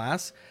behind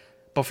glass,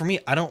 but for me,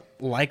 I don't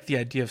like the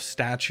idea of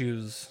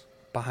statues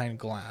behind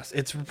glass.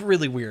 It's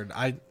really weird.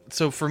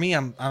 So for me,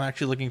 I'm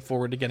actually looking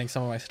forward to getting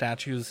some of my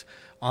statues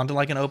onto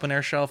like an open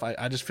air shelf.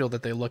 I just feel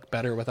that they look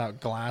better without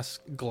glass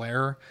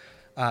glare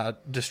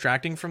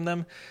distracting from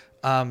them.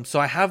 So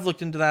I have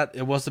looked into that.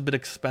 It was a bit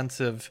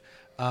expensive,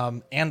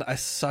 and I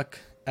suck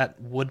at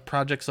wood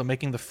projects, so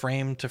making the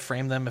frame to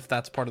frame them, if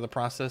that's part of the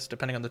process,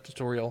 depending on the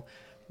tutorial,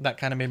 that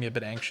kind of made me a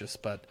bit anxious.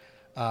 But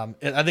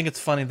I think it's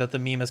funny that the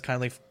meme has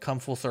kind of come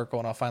full circle,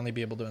 and I'll finally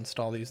be able to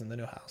install these in the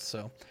new house.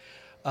 So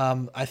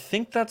I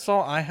think that's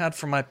all I had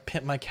for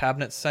my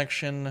cabinet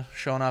section,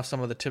 showing off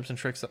some of the tips and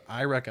tricks that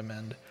I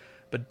recommend.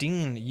 But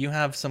Dean, you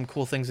have some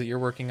cool things that you're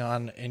working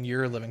on in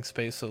your living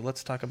space, so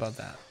let's talk about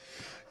that.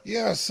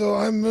 Yeah, so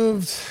I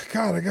moved,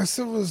 God, I guess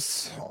it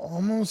was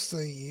almost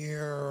a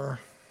year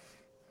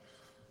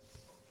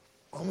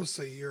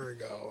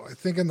ago. I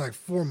think in like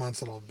 4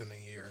 months it'll have been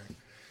a year.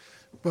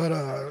 But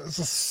it's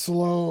a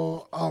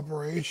slow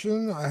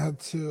operation. I had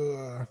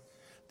to,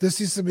 this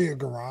used to be a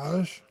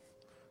garage.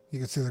 You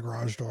can see the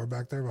garage door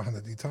back there behind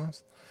the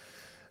detox.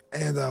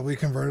 And we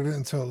converted it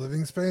into a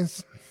living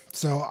space.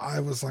 So I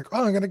was like,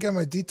 oh, I'm going to get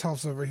my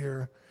detox over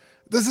here.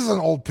 This is an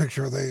old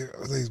picture. They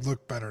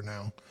look better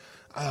now.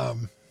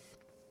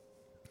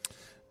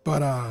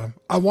 But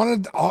I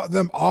wanted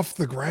them off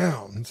the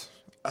ground.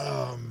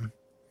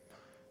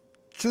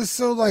 Just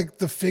so like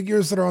the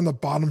figures that are on the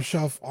bottom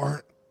shelf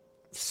aren't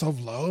so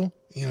low.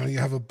 You know, you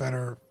have a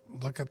better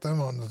look at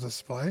them on the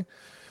display.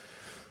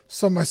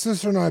 So my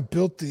sister and I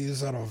built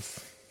these out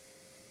of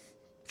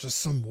just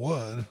some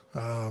wood.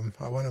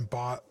 I went and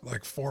bought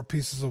like 4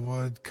 pieces of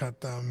wood,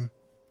 cut them,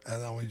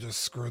 and then we just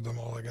screwed them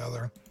all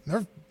together.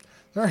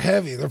 They're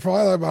heavy. They're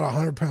probably like about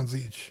 100 pounds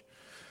each.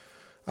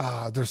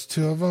 There's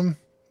 2 of them,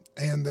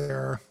 and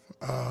they're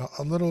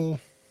a little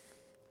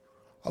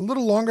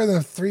longer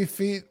than 3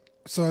 feet,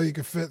 so you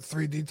can fit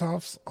 3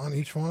 detops on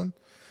each one.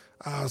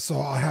 So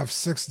I'll have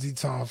 6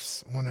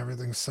 detops when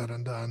everything's said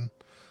and done.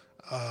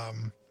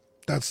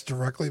 That's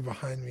directly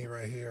behind me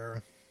right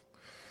here.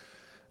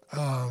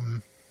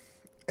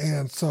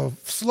 And so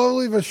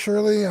slowly but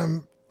surely, I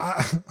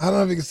don't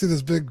know if you can see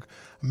this big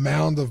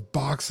mound of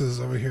boxes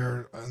over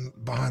here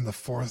behind the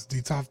 4th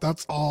detop.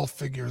 That's all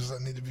figures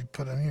that need to be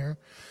put in here.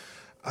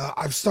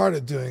 I've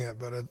started doing it,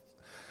 but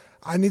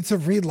I need to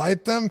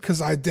relight them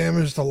because I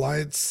damaged the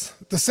lights.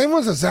 The same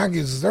ones that Zach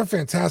uses, they're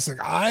fantastic.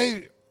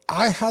 I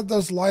had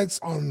those lights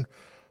on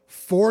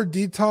 4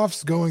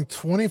 detops going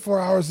 24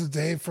 hours a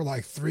day for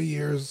like 3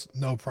 years,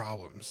 no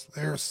problems.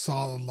 They're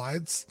solid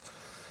lights.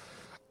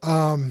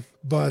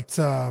 But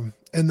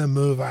in the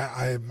move,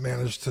 I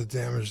managed to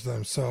damage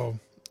them, so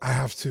I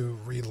have to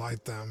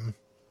relight them.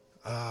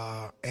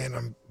 And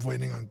I'm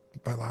waiting on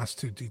my last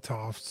 2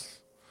 detops.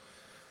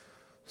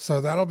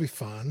 So that'll be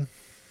fun.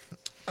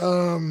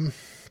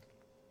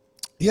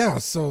 Yeah,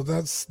 so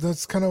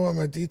that's kind of what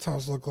my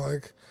detops look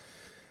like.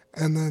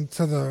 And then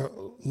to the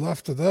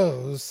left of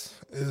those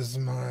is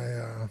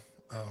my,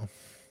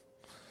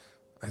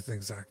 I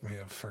think Zach may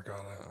have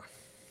forgot it.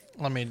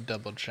 Let me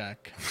double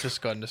check.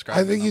 Just go ahead and describe.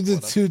 I think you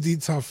did 2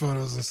 detop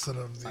photos instead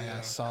of the.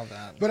 I saw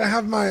that. But I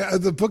have my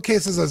the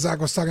bookcases that Zach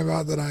was talking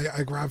about that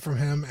I grabbed from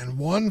him, and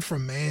one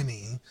from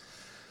Manny.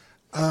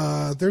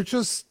 They're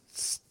just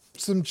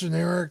some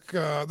generic.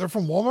 They're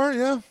from Walmart,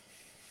 yeah.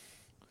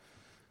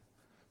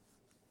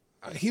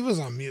 He was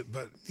on mute,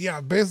 but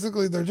yeah,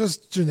 basically they're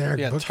just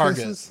generic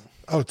bookcases.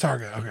 Target. Oh,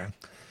 Target. Okay.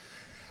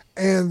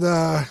 And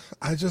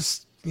I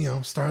just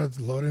started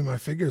loading my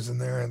figures in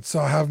there, and so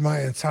I have my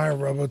entire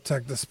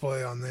Robotech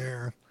display on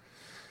there,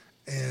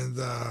 and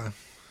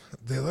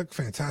they look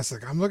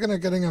fantastic. I'm looking at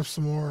getting up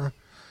some more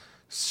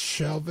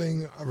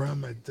shelving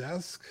around my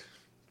desk.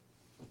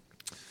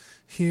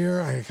 Here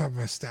I have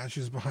my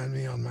statues behind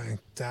me on my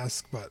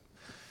desk, but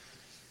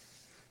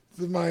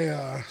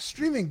my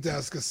streaming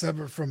desk is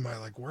separate from my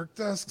work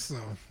desk, so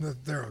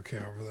they're okay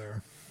over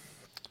there.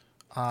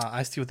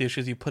 I see what the issue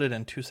is. You put it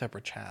in 2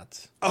 separate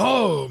chats.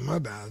 Oh, my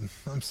bad.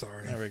 I'm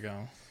sorry. There we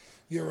go.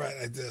 You're right,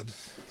 I did.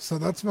 So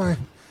that's my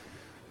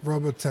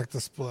Robotech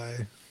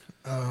display.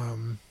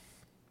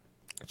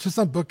 Just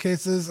on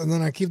bookcases, and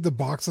then I keep the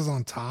boxes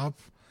on top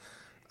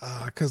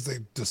because they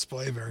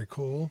display very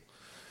cool.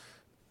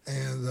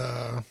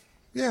 And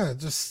yeah,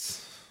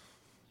 just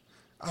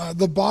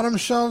the bottom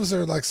shelves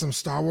are like some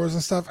Star Wars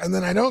and stuff. And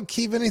then I don't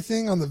keep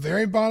anything on the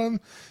very bottom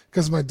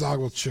because my dog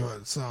will chew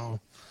it. So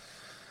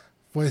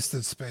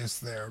wasted space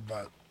there,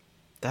 but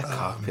that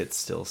cockpit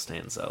still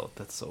stands out.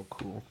 That's so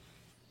cool.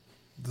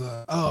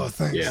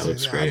 Thanks. Yeah, it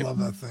looks great. I love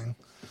that thing.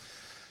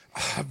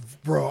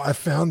 Bro, I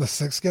found the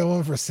 6-scale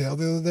one for sale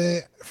the other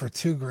day for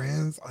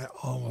 $2,000. I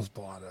almost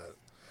bought it,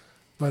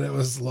 but it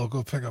was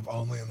local pickup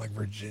only in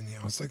Virginia.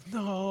 I was like,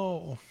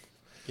 no.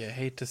 You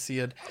hate to see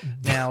it.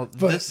 Now,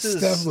 But this is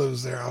Steph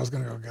lives there. I was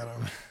gonna go get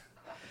him.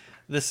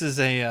 This is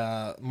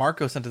a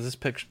Marco sent us this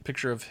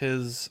picture of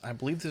his. I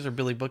believe these are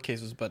Billy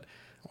bookcases, but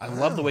I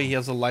love the way he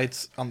has the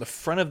lights on the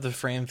front of the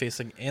frame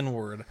facing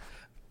inward.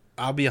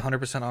 I'll be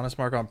 100% honest,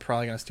 Marco. I'm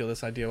probably gonna steal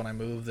this idea when I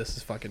move. This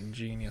is fucking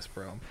genius,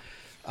 bro.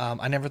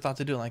 I never thought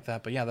to do it like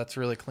that, but yeah, that's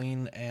really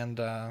clean and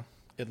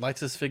it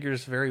lights his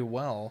figures very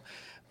well.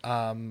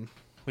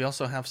 We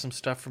also have some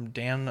stuff from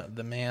Dan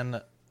the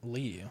Man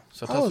Lee.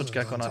 So tell us what you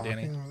got going on,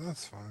 Danny.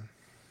 That's fine.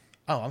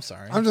 Oh, I'm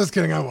sorry. I'm just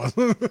kidding. I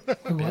wasn't.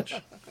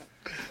 Bitch.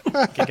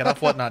 Okay, get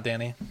off whatnot,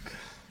 Danny.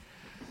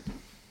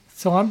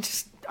 So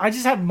I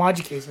just have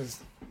Maji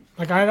cases.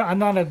 Like I'm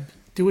not a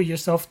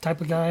do-it-yourself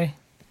type of guy.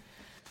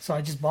 So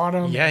I just bought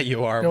them. Yeah,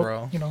 you are,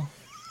 bro. You know,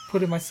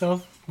 put it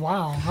myself.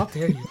 Wow, how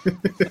dare you?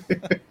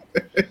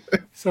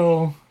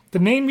 So the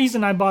main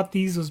reason I bought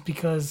these was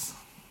because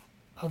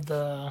of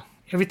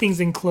everything's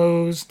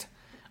enclosed.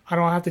 I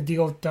don't have to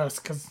deal with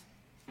dust because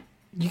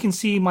you can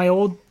see my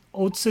old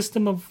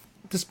system of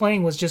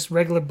displaying was just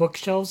regular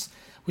bookshelves,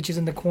 which is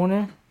in the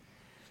corner.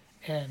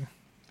 And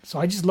so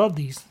I just love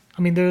these.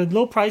 I mean, they're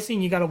low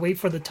pricing. You got to wait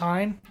for the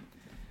time,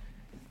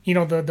 you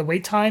know, the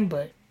wait time,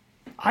 but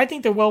I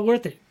think they're well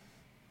worth it.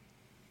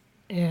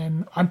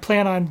 And I'm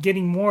planning on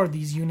getting more of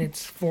these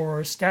units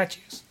for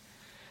statues.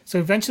 So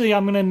eventually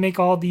I'm going to make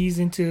all these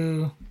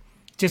into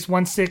just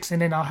 1/6,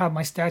 and then I'll have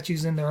my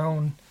statues in their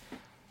own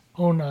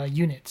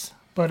units.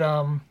 But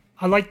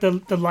I like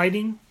the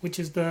lighting, which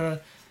is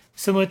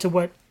similar to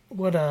what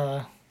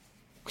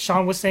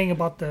Sean was saying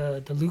about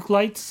the Luke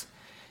lights.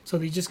 So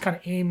they just kind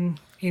of aim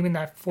in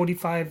that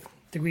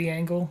 45-degree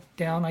angle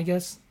down, I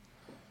guess.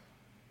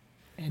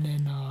 And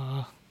then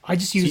I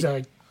just use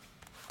a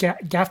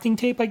grafting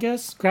tape, I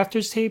guess,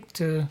 grafter's tape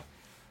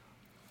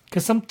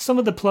because some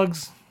of the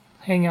plugs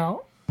hang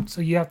out,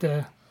 so you have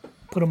to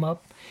put them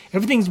up.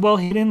 Everything's well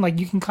hidden, like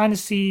you can kind of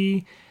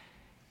see.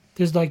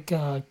 There's like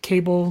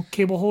cable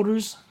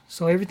holders,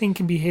 so everything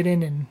can be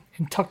hidden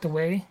and tucked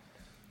away,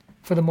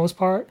 for the most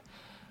part.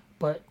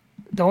 But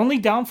the only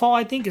downfall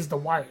I think is the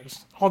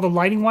wires. All the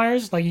lighting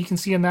wires, like you can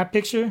see in that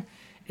picture,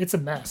 it's a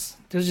mess.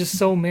 There's just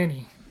so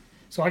many,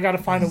 so I got to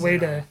find a way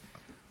to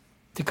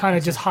kind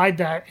of just hide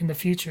that in the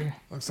future.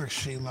 Looks like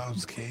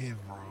Shayla's cave,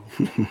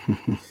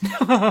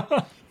 bro.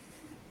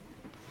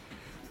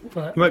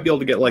 But you might be able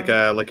to get like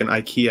an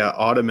IKEA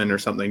ottoman or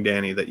something,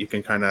 Danny, that you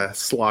can kind of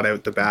slot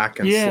out the back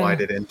and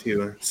slide it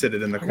into and sit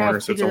it in the corner,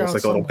 so it's almost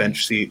like a little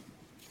bench seat.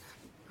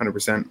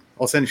 100%.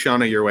 I'll send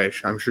Shauna your way.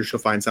 I'm sure she'll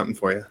find something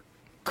for you.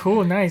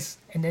 Cool, nice.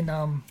 And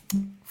then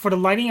for the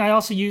lighting, I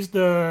also use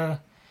the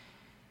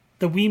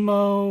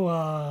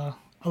Wemo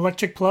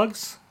electric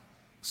plugs,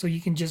 so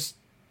you can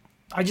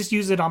I just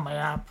use it on my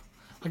app.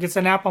 Like it's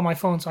an app on my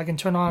phone, so I can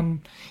turn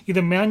on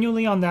either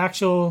manually on the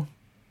actual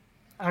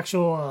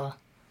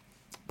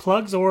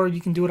plugs, or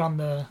you can do it on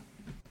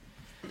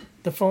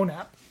the phone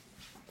app.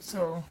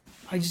 So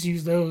I just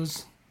use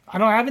those. I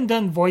haven't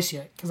done voice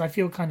yet because I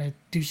feel kind of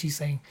douchey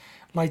saying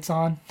lights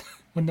on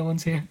when no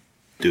one's here.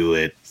 Do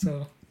it.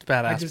 So it's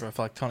badass, bro. I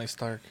feel like Tony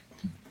Stark.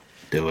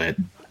 Do it.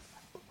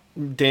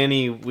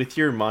 Danny, with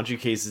your Maji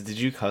cases, did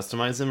you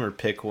customize them or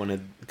pick one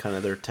of kind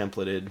of their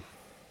templated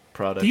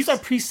products? These are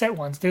preset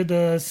ones. They're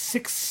the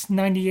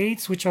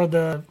 698s, which are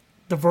the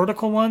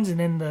vertical ones, and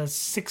then the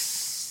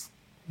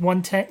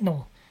 6110.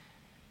 No,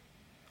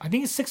 I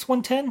think it's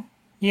 6110.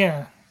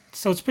 Yeah.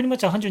 So it's pretty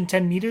much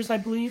 110 meters, I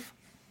believe,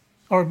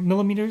 or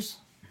millimeters.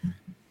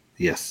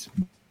 Yes.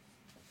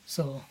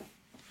 So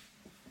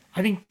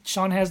I think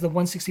Sean has the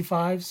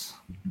 165s.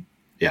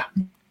 Yeah.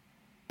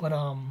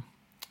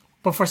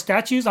 But for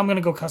statues, I'm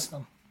gonna go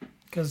custom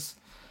because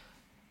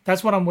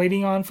that's what I'm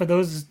waiting on for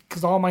those.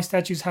 Because all my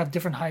statues have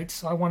different heights,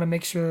 so I want to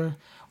make sure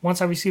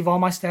once I receive all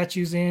my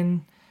statues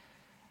in,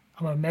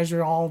 I'm gonna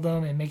measure all of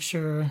them and make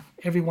sure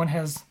everyone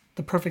has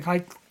the perfect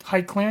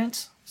height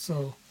clearance.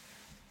 So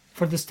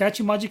for the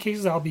statue Maji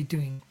cases, I'll be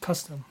doing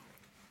custom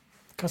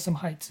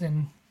heights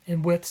and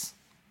widths.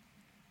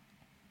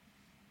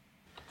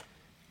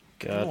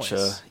 Gotcha.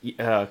 Nice.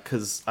 Yeah,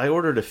 because I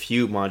ordered a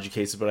few Maji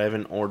cases, but I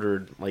haven't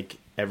ordered like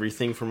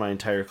everything for my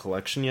entire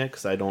collection yet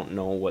because I don't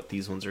know what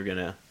these ones are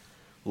gonna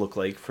look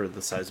like for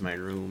the size of my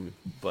room.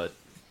 But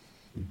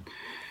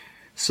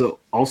so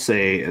I'll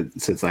say,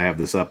 since I have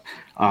this up,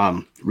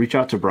 reach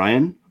out to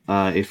Brian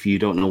if you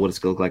don't know what it's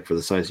gonna look like for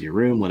the size of your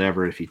room,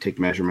 whatever. If you take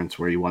measurements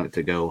where you want it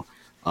to go,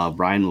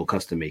 Brian will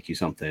custom make you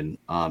something,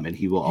 and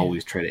he will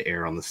always try to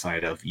err on the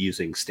side of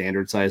using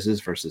standard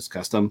sizes versus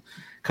custom.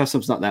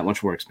 Custom's not that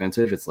much more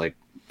expensive. It's like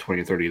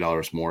 $20 or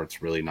 $30 more.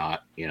 It's really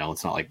not,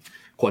 it's not like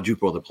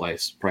quadruple the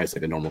price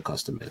like a normal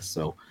custom is.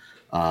 So,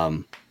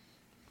 so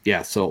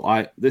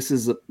this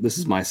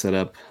is my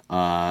setup.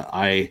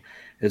 I,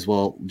 as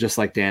well, just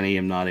like Danny,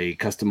 am not a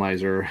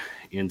customizer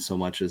in so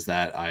much as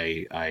that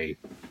I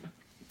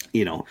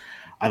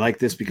like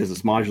this because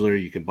it's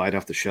modular. You can buy it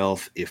off the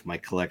shelf. If my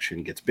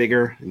collection gets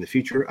bigger in the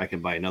future, I can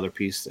buy another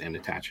piece and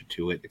attach it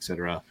to it,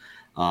 etc.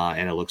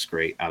 And it looks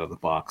great out of the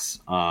box.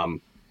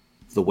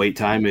 The wait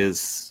time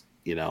is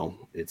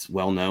it's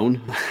well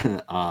known.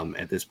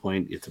 At this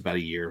point, it's about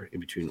a year in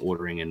between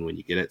ordering and when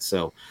you get it.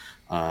 So,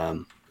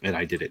 and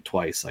I did it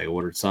twice. I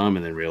ordered some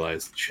and then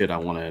realized, shit, I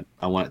want it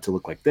to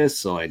look like this.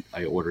 So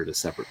I ordered a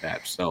separate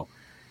batch. So,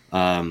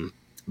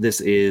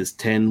 this is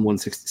 10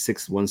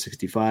 166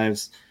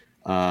 165s,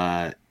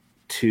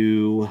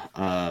 2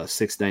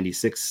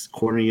 696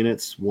 corner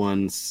units,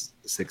 1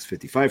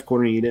 655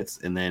 corner units,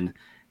 and then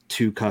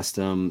 2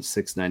 custom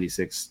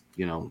 696,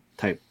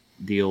 type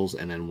deals,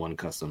 and then 1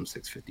 custom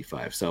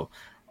 655. So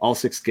all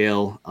 6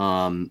 scale.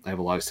 I have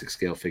a lot of 6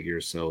 scale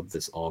figures, so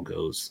this all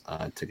goes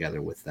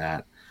together with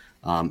that.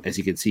 As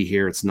you can see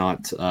here, it's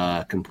not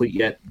complete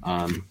yet.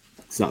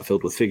 It's not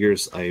filled with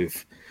figures.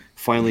 I've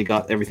finally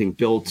got everything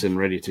built and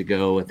ready to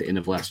go at the end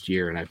of last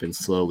year, and I've been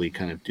slowly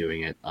kind of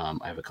doing it. I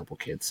have a couple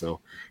kids, so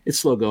it's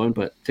slow going,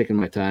 but taking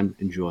my time,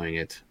 enjoying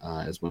it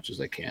as much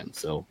as I can.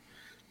 So,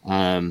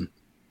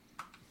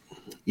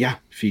 yeah,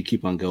 if you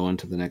keep on going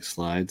to the next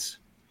slides.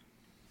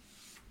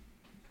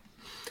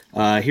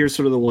 Here's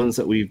sort of the ones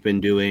that we've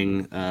been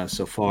doing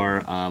so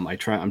far. I'm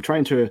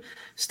trying to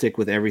stick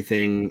with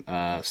everything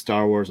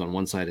Star Wars on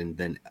one side and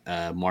then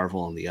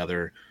Marvel on the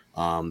other.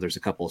 There's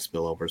a couple of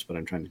spillovers, but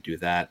I'm trying to do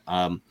that.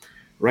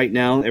 Right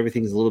now,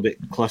 everything's a little bit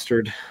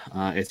clustered.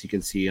 As you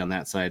can see on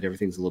that side,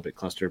 everything's a little bit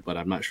clustered, but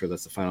I'm not sure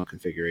that's the final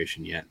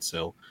configuration yet.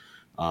 So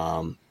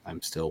I'm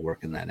still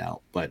working that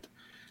out. But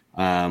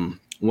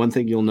one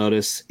thing you'll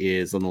notice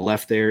is on the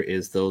left there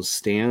is those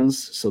stands.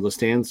 So the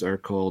stands are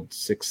called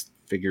 6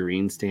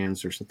 figurine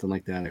stands or something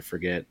like that. I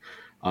forget.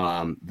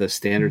 The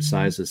standard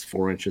size is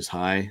 4 inches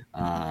high.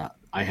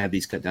 I had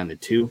these cut down to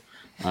 2.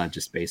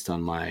 Just based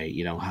on my,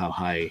 how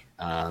high,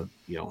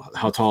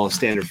 how tall a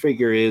standard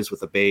figure is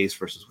with a base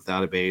versus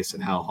without a base,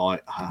 and how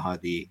high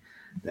the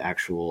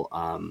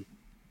actual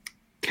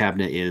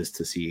cabinet is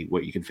to see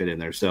what you can fit in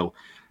there. So,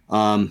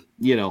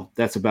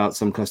 that's about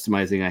some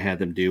customizing I had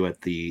them do at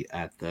the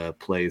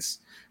place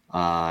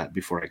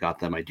before I got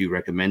them. I do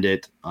recommend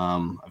it.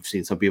 I've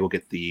seen some people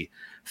get the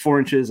 4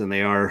 inches, and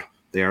they are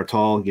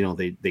tall.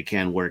 They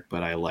can work,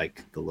 but I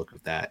like the look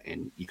of that.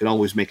 And you can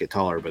always make it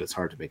taller, but it's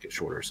hard to make it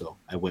shorter. So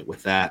I went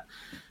with that.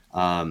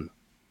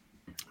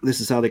 This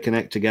is how they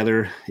connect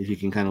together. If you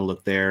can kind of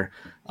look there,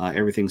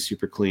 everything's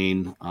super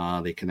clean.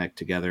 They connect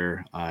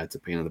together. It's a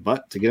pain in the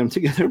butt to get them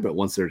together, but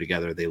once they're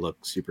together, they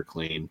look super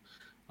clean.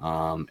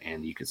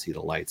 And you can see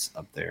the lights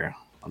up there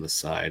on the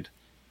side.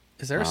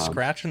 Is there a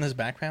scratch in this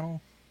back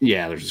panel?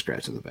 Yeah, there's a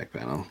scratch in the back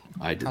panel.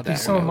 I did that.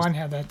 Some of mine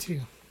have that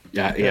too.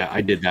 Yeah,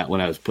 I did that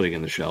when I was putting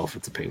in the shelf.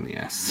 It's a pain in the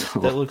ass.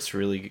 So. That looks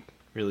really,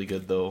 really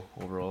good though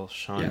overall,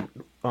 Sean.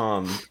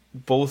 Yeah.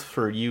 Both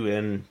for you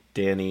and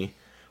Danny,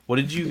 what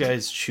did you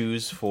guys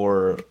choose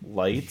for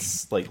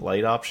lights, like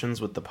light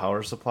options with the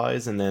power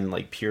supplies, and then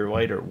like pure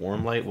white or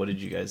warm light? What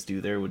did you guys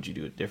do there? Would you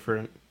do it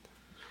different?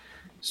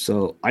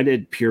 So I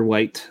did pure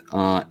white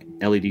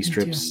LED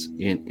strips,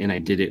 and I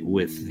did it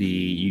with the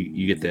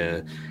you get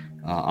the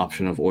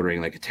option of ordering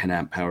like a 10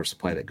 amp power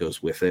supply that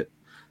goes with it.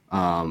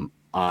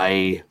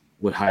 I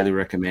would highly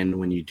recommend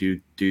when you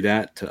do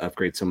that to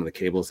upgrade some of the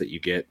cables that you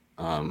get.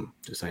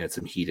 Just I had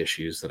some heat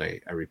issues that I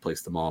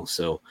replaced them all.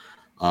 So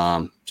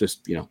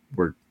just,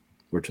 we're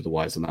to the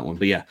wise on that one.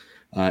 But yeah,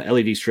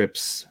 LED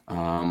strips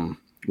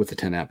with the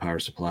 10 amp power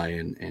supply.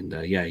 And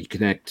yeah, you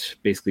connect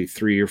basically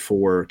 3 or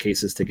 4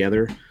 cases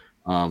together.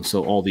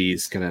 So all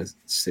these kind of,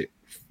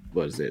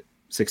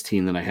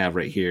 16 that I have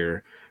right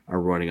here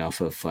are running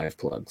off of 5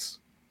 plugs.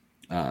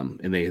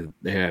 And they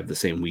have the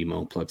same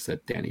Wemo plugs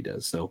that Danny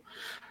does. So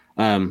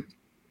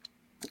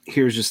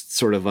here's just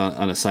sort of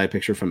on a side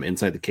picture from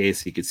inside the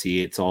case. You can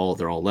see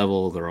they're all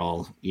level, they're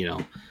all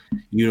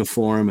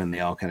uniform, and they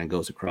all kind of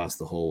goes across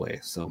the whole way.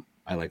 So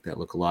I like that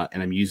look a lot,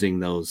 and I'm using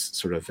those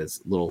sort of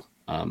as little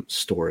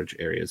storage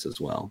areas as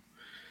well.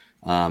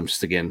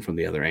 Just again from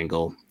the other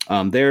angle.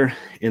 There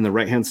in the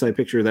right hand side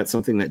picture, that's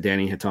something that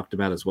Danny had talked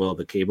about as well.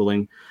 The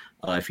cabling,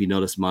 if you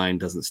notice, mine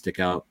doesn't stick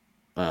out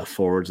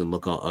forwards and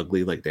look all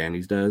ugly like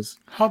Danny's does.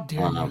 How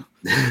dare you?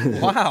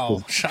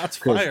 Wow, shots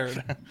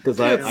fired. Because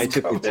I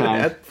took the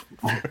time.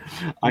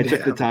 I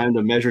took the time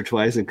to measure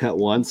twice and cut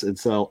once, and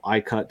so I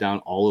cut down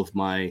all of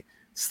my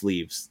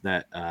sleeves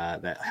that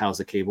house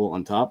the cable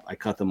on top. I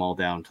cut them all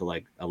down to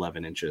like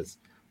 11 inches,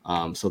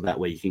 so that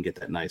way you can get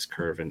that nice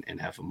curve and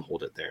have them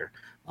hold it there.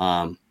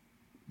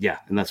 Yeah,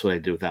 and that's what I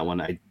did with that one.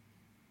 I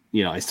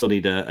still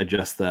need to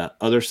adjust the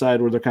other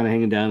side where they're kind of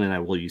hanging down, and I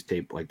will use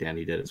tape like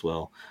Danny did as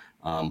well.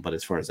 But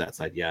as far as that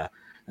side, yeah,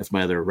 that's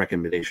my other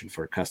recommendation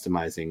for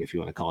customizing, if you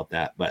want to call it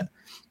that. But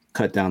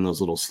cut down those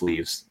little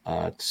sleeves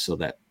so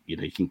that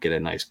you can get a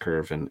nice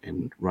curve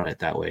and run it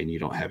that way, and you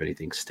don't have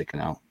anything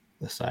sticking out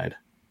the side.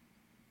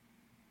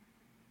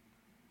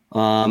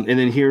 And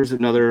then here's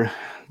another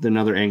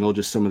angle,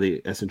 just some of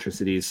the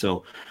eccentricities.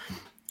 So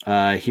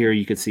here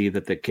you can see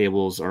that the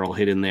cables are all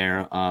hidden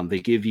there. They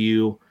give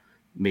you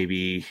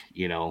maybe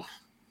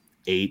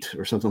 8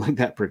 or something like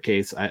that per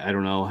case. I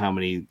don't know how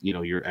many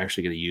you're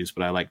actually going to use,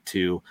 but I like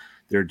 2.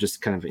 They're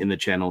just kind of in the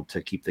channel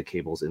to keep the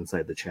cables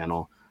inside the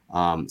channel.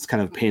 It's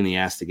kind of a pain in the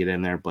ass to get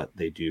in there, but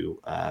they do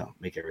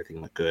make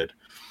everything look good.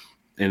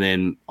 And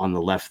then on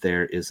the left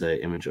there is an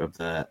image of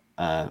the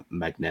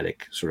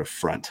magnetic sort of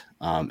front,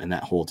 and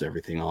that holds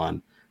everything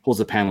on, holds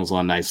the panels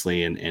on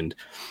nicely, and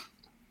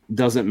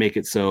doesn't make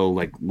it so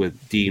like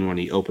with Dean when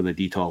he opened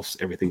the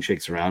DTOFs, everything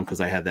shakes around, because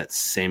I had that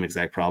same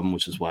exact problem,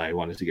 which is why I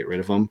wanted to get rid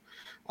of them.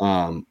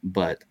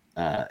 But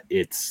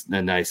it's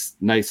a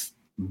nice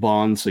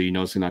bond, so you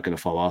know it's not going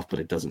to fall off, but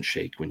it doesn't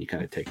shake when you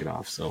kind of take it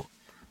off. So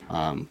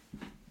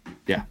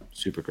yeah,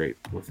 super great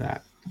with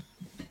that.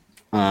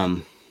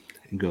 And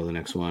go to the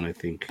next one. I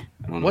think.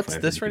 I don't know. What's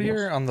this right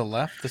here on the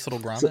left? This little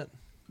grommet. So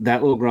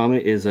that little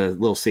grommet is a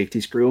little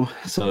safety screw.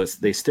 So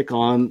they stick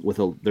on with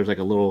there's like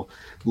a little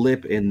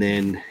lip and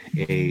then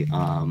a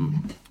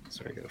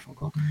sorry, I got a phone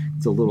call.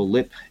 It's a little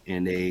lip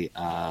and a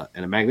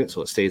magnet,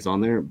 so it stays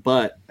on there.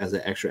 But as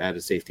an extra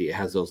added safety, it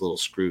has those little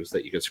screws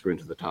that you can screw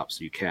into the top,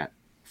 so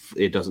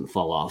it doesn't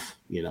fall off.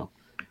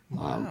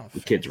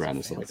 With kids around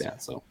and stuff like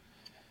that. So,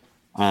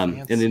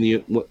 and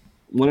then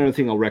one other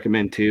thing I'll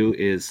recommend too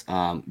is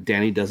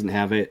Danny doesn't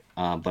have it,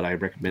 but I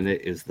recommend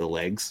it, is the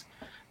legs.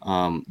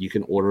 You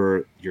can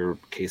order your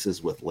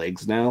cases with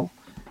legs now,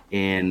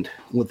 and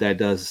what that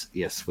does,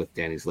 yes, with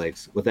Danny's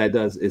legs, what that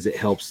does is it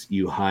helps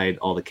you hide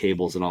all the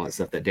cables and all that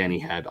stuff that Danny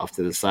had off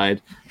to the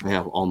side. I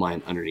have all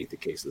mine underneath the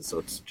cases, so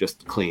it's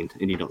just cleaned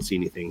and you don't see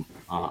anything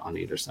on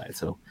either side.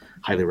 So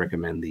highly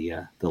recommend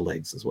the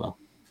legs as well.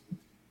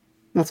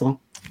 That's all.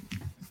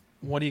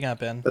 What do you got,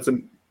 Ben?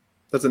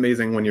 That's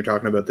amazing when you're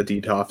talking about the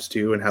DTOFs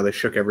too, and how they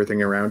shook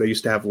everything around. I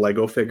used to have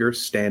Lego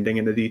figures standing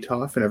in a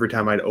DTOF, and every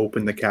time I'd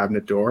open the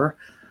cabinet door,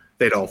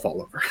 they'd all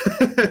fall over.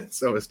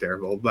 So it was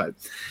terrible. But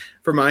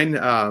for mine,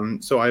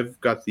 so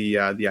I've got the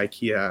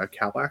IKEA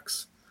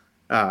Kallax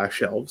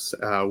shelves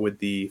with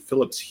the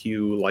Philips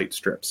Hue light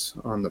strips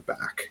on the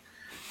back.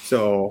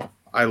 So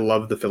I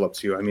love the Philips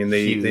Hue. I mean,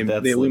 they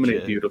illuminate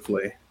legit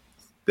beautifully.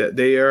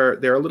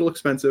 They're a little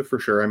expensive for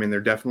sure. I mean,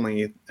 they're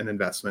definitely an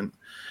investment.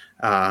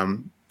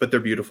 But they're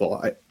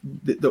beautiful.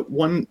 The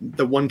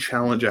one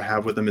challenge I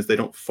have with them is they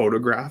don't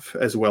photograph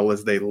as well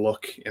as they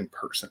look in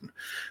person.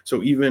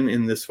 So even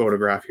in this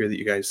photograph here that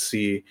you guys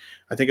see,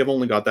 I think I've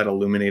only got that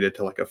illuminated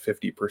to like a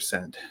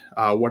 50%.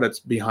 What it's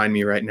behind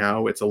me right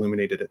now, it's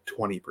illuminated at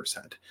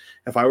 20%.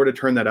 If I were to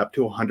turn that up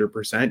to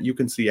 100%, you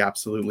can see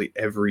absolutely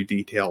every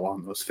detail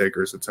on those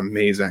figures. It's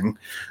amazing,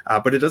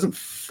 but it doesn't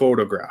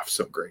photograph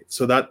so great.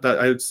 So that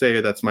I would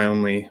say that's my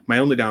only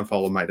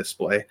downfall of my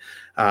display.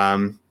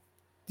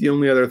 The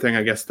only other thing,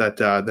 I guess,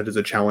 that is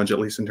a challenge, at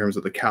least in terms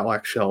of the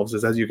Kallax shelves,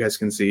 is, as you guys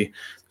can see,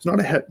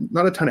 there's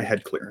not a ton of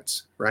head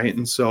clearance, right?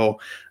 And so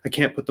I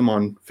can't put them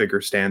on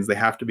figure stands. They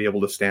have to be able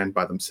to stand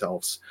by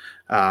themselves.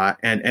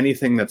 And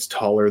anything that's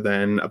taller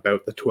than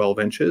about the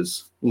 12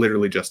 inches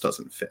literally just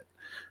doesn't fit.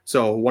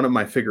 So one of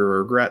my figure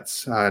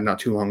regrets not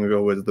too long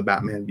ago was the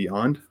Batman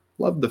Beyond.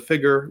 Loved the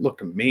figure,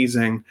 looked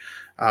amazing,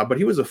 but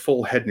he was a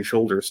full head and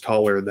shoulders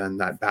taller than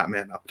that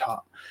Batman up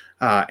top.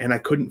 And I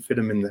couldn't fit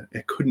him in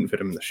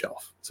the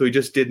shelf. So he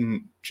just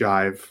didn't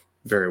jive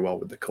very well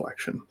with the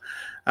collection.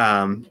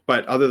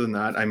 But other than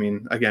that, I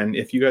mean, again,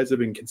 if you guys have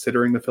been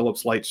considering the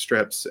Philips light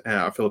strips,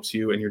 Philips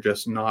Hue, and you're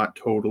just not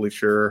totally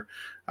sure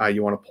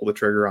you want to pull the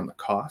trigger on the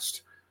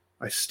cost,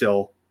 I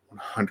still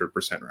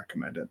 100%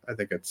 recommend it. I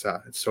think it's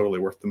totally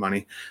worth the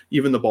money.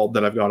 Even the bulb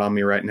that I've got on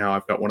me right now,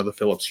 I've got one of the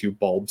Philips Hue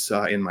bulbs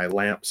in my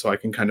lamp, so I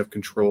can kind of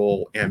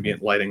control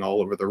ambient lighting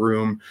all over the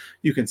room.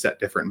 You can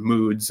set different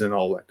moods and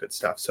all that good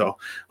stuff. So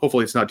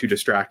hopefully it's not too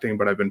distracting,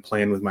 but I've been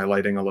playing with my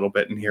lighting a little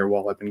bit in here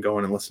while I've been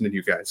going and listening to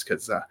you guys,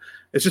 because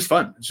it's just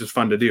fun. It's just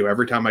fun to do.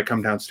 Every time I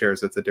come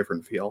downstairs, it's a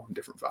different feel, a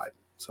different vibe.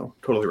 So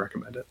totally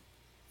recommend it.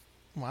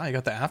 Wow, you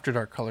got the After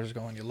Dark colors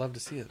going. You'd love to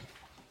see it.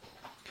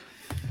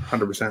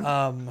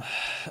 100%.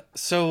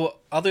 So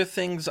other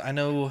things, I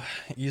know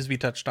Usby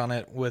touched on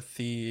it with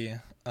the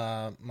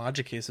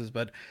Maja cases,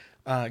 but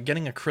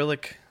getting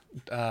acrylic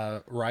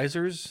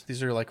risers,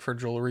 these are like for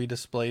jewelry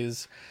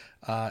displays,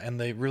 and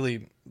they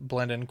really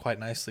blend in quite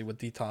nicely with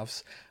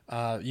DTOFs.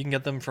 You can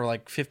get them for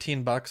like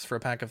 $15 for a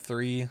pack of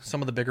 3.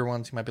 Some of the bigger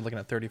ones you might be looking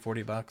at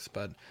 $30-$40,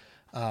 but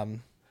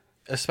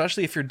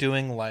especially if you're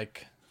doing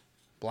like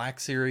Black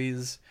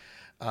Series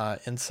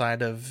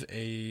inside of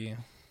a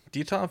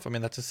DTOF, I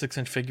mean, that's a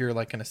 6-inch figure,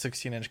 like in a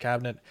 16-inch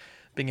cabinet.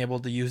 Being able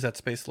to use that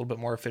space a little bit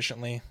more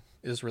efficiently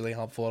is really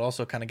helpful. It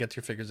also kind of gets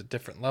your figures at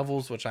different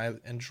levels, which I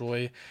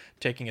enjoy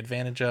taking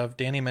advantage of.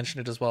 Danny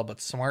mentioned it as well,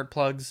 but smart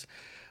plugs.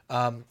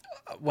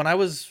 When I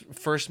was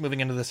first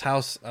moving into this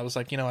house, I was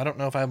like, I don't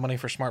know if I have money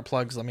for smart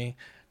plugs. Let me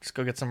just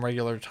go get some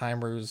regular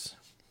timers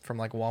from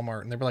like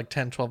Walmart. And they were like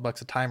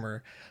 $10-$12 a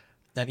timer.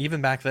 And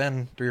even back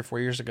then, 3 or 4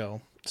 years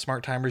ago,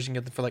 smart timers, you can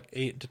get them for like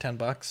 $8 to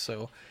 $10.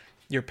 So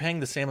you're paying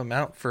the same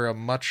amount for a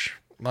much,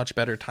 much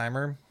better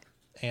timer,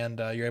 and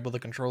you're able to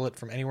control it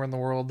from anywhere in the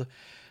world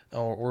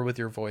or with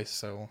your voice.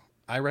 So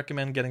I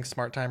recommend getting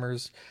smart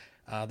timers.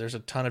 There's a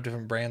ton of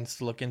different brands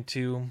to look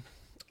into.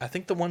 I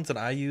think the ones that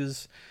I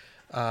use,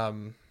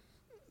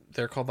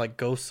 they're called like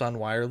Go Sun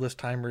wireless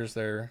timers.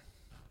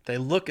 They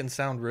look and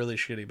sound really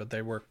shitty, but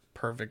they work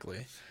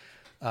perfectly.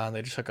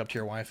 They just hook up to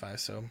your Wi-Fi.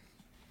 So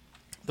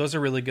those are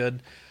really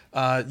good.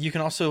 You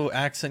can also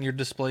accent your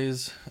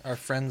displays. Our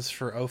friends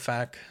for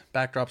OFAC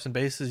backdrops and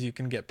bases, you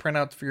can get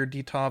printouts for your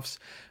DTOFs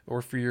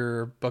or for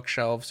your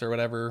bookshelves or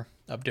whatever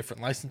of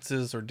different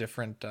licenses or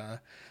different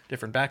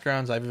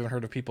backgrounds. I've even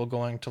heard of people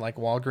going to like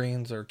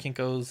Walgreens or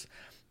Kinko's,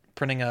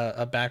 printing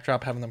a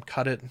backdrop, having them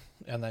cut it,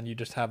 and then you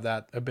just have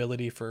that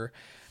ability for,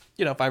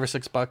 $5 or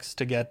 $6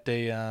 to get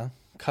a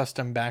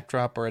custom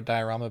backdrop or a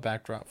diorama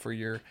backdrop for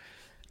your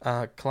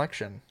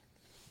collection.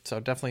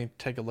 So definitely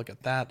take a look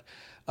at that.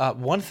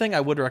 One thing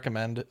I would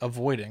recommend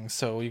avoiding,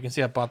 so you can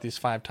see I bought these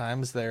 5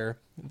 times. They're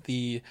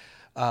the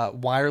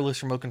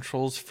wireless remote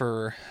controls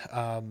for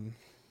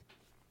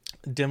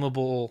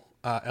dimmable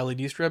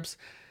LED strips,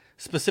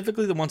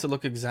 specifically the ones that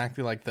look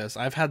exactly like this.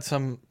 I've had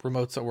some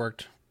remotes that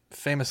worked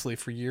famously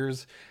for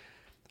years,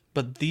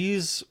 but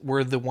these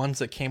were the ones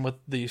that came with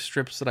the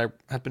strips that I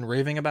have been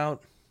raving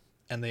about,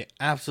 and they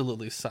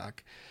absolutely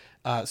suck.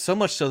 So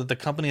much so that the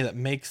company that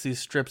makes these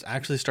strips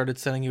actually started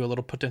sending you a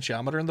little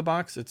potentiometer in the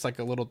box. It's like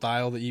a little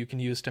dial that you can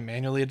use to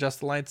manually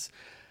adjust the lights,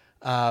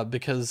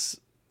 because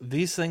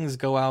these things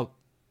go out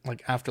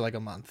like after like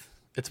a month.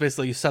 It's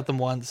basically you set them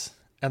once,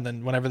 and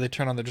then whenever they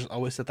turn on, they're just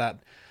always at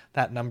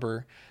that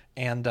number.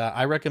 And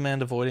I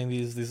recommend avoiding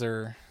these. These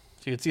are,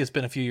 so you can see it's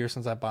been a few years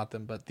since I bought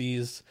them, but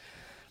these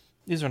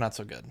are not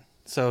so good.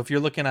 So if you're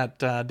looking at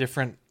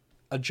different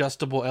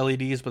adjustable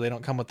LEDs, but they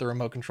don't come with the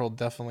remote control,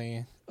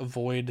 definitely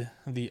avoid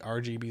the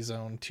RGB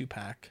Zone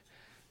 2-pack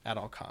at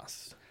all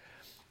costs.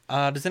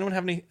 Does anyone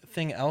have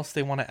anything else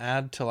they want to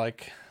add to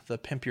like the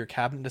pimp your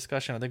cabinet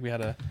discussion? I think we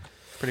had a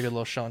pretty good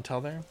little show and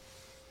tell there.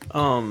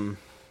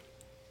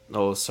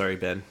 Oh, sorry,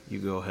 Ben. You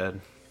go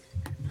ahead.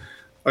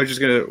 I was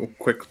just going to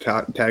quick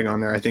tag on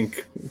there. I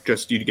think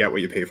just you get what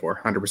you pay for,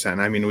 100%.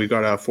 I mean, we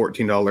got a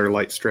 $14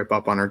 light strip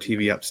up on our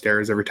TV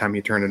upstairs. Every time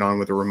you turn it on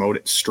with a remote,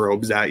 it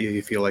strobes at you.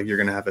 You feel like you're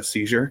going to have a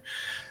seizure.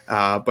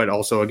 But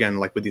also, again,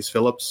 like with these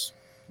Philips,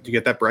 you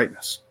get that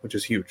brightness, which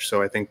is huge.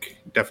 So I think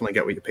definitely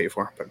get what you pay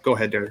for. But go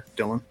ahead there,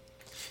 Dylan.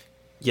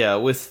 Yeah,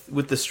 with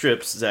the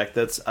strips, Zach,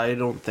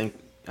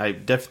 I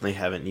definitely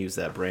haven't used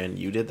that brand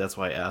you did. That's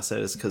why I asked that,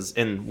 is because,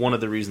 and one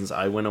of the reasons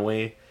I went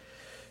away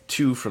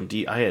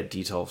I had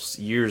DTOFs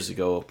years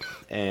ago,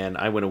 and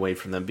I went away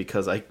from them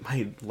because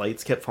my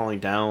lights kept falling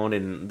down,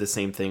 and the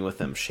same thing with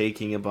them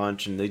shaking a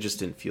bunch, and they just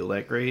didn't feel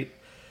that great.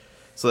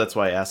 So that's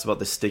why I asked about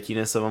the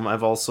stickiness of them.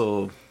 I've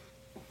also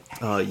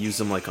used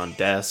them like on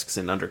desks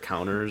and under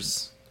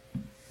counters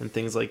and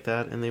things like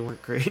that, and they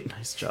weren't great.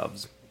 Nice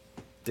jobs,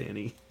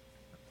 Danny.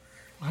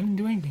 I didn't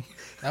do anything.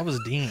 That was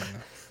Dean.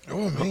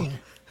 Oh, me.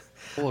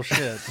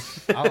 Bullshit.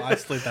 I'll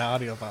isolate the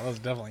audio file. That was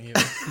definitely you.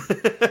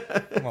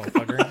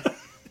 Motherfucker.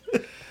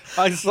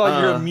 I saw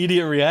your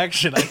immediate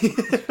reaction.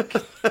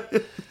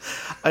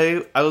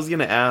 I was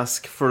gonna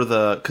ask for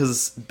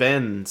because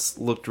Ben's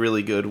looked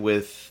really good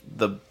with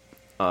the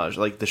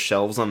like the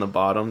shelves on the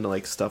bottom to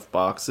like stuff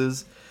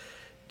boxes.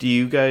 Do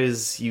you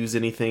guys use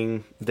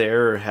anything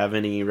there or have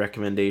any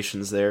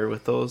recommendations there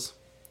with those?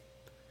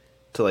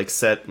 To like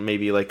set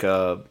maybe like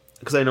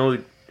because I know,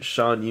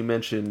 Sean, you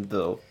mentioned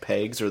the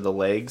pegs or the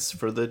legs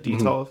for the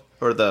DTOF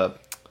or the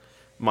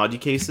Modu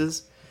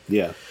cases.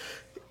 Yeah.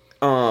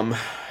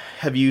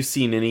 Have you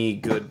seen any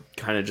good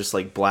kind of just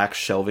like black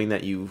shelving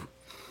that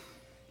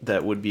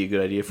would be a good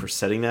idea for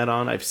setting that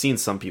on? I've seen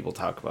some people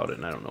talk about it,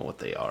 and I don't know what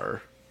they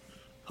are.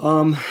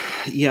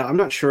 Yeah, I'm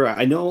not sure.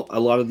 I know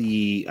a lot of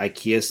the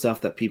IKEA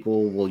stuff that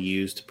people will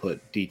use to put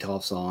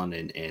DTOFs on,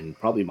 and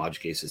probably Modu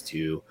cases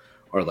too,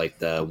 are like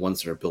the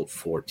ones that are built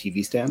for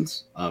TV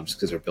stands, just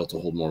because they're built to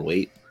hold more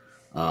weight.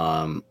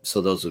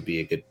 So those would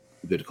be a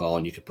good call,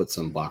 and you could put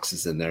some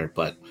boxes in there,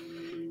 but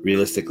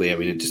realistically, I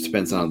mean, it just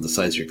depends on the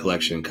size of your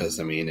collection.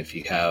 Because I mean, if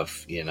you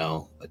have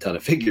a ton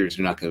of figures,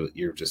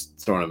 you're just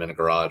throwing them in a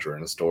garage or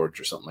in a storage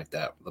or something like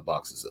that. The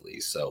boxes, at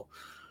least. So,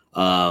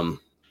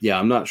 yeah,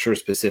 I'm not sure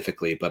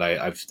specifically, but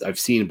I've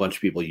seen a bunch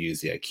of people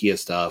use the IKEA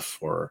stuff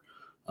or,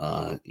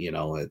 what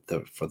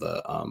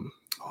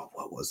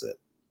was it?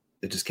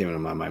 It just came into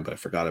my mind, but I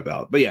forgot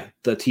about. But yeah,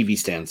 the TV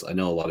stands I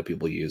know a lot of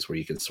people use where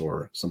you can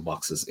store some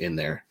boxes in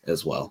there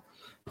as well.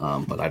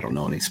 But I don't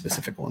know any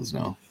specific ones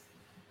now.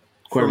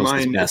 For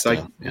mine, it's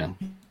IKEA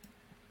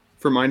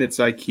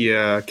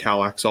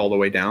Kallax all the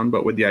way down,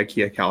 but with the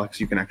IKEA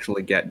Kallax, you can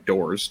actually get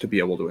doors to be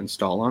able to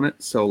install on it.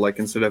 So, like,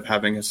 instead of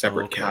having a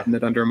separate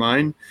cabinet under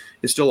mine,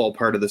 it's still all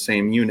part of the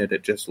same unit.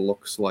 It just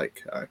looks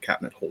like a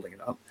cabinet holding it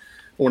up.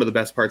 One of the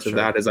best parts of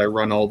that is I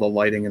run all the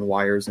lighting and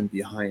wires in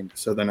behind,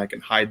 so then I can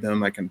hide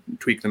them, I can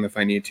tweak them if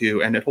I need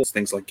to, and it holds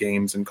things like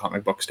games and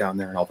comic books down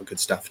there and all the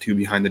good stuff too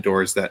behind the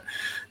doors that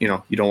you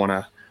don't want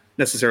to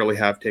necessarily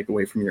take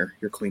away from your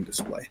clean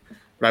display.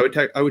 But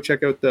I would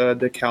check out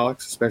the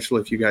Kallax,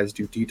 especially if you guys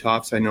do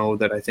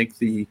DTOFs. I think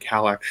the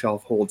Kallax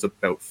shelf holds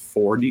about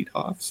 4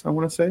 DTOFs, I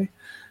want to say,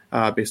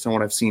 based on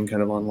what I've seen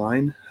kind of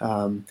online.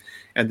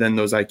 And then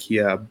those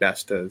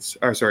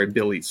IKEA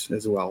Billies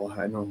as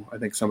well. I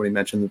think somebody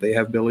mentioned that they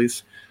have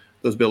Billies.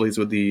 Those Billies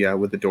with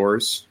the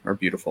doors are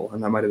beautiful,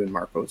 and that might have been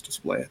Marco's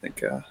display. I think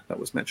that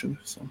was mentioned.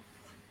 So.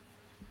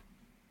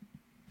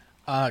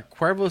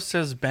 Cuervo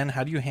says, Ben,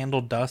 how do you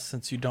handle dust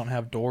since you don't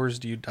have doors?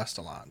 Do you dust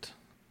a lot?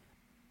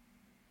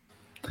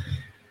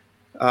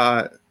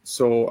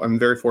 So I'm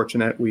very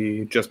fortunate.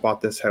 We just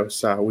bought this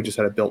house. We just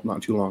had it built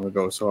not too long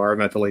ago. So our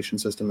ventilation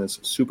system is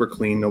super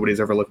clean. Nobody's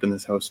ever lived in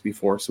this house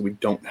before. So we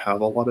don't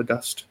have a lot of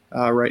dust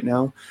right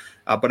now.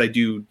 But I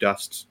do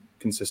dust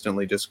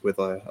consistently just with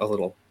a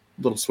little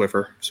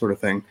Swiffer sort of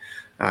thing.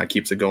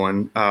 Keeps it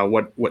going.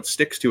 What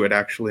sticks to it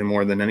actually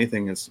more than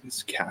anything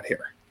is cat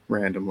hair.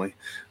 Randomly,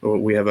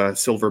 we have a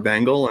silver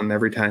bangle, and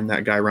every time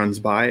that guy runs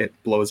by, it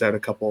blows out a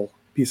couple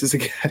pieces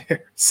of cat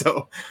hair.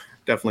 So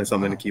definitely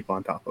something to keep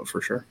on top of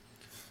for sure.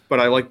 But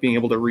I like being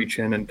able to reach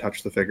in and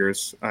touch the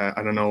figures.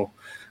 I don't know,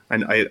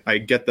 and I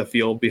get the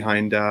feel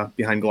behind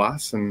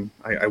glass, and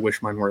I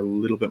wish mine were a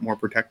little bit more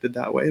protected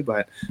that way.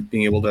 But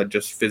being able to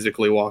just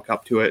physically walk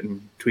up to it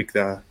and tweak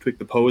the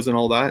pose and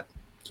all that,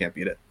 can't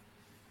beat it.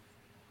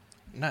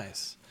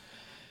 Nice.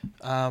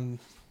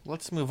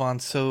 Let's move on.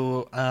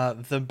 So,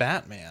 the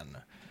Batman.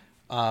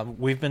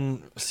 We've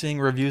been seeing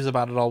reviews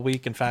about it all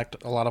week. In fact,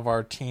 a lot of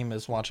our team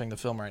is watching the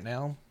film right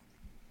now.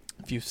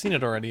 If you've seen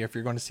it already, if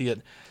you're going to see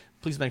it,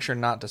 please make sure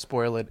not to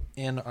spoil it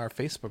in our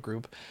Facebook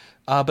group.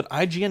 But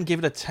IGN gave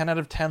it a 10 out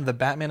of 10. The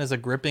Batman is a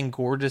gripping,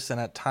 gorgeous, and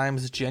at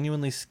times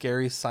genuinely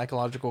scary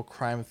psychological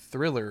crime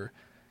thriller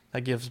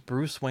that gives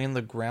Bruce Wayne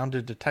the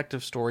grounded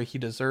detective story he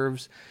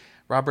deserves.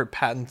 Robert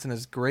Pattinson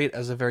is great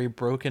as a very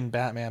broken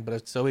Batman, but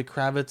it's Zoe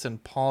Kravitz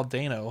and Paul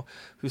Dano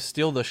who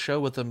steal the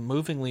show with a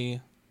movingly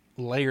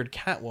layered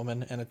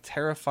Catwoman and a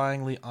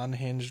terrifyingly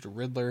unhinged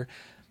Riddler.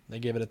 They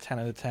gave it a 10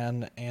 out of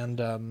 10,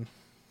 and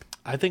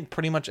I think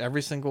pretty much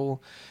every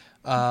single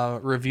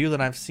review that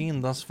I've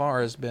seen thus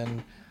far has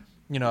been,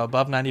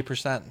 above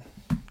 90%.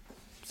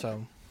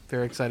 So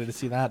very excited to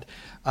see that.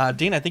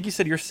 Dean, I think you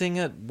said you're seeing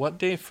it what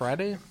day?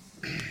 Friday?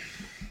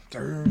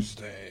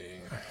 Thursday.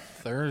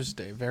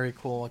 Very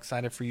cool.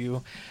 Excited for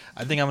you.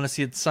 I think I'm going to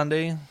see it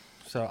Sunday,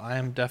 so I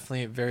am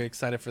definitely very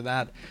excited for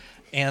that.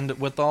 And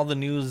with all the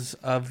news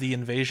of the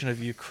invasion of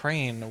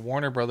Ukraine,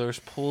 Warner Brothers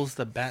pulls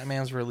the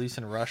Batman's release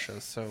in Russia.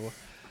 So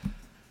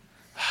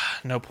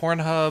no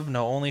Pornhub,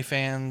 no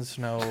OnlyFans,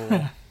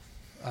 no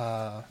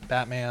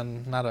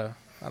Batman. Not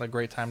a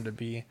great time to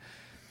be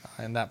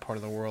in that part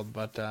of the world.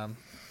 But I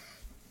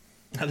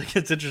think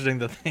it's interesting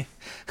that they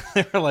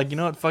were like, you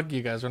know what, fuck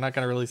you guys. We're not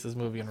going to release this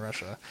movie in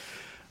Russia.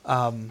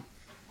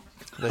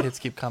 The hits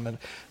keep coming.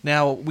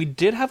 Now, we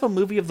did have a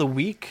movie of the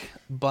week,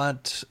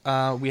 but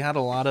we had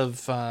a lot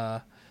of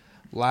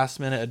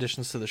last-minute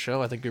additions to the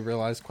show. I think we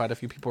realized quite a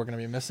few people are going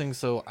to be missing,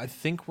 so I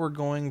think we're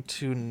going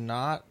to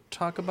not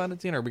talk about it,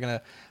 Dean, or are we going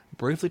to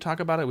briefly talk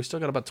about it? We still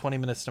got about 20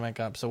 minutes to make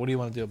up, so what do you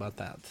want to do about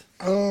that?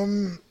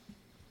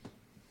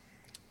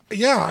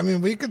 Yeah, I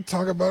mean, we could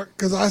talk about it,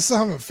 because I still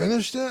haven't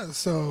finished it,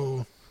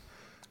 so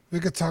we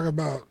could talk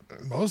about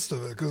most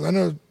of it, because I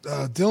know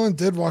Dylan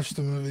did watch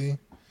the movie.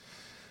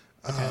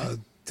 Okay.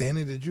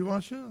 Danny, did you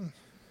watch it?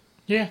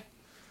 Yeah.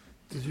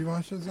 Did you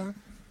watch it, Zach?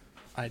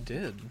 I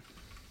did.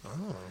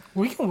 Oh.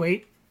 We can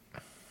wait.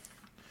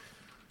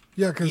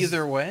 Yeah, because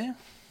either way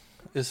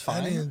is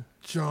fine. Eddie and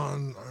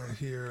John are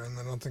here, and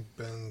I don't think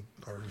Ben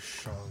or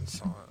Sean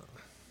saw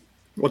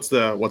it. What's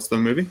the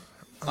movie?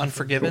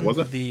 Unforgiven. What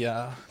was it?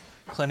 The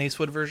Clint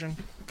Eastwood version.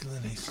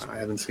 Clint Eastwood. I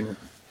haven't seen it.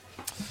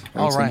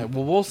 All right.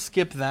 Well, we'll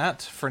skip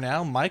that for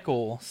now.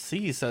 Michael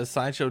C says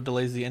Sideshow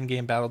delays the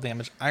in-game battle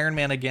damage. Iron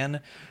Man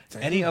again.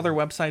 Damn. Any other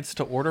websites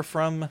to order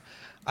from?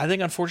 I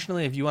think,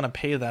 unfortunately, if you want to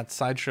pay that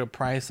Sideshow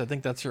price, I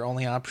think that's your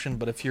only option.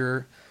 But if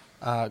you're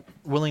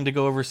willing to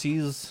go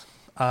overseas,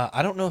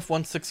 I don't know if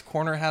 1/6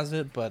 Corner has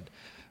it, but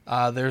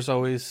there's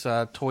always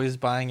Toys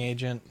Buying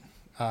Agent.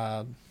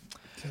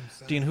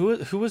 Dean,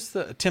 who was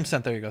the Tim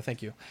Cent? There you go.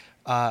 Thank you.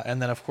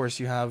 And then, of course,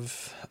 you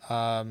have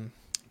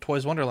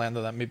Toys Wonderland,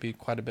 though that may be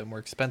quite a bit more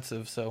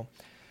expensive. So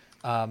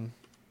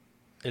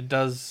it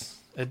does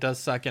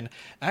suck. And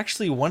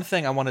actually, one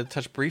thing I wanted to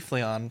touch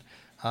briefly on,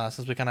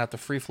 since we kind of have to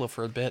free flow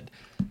for a bit,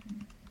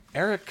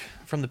 Eric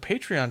from the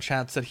Patreon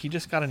chat said he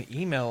just got an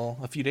email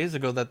a few days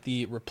ago that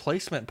the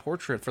replacement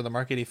portrait for the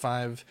Mark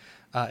 85,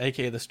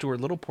 aka the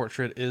Stuart Little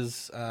portrait,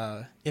 is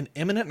in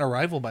imminent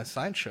arrival by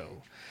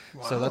Sideshow.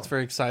 Wow. So that's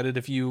very excited.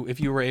 If you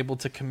were able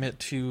to commit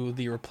to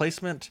the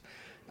replacement,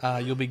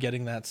 you'll be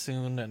getting that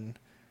soon. And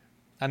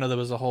I know there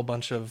was a whole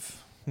bunch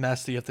of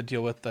mess that you have to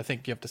deal with. I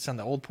think you have to send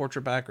the old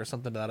portrait back or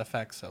something to that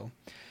effect. So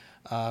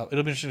it'll be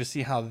interesting to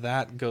see how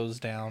that goes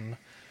down.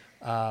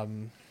 But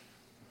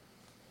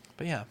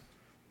yeah,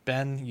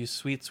 Ben, you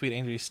sweet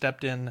angel, you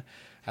stepped in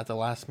at the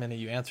last minute.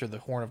 You answered the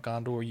Horn of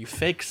Gondor. You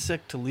fake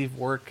sick to leave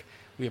work.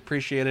 We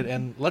appreciate it.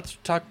 And let's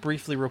talk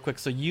briefly real quick.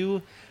 So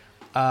you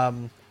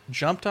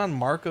jumped on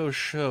Marco's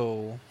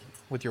show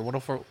with your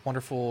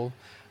wonderful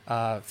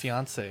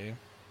fiance.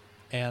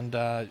 And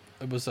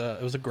it was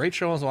a great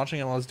show. I was watching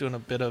it while I was doing a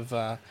bit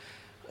of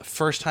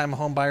first-time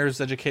homebuyers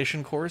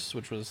education course,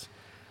 which was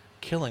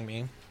killing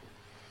me.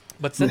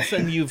 But since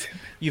then,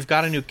 you've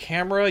got a new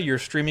camera. You're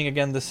streaming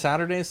again this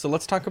Saturday. So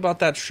let's talk about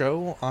that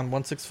show on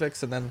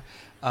 16Fix, and then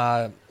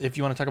if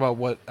you want to talk about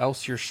what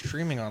else you're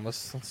streaming on,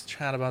 let's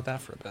chat about that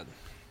for a bit.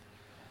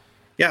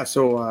 Yeah,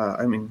 so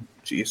I mean,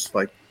 geez,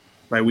 like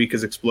my week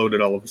has exploded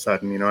all of a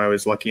sudden. You know, I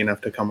was lucky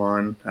enough to come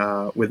on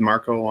with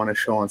Marco on a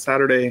show on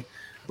Saturday,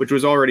 which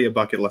was already a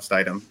bucket list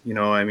item. You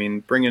know, I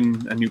mean,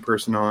 bringing a new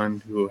person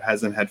on who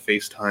hasn't had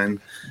FaceTime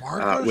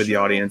with the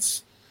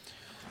audience.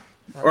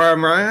 Or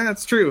Mariah,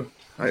 that's true.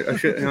 I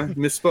should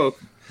misspoke.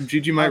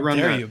 Gigi might run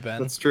that. You,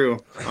 Ben. That's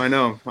true. I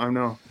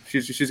know.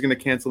 She's going to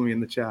cancel me in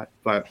the chat.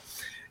 But,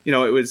 you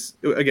know,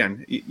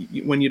 again,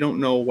 when you don't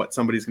know what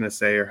somebody's going to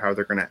say or how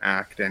they're going to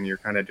act, and you're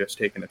kind of just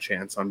taking a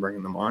chance on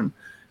bringing them on,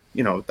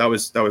 you know, that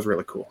was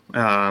really cool.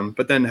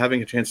 But then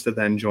having a chance to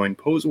then join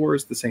Pose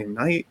Wars the same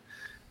night,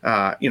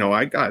 you know,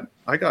 I got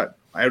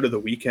out of the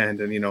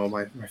weekend, and, you know,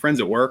 my friends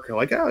at work are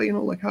like, oh, you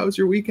know, like, how was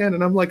your weekend?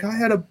 And I'm like, I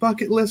had a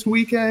bucket list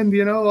weekend,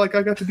 you know, like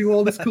I got to do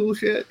all this cool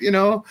shit, you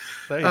know?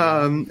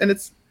 And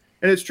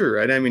it's true,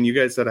 right? I mean, you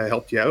guys said I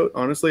helped you out.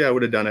 Honestly, I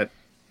would have done it.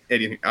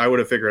 I would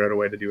have figured out a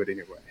way to do it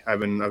anyway. I've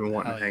been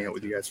wanting to hang out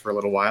with you guys for a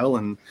little while,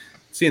 and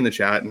seeing the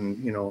chat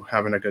and, you know,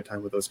 having a good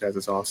time with those guys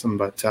is awesome.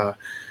 But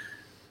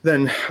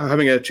then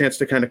having a chance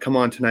to kind of come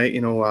on tonight,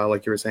 you know,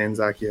 like you were saying,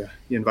 Zach, you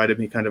invited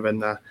me kind of in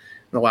the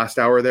last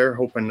hour there,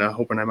 hoping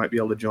I might be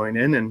able to join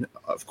in. And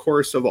of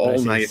course, of all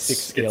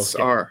nights,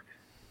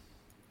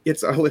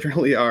 it's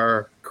literally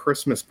our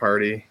Christmas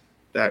party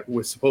that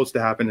was supposed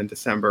to happen in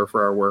December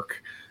for our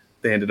work.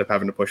 They ended up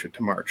having to push it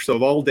to March. So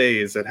of all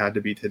days, it had to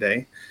be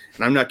today.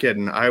 And I'm not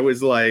kidding. I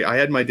was like, I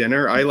had my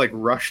dinner. I like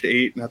rushed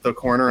 8 at the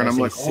corner, and I'm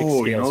like,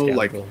 oh, you know,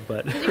 like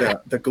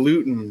the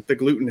gluten,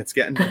 it's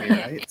getting to me,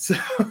 right? So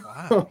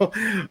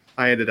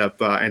I ended up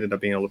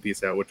being able to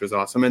piece out, which was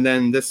awesome. And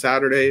then this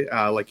Saturday,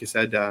 like you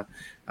said,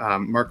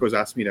 Marco's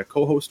asked me to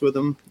co-host with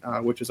him,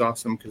 which is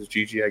awesome because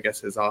Gigi, I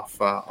guess, is off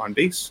on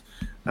base,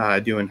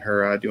 doing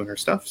her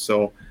stuff.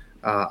 So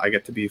I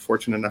get to be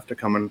fortunate enough to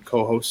come and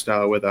co-host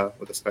with a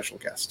special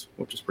guest,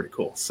 which is pretty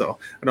cool. So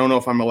I don't know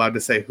if I'm allowed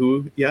to say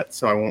who yet,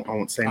 so I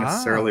won't say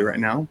necessarily right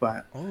now.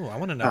 But I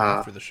want to know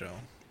after the show.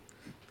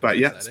 But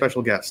yeah,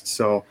 special guest.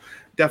 So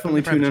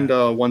definitely tune into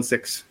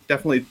 1-6.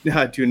 Definitely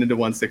tune into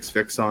 1-6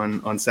 Fix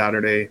on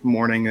Saturday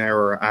morning there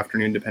or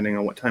afternoon, depending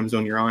on what time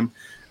zone you're on.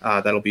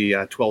 That'll be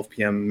 12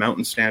 p.m.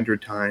 Mountain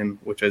Standard Time,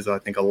 which is I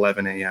think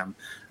 11 a.m.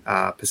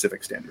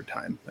 Pacific Standard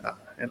Time,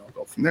 and I'll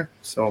go from there.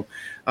 So,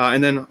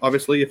 and then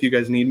obviously, if you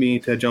guys need me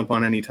to jump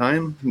on any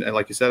time,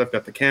 like you said, I've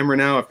got the camera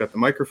now, I've got the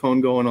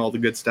microphone going, all the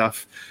good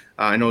stuff.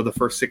 I know the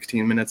first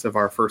 16 minutes of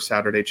our first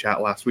Saturday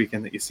chat last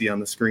weekend that you see on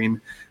the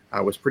screen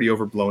was pretty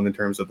overblown in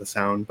terms of the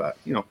sound, but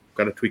you know,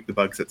 got to tweak the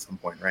bugs at some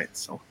point, right?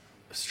 So,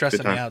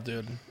 stressing me out,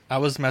 dude. I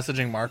was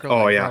messaging Marco.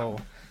 Oh like, yeah,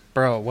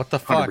 bro, what the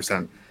fuck?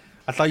 100%.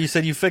 I thought you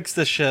said you fixed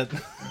this shit.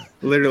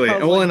 Literally.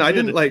 Well, and I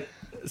didn't like.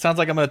 It sounds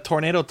like I'm in a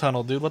tornado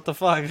tunnel, dude. What the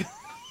fuck?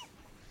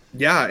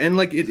 Yeah, and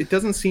like it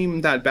doesn't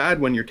seem that bad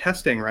when you're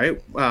testing,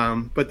 right?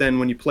 But then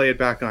when you play it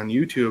back on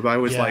YouTube, I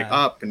was like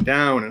up and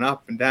down and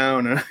up and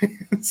down,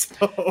 and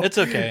so it's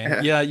okay.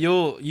 Yeah,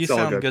 you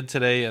sound good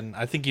today, and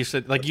I think you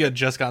said like you had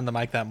just gotten the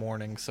mic that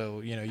morning, so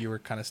you know you were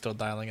kind of still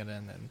dialing it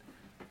in. And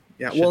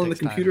yeah, well, and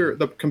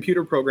the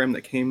computer program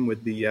that came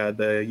with the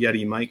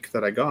Yeti mic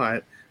that I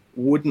got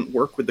wouldn't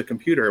work with the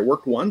computer. It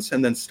worked once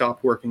and then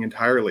stopped working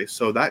entirely.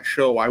 So that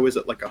show, I was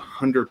at like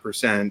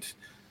 100%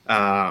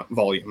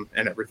 volume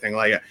and everything.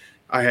 Like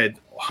I had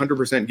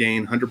 100%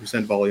 gain,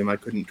 100% volume. I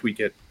couldn't tweak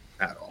it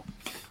at all.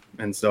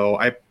 And so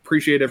I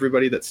appreciate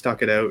everybody that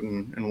stuck it out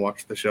and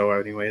watched the show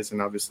anyways.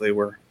 And obviously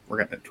we're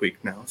getting it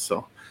tweaked now.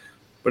 So,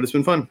 but it's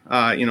been fun.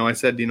 You know, I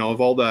said, you know,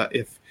 of all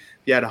if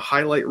you had a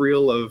highlight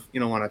reel of, you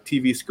know, on a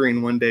TV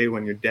screen one day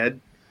when you're dead,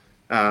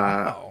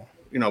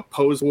 you know,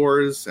 Pose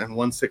Wars and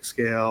 1-6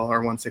 scale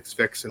or 1-6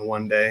 Fix in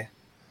one day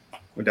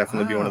would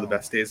definitely be one of the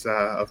best days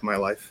of my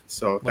life.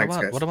 So thanks,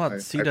 guys. What about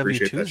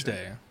CW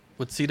Tuesday?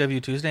 Would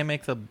CW Tuesday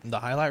make the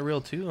highlight reel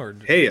too? Or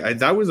hey,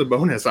 that was a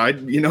bonus.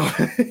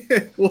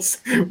 We'll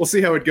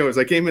see how it goes.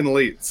 I came in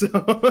late,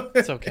 so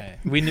it's okay.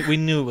 We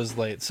knew it was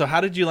late. So how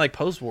did you like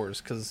Pose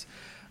Wars? Because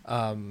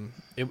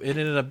it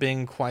ended up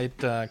being quite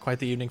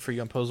the evening for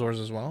you on Pose Wars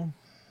as well.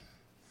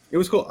 It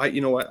was cool. You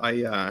know what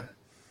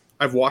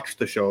I've watched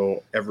the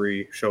show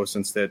every show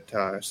since it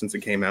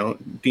came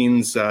out.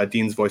 Dean's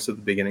voice at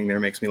the beginning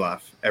there makes me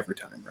laugh every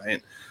time,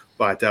 right?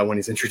 But when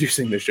he's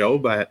introducing the show,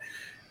 but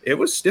it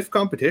was stiff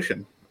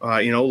competition.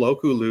 You know,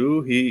 Loku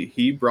Lu,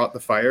 he brought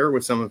the fire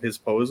with some of his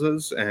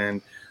poses,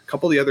 and a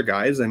couple of the other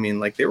guys, I mean,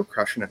 like they were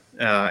crushing it.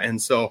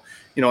 And so,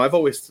 you know, I've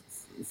always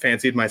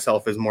fancied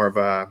myself as more of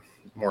a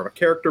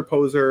character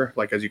poser.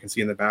 Like as you can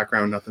see in the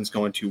background, nothing's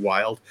going too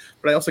wild,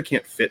 but I also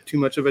can't fit too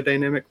much of a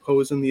dynamic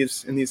pose in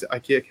these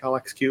IKEA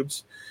Kallax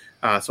cubes.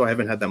 So I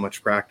haven't had that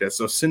much practice.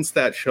 So since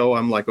that show,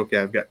 I'm like, okay,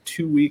 I've got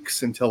 2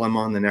 weeks until I'm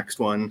on the next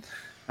one.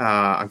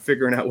 I'm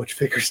figuring out which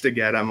figures to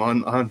get. I'm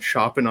on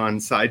shopping on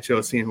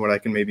Sideshow, seeing what I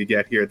can maybe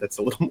get here that's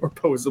a little more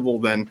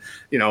posable than,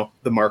 you know,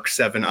 the Mark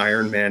 7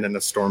 Iron Man and a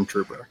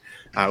Stormtrooper,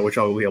 which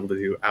I'll be able to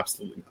do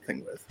absolutely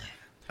nothing with.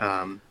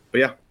 But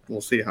yeah,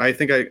 we'll see. I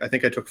think I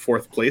took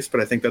 4th place, but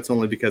I think that's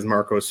only because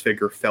Marco's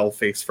figure fell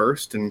face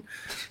first and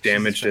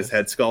damaged his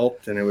head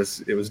sculpt, and it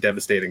was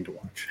devastating to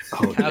watch.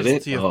 Oh,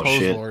 casualty of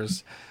Pose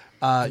Wars.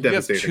 You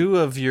have two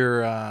of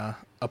your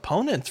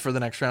opponents for the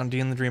next round,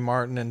 Dean the Dream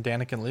Martin and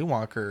Danica Lee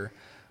Walker,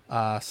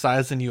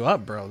 sizing you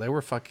up, bro. They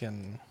were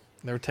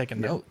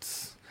taking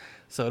notes.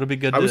 So it'll be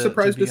good. I was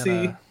surprised to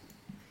see.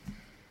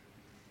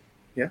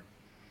 Yeah.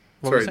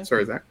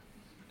 Sorry, Zach.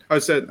 I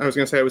was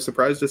gonna say I was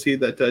surprised to see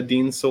that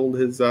Dean sold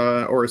his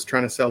or is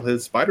trying to sell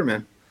his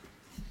Spider-Man.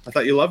 I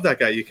thought you loved that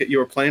guy. You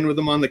were playing with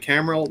him on the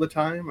camera all the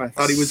time. I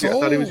thought he was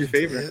your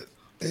favorite.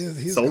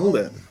 He's sold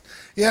gone. it.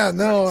 Yeah,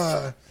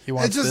 no. He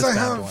wants just this I bad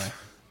have. boy.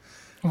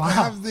 Wow. I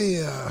have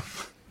the.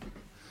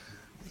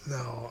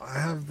 I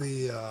have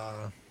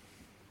the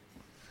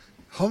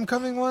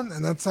Homecoming one,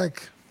 and that's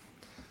like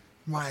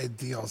my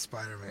ideal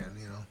Spider-Man.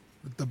 You know,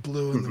 with the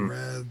blue and the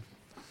red.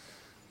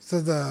 So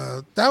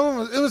that one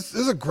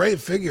was a great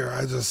figure.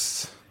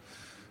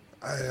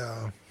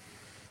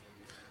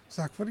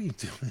 Zach, what are you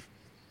doing?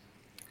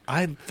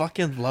 I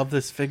fucking love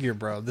this figure,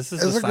 bro. This is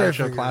the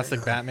Sideshow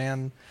Classic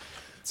Batman.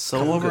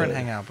 Come over and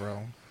hang out, bro.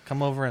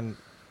 Come over and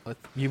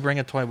you bring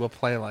a toy. We'll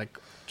play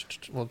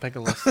we'll take a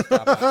little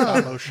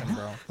stop motion,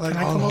 bro. Like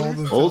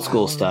old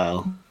school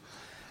style.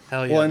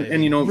 Hell yeah! Well,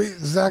 and you know,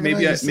 Zach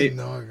maybe and I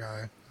know a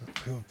guy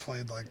who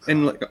played like that.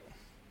 And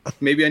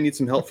maybe I need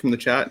some help from the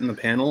chat and the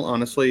panel.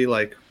 Honestly,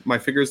 like my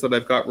figures that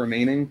I've got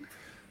remaining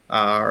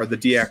are the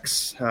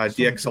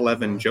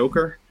DX11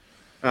 Joker,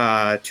 2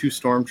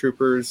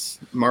 Stormtroopers,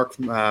 Mark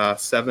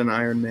 7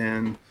 Iron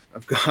Man.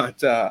 I've got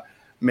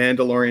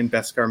Mandalorian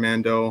Beskar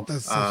Mando.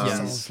 That's such a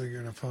solid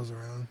figure to pose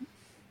around.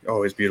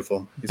 Oh, he's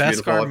beautiful. He's Beskar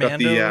beautiful. I've got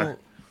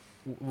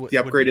the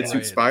upgraded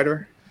suit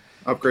Spider,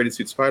 upgraded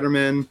suit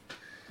Spider-Man.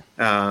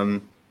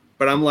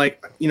 But I'm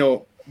like, you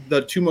know,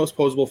 the 2 most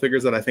posable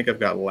figures that I think I've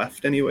got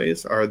left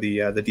anyways are the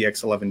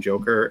DX11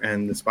 Joker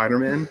and the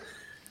Spider-Man.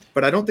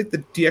 But I don't think the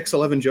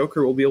DX11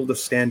 Joker will be able to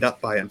stand up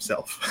by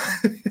himself.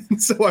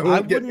 So I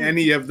won't get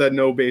any of the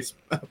no base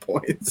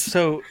points.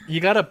 So you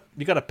gotta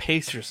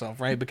pace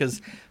yourself, right?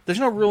 Because there's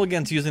no rule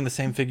against using the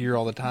same figure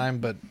all the time,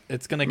 but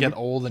it's gonna get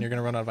old and you're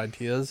gonna run out of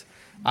ideas.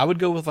 I would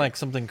go with like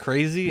something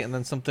crazy and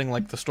then something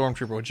like the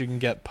Stormtrooper, which you can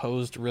get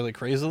posed really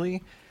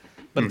crazily,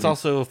 but it's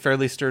also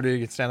fairly sturdy. You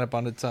can stand up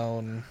on its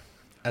own,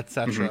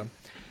 etc.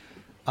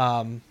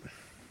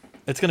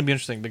 It's going to be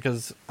interesting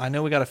because I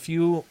know we got a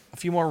few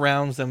more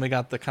rounds. Then we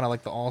got the kind of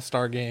like the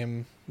all-star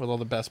game with all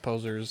the best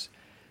posers,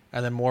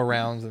 and then more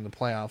rounds in the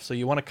playoffs. So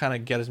you want to kind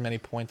of get as many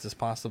points as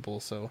possible.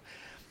 So,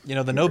 you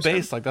know, the no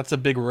base, like that's a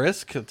big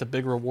risk. It's a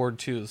big reward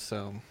too.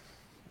 So,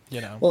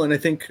 you know. Well, and I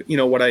think, you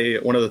know, one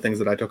of the things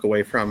that I took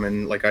away from,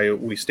 and like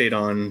we stayed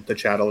on the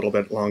chat a little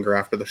bit longer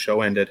after the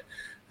show ended.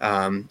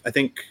 I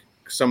think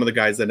some of the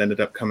guys that ended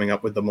up coming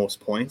up with the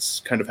most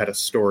points kind of had a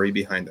story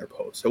behind their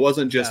pose. It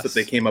wasn't just that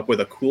they came up with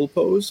a cool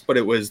pose, but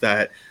it was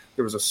that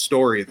there was a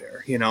story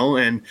there, you know.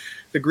 And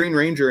the Green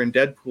Ranger and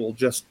Deadpool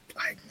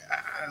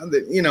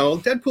you know,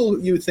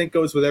 Deadpool you would think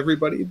goes with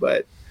everybody,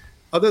 but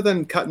other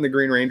than cutting the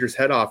Green Ranger's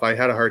head off, I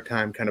had a hard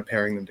time kind of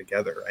pairing them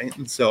together, right?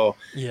 And so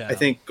I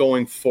think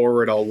going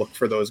forward, I'll look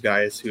for those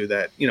guys who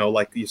that, you know,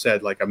 like you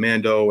said, like a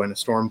Mando and a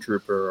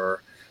Stormtrooper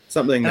or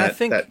something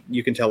that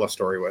you can tell a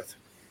story with.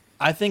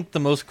 I think the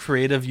most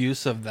creative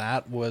use of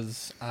that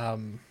was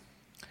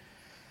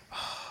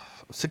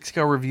 6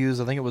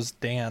 Reviews. I think it was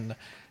Dan.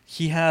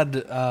 He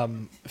had,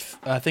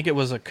 I think it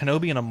was a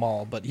Kenobi and a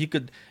Maul, but he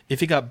could,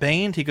 if he got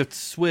baned, he could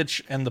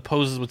switch and the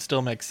poses would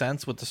still make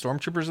sense with the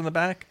Stormtroopers in the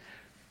back.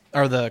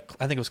 Or I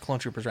think it was Clone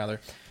Troopers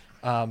rather.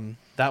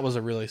 That was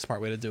a really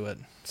smart way to do it.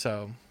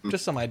 So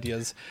just some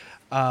ideas.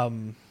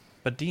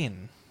 But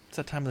Dean, it's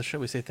that time of the show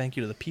we say thank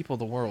you to the people of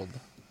the world.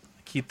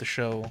 Keep the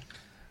show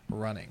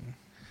running.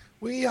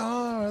 We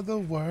are the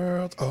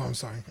world. Oh, I'm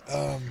sorry.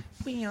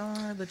 We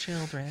are the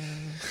children.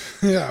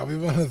 Yeah, we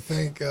want to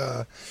thank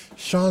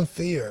Sean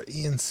Thayer,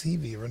 Ian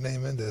Seavey, Renee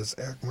Mendez,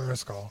 Eric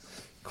Mariscal,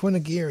 Quinn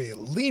Aguirre,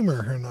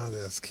 Lemur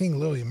Hernandez, King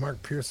Louie,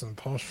 Mark Pearson,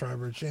 Paul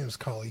Schreiber, James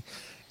Colley,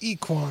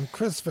 Equan,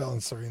 Chris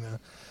Valencerina,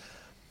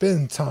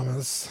 Ben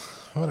Thomas.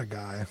 What a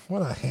guy.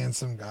 What a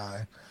handsome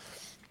guy.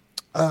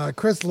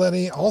 Chris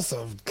Letty,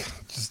 also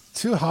just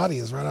 2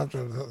 hotties right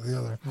after the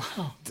other.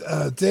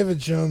 Wow. David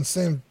Jones,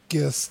 Sam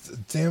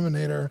Gist,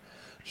 Daminator,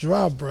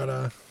 Joao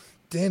Bretta,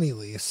 Danny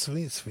Lee,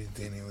 sweet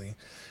Danny Lee,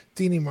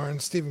 Deanie Martin,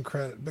 Stephen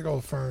Credit, Big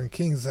Old Fern,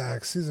 King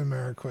Zach, Susan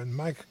Mariquin,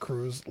 Mike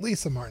Cruz,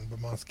 Lisa Martin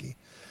Bomosky,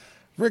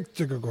 Rick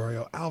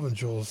DeGregorio, Alvin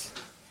Jules,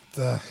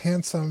 the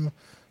handsome,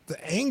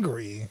 the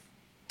angry,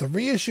 the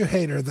reissue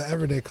hater, the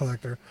everyday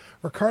collector,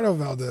 Ricardo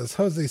Valdez,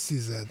 Jose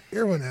CZ,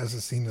 Irwin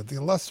Assassina, the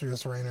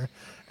illustrious Rainer,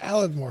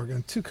 Aled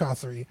Morgan,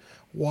 Tukathari,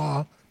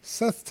 Wah,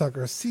 Seth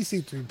Tucker,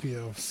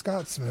 CC3PO,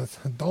 Scott Smith,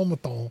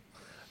 Dolmathon,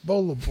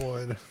 Bola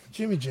Boyd,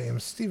 Jimmy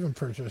James, Stephen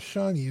Purchase,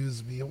 Sean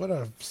Usby, what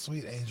a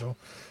sweet angel,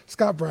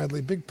 Scott Bradley,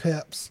 Big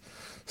Peps,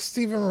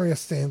 Stephen Maria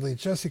Stanley,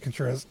 Jesse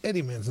Contreras,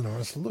 Eddie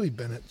Manzanares, Louis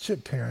Bennett,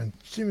 Chip Perrin,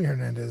 Jimmy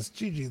Hernandez,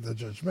 Gigi the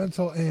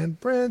Judgmental, and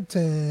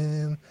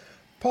Brenton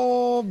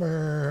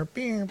Palmer.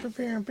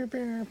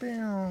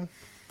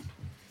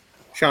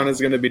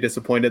 Shauna's going to be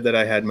disappointed that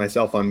I had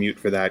myself on mute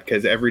for that,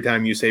 because every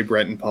time you say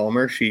Brenton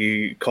Palmer,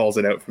 she calls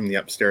it out from the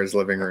upstairs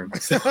living room.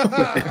 So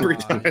every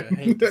time.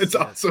 It's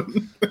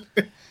awesome.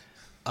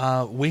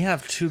 We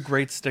have 2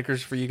 great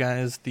stickers for you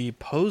guys. The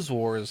Pose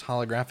Wars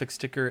holographic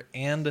sticker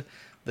and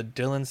the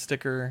Dylan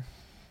sticker.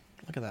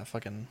 Look at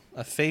that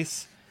a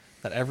face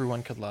that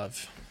everyone could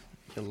love.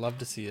 You'll love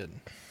to see it.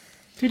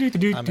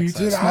 I'm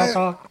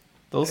excited.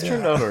 Those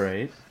turned out all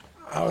right.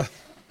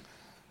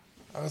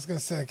 I was going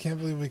to say, I can't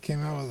believe we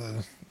came out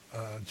with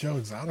a Joe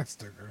Exotic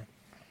sticker.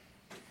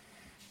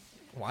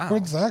 Wow.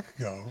 Where'd Zach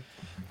go?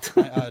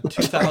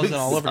 2000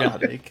 all over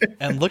again.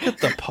 And look at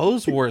the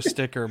Pose Wars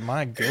sticker.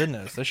 My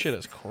goodness. This shit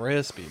is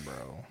crispy,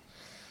 bro.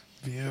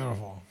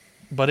 Beautiful.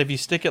 But if you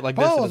stick it like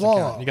this, it doesn't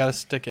count. You got to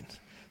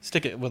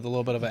stick it with a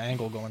little bit of an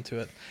angle going to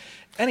it.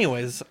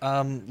 Anyways,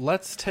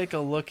 let's take a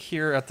look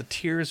here at the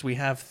tiers. We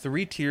have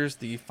 3 tiers.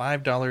 The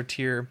 $5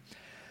 tier,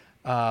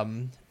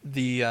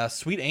 the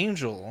Sweet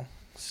Angel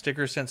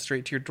sticker sent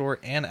straight to your door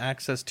and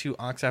access to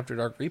Ox After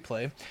Dark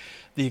replay.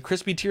 The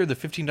Crispy tier, the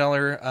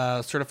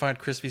 $15 certified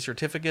Crispy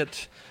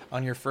certificate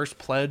on your first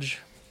pledge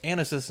and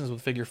assistance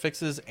with figure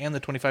fixes, and the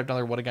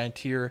 $25 What a Guy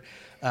tier,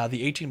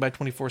 the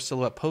 18x24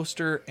 silhouette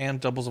poster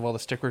and doubles of all the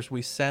stickers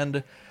we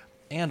send,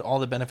 and all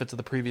the benefits of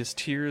the previous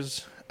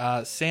tiers.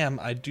 Sam,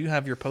 I do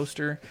have your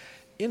poster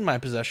in my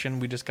possession.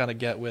 We just got to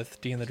get with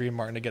Dean the Dream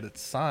Martin to get it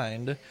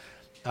signed,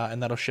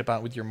 and that'll ship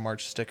out with your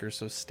March sticker,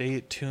 so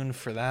stay tuned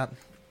for that.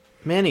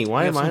 Manny,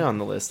 why am I on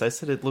the list? I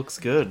said it looks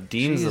good.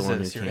 Dean's the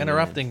one who you're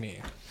interrupting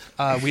me.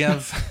 We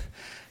have...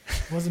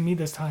 It wasn't me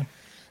this time.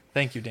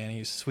 Thank you, Danny.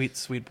 You sweet,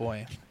 sweet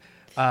boy.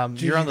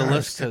 You're on the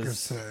list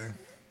because...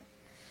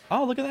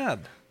 Oh, look at that.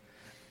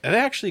 They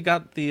actually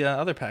got the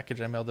other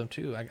package I mailed them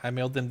too. I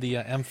mailed them the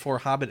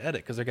M4 Hobbit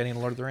edit because they're getting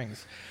Lord of the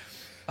Rings.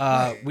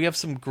 We have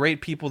some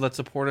great people that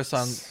support us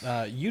on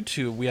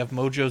YouTube. We have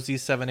Mojo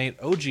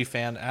Z78, OG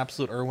fan,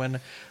 Absolute Irwin,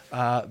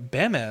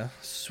 Beme,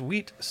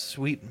 sweet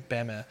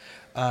Beme,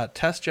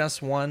 Test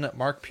Jess 1,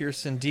 Mark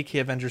Pearson,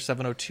 DK Avenger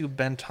 702,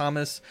 Ben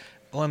Thomas,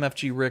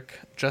 OMFG Rick,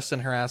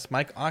 Justin Harass,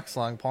 Mike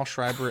Oxlong, Paul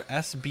Schreiber,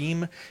 S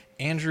Beam,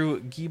 Andrew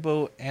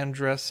Gibo,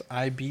 Andres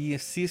IB,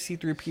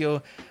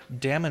 CC3PO,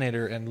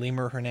 Daminator, and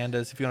Lemur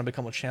Hernandez. If you want to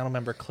become a channel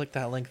member, click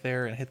that link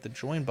there and hit the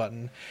join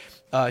button.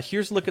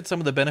 Here's a look at some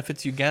of the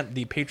benefits you get.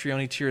 The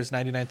Patreon tier is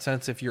 99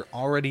 cents. If you're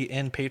already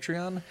in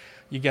Patreon,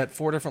 you get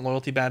 4 different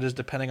loyalty badges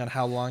depending on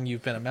how long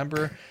you've been a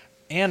member,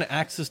 and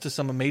access to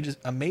some amazing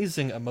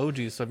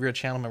emojis. So if you're a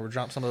channel member,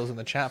 drop some of those in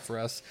the chat for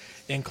us,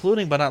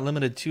 including but not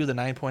limited to the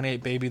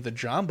 9.8 Baby, the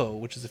Jumbo,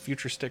 which is a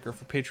future sticker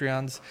for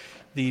Patreons,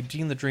 the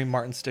Dean the Dream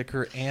Martin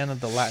sticker, and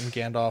the Latin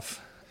Gandalf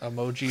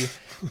emoji.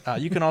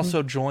 You can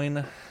also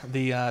join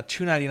the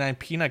 $2.99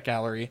 Peanut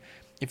Gallery.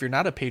 If you're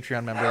not a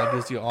Patreon member, that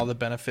gives you all the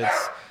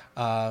benefits,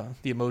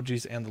 the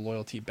emojis and the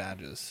loyalty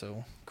badges.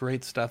 So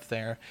great stuff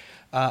there.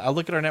 I'll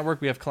look at our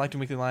network. We have Collecting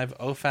Weekly Live,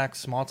 OFAC,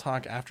 Small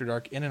Talk, After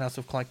Dark, In and Outs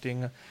of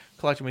Collecting,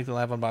 Collecting Weekly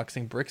Live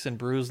Unboxing, Bricks and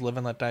Brews, Live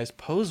and Let Dice,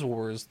 Pose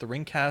Wars, The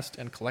Ringcast,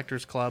 and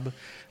Collectors Club.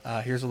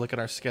 Here's a look at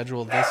our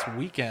schedule this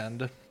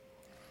weekend.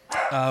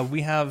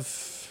 We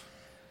have...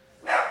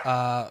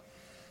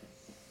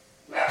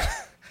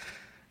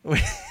 we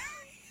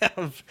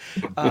have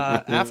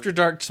After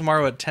Dark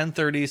tomorrow at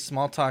 10:30,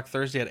 Small Talk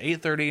Thursday at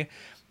 8:30.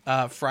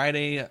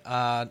 Friday,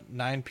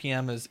 9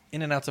 p.m. is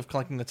In and Outs of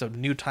Collecting. That's a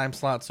new time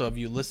slot, so if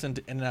you listen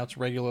to In and Outs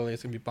regularly,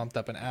 it's going to be bumped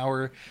up an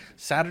hour.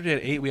 Saturday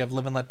at 8, we have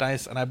Live and Let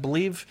Dice, and I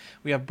believe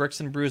we have Bricks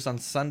and Brews on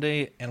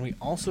Sunday, and we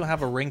also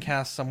have a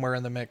Ringcast somewhere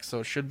in the mix, so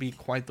it should be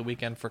quite the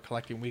weekend for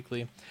Collecting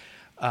Weekly.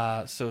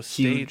 So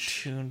stay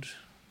tuned.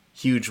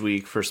 Huge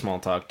week for Small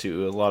Talk,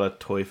 too. A lot of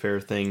Toy Fair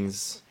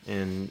things.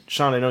 And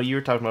Sean, I know you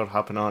were talking about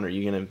hopping on. Are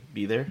you going to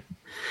be there?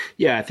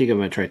 Yeah, I think I'm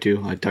going to try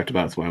to. I talked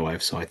about it with my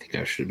wife, so I think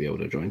I should be able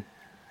to join.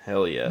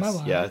 Hell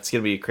yes. Yeah, it's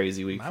going to be a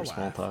crazy week for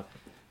Small Talk.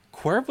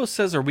 Cuervo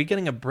says, are we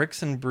getting a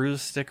Bricks and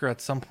Brews sticker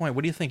at some point?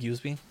 What do you think,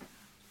 Usby?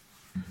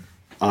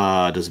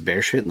 Does a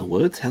bear shit in the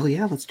woods? Hell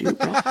yeah, let's do it,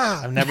 bro.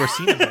 I've never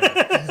seen a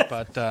bear,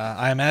 but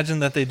I imagine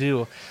that they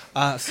do.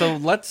 So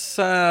let's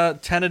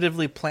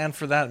tentatively plan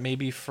for that.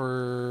 Maybe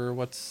for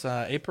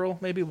April?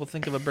 Maybe we'll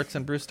think of a Bricks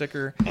and Brew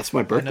sticker. That's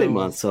my birthday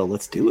month, so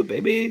let's do it,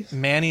 baby.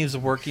 Manny's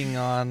working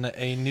on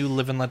a new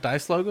Live and Let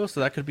Dice logo,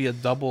 so that could be a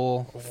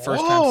double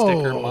first-time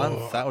sticker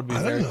month. That would be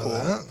very cool.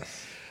 That.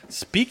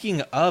 Speaking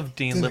of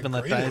Dean, Live and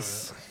Let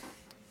Dice,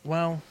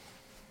 well...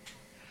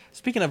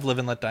 Speaking of Live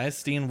and Let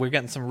Dice, Dean, we're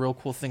getting some real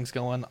cool things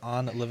going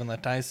on Live and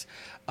Let Dice.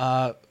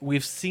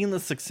 We've seen the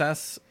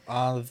success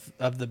of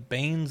the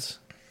Banes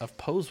of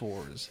Pose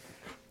Wars.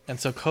 And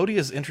so Cody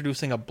is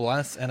introducing a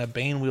Bless and a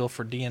Bane wheel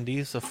for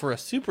D&D. So for a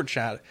super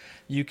chat,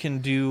 you can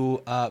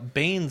do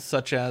Banes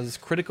such as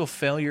Critical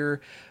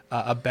Failure,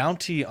 a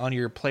bounty on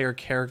your player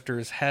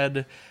character's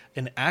head,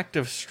 an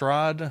Active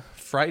Strahd,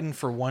 Frightened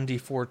for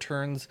 1d4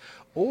 turns,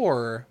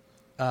 or...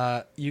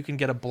 you can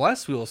get a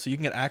Bless wheel, so you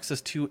can get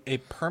access to a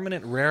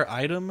permanent rare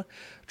item,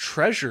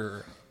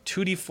 Treasure,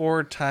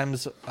 2d4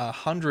 times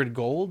 100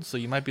 gold, so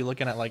you might be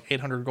looking at like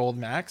 800 gold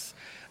max.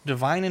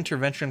 divine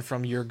intervention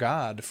from your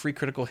god, free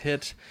critical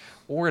hit,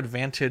 or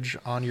advantage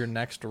on your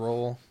next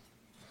roll,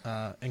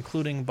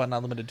 including but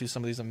not limited to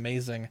some of these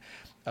amazing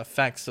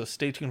effects. So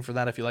stay tuned for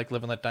that. If you like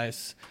Live and Let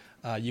Dice,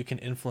 you can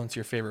influence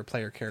your favorite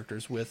player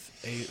characters with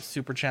a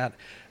super chat.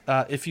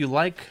 If you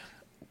like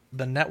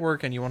the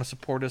network and you want to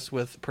support us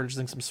with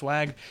purchasing some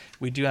swag,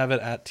 we do have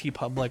it at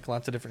TeePublic.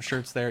 Lots of different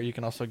shirts there. You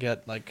can also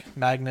get like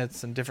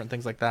magnets and different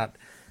things like that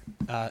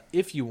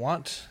if you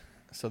want.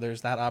 So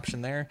there's that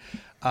option there.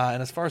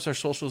 And as far as our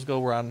socials go,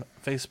 we're on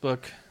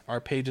Facebook.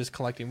 Our page is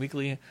Collecting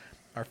Weekly.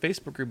 Our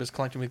Facebook group is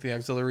Collecting Weekly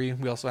Auxiliary.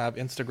 We also have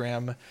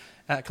Instagram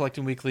at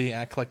Collecting Weekly,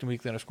 at Collecting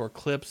Weekly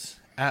 _clips,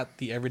 at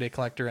The Everyday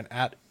Collector, and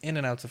at In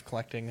and Outs of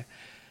Collecting.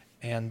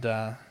 And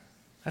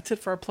that's it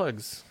for our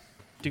plugs.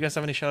 Do you guys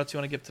have any shout outs you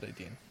want to give today,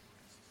 Dean?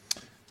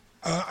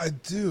 I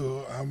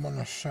do. I want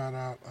to shout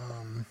out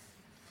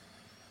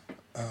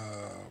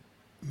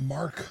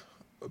Mark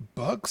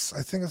Bucks,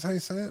 I think that's how you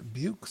say it.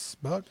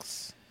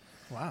 Bucks.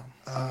 Wow.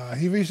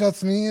 He reached out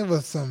to me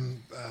with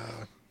some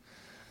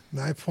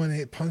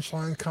 9.8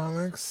 Punchline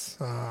comics.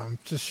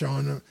 Just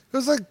showing him. It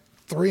was like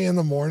 3 a.m,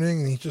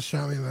 and he just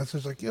shot me a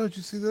message like, "Yo, did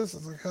you see this?" I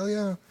was like, "Hell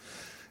yeah!"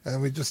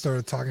 And we just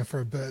started talking for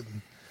a bit.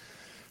 And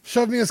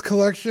showed me his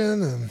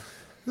collection, and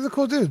he's a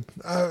cool dude.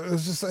 It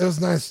was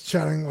nice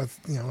chatting with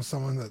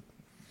someone that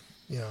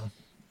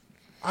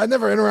I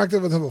never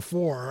interacted with him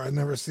before. I'd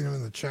never seen him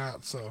in the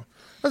chat, so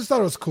I just thought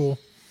it was cool.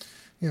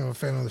 A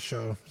fan of the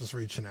show, just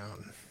reaching out.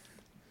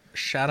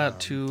 Shout out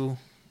to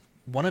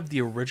one of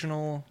the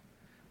original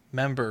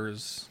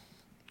members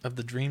of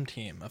the Dream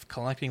Team of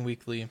Collecting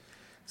Weekly,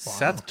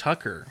 Seth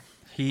Tucker.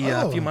 He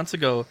a few months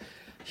ago,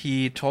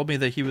 he told me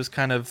that he was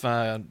kind of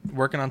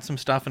working on some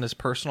stuff in his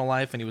personal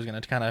life, and he was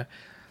going to kind of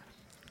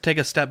take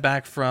a step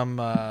back from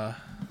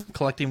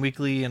Collecting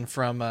Weekly and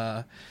from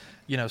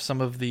some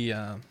of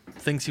the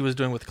things he was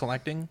doing with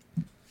collecting.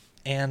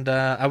 And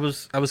I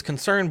was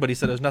concerned, but he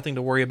said there's nothing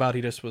to worry about.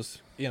 He just was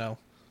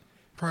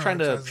trying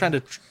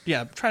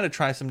to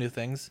try some new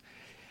things.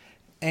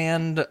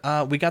 And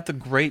we got the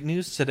great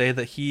news today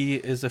that he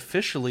is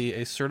officially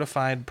a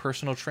certified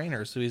personal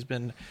trainer. So he's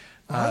been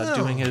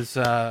doing his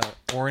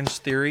Orange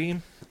Theory.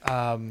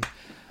 I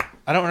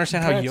don't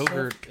understand how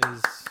yogurt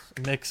is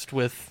mixed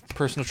with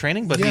personal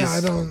training, but I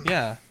don't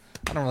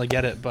really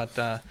get it.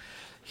 But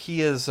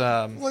he is look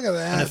at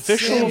that. An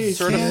official Sam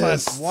certified.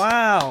 Kiss.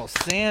 Wow,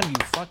 Sam,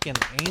 you fucking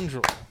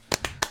angel!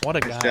 What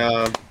a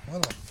guy!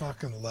 What a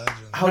fucking legend!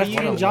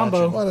 Left-hand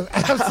Jumbo. What an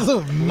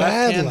absolute mad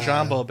Left-hand lad.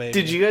 Jumbo, baby.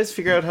 Did you guys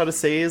figure out how to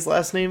say his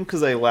last name?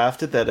 Because I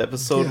laughed at that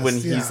episode when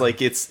he's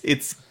like, it's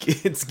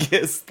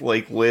guest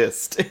like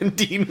list, and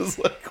Dean was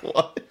like,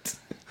 what?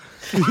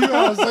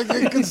 I was like,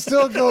 it could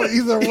still go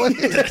either way.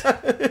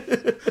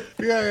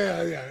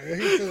 Yeah.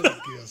 He said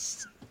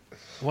guest.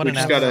 We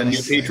just got a new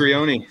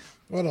Patreon.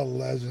 What a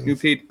legend.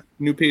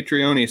 New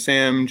Patreon,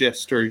 Sam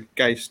Jester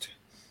Geist.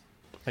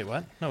 Wait,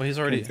 what? No, he's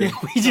already.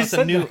 We just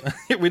said new.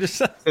 We just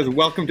said. Says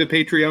welcome to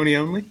Patreon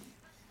only.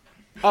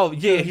 Oh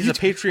yeah, he's a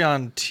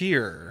Patreon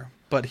tier,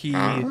 but he's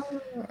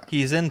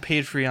in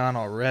Patreon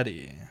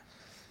already.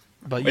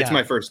 But yeah, It's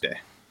my first day.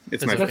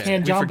 It's my left first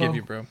hand we Jumbo. forgive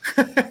you, bro.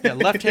 Yeah,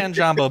 left-hand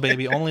Jumbo,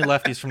 baby. Only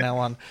lefties from now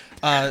on.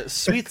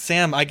 Sweet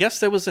Sam, I guess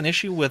there was an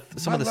issue with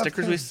some of the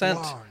stickers we sent,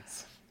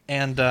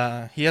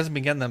 and he hasn't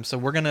been getting them. So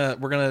we're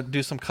gonna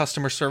do some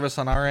customer service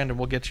on our end, and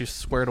we'll get you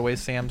squared away,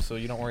 Sam. So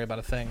you don't worry about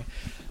a thing.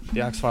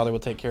 The Oxfather will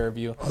take care of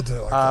you. I'll do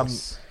it like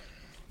this.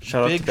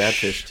 Shout out to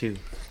Badfish too.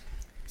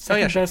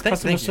 Second best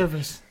customer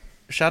service.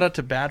 Shout out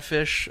to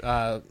Badfish,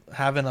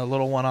 having a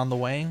little one on the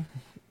way.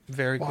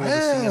 Very cool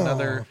to see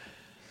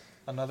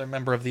another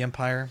member of the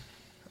Empire.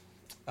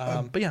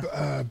 But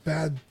yeah,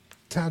 Bad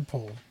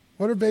tadpole.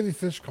 What are baby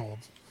fish called?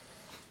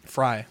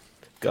 Fry.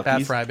 Guppies.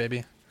 Bad Fry,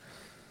 baby.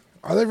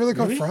 Are they really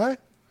called fry?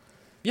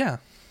 Yeah.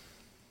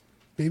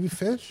 Baby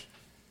fish?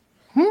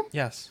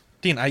 Yes.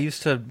 Dean, I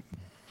used to.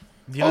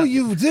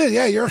 You did?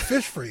 Yeah, you're a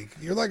fish freak.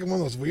 You're like one of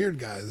those weird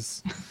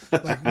guys.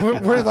 Like,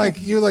 we're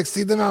like, you like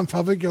see them out in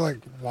public. You're like,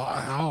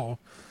 wow.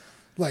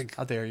 Like,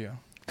 how dare you?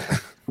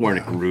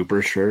 Wearing a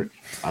grouper shirt.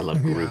 I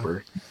love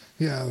grouper.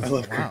 Yeah, I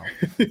love wow.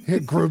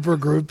 Grouper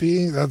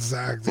groupie. That's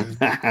Zach, dude.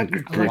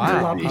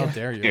 Wow. How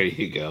dare you? There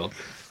you go.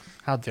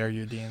 How dare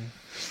you, Dean?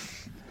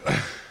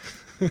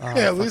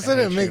 Yeah, at least I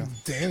didn't make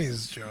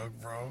Danny's joke,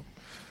 bro.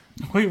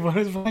 Wait, what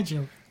is my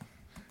joke?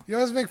 You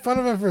always make fun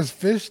of him for his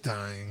fish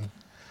dying.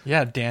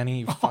 Yeah,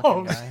 Danny, you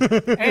fucking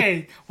guy.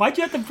 Hey, why'd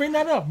you have to bring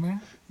that up, man?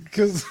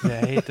 Because I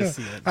hate to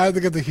see it. I had to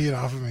get the heat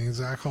off of me.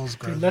 Zach Hole's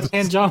great.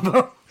 Left-hand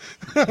Jumbo.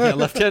 Yeah,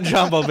 left-hand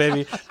Jumbo,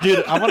 baby.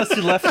 Dude, I want to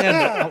see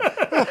left-hand.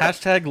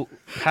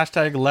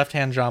 Hashtag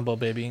left-hand Jumbo,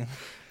 baby.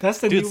 That's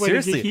the Dude, new way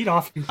seriously, to get heat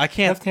off you. I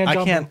can't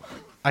Jumbo.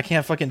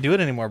 fucking do it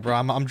anymore, bro.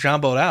 I'm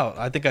jumboed out.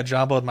 I think I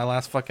jumboed my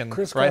last fucking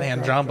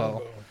right-hand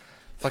jumbo.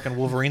 Fucking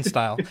Wolverine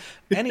style.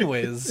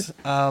 Anyways,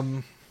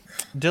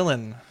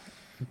 Dylan,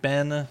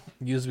 Ben,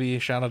 Usby,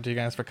 shout out to you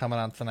guys for coming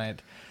on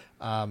tonight.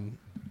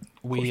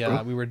 We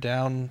were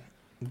down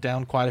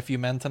quite a few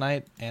men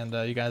tonight, and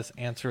you guys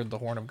answered the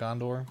Horn of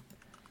Gondor.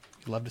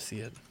 Love to see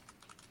it.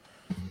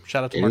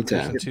 Shout out to Mark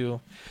Anytime. Pearson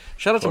too.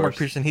 Shout out to Mark course.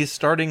 Pearson. He's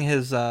starting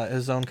his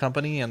own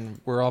company, and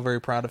we're all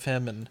very proud of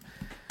him. And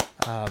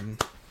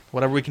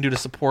whatever we can do to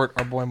support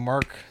our boy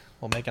Mark,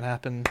 we'll make it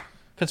happen.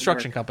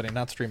 Construction company,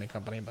 not streaming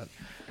company,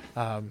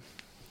 but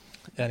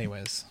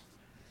anyways.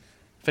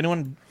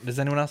 Does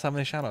anyone else have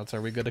any shout outs?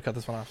 Are we good to cut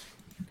this one off?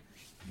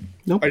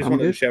 Nope. I just I'm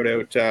wanted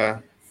good.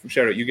 to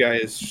shout out you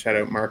guys, shout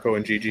out Marco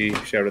and Gigi,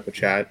 shout out the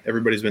chat.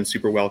 Everybody's been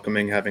super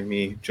welcoming, having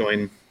me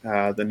join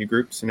the new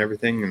groups and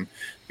everything, and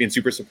being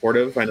super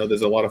supportive. I know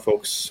there's a lot of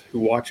folks who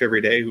watch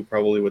every day who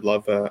probably would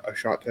love a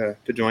shot to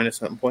join at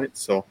some point.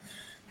 So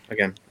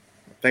again,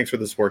 thanks for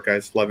the support,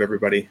 guys. Love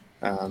everybody.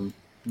 And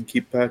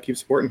keep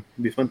supporting.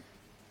 It'll be fun.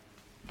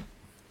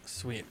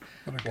 Sweet.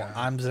 Well,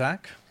 I'm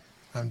Zach.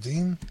 I'm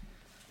Dean.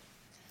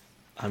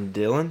 I'm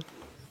Dylan.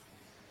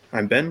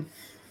 I'm Ben.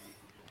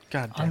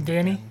 God damn I'm it,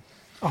 Danny. Ben.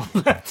 Oh,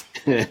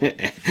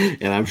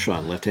 And I'm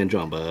Sean, Left Hand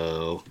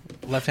Jumbo.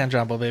 Left hand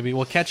jumbo, baby.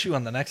 We'll catch you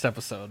on the next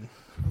episode.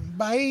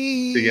 Bye.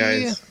 See you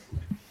guys.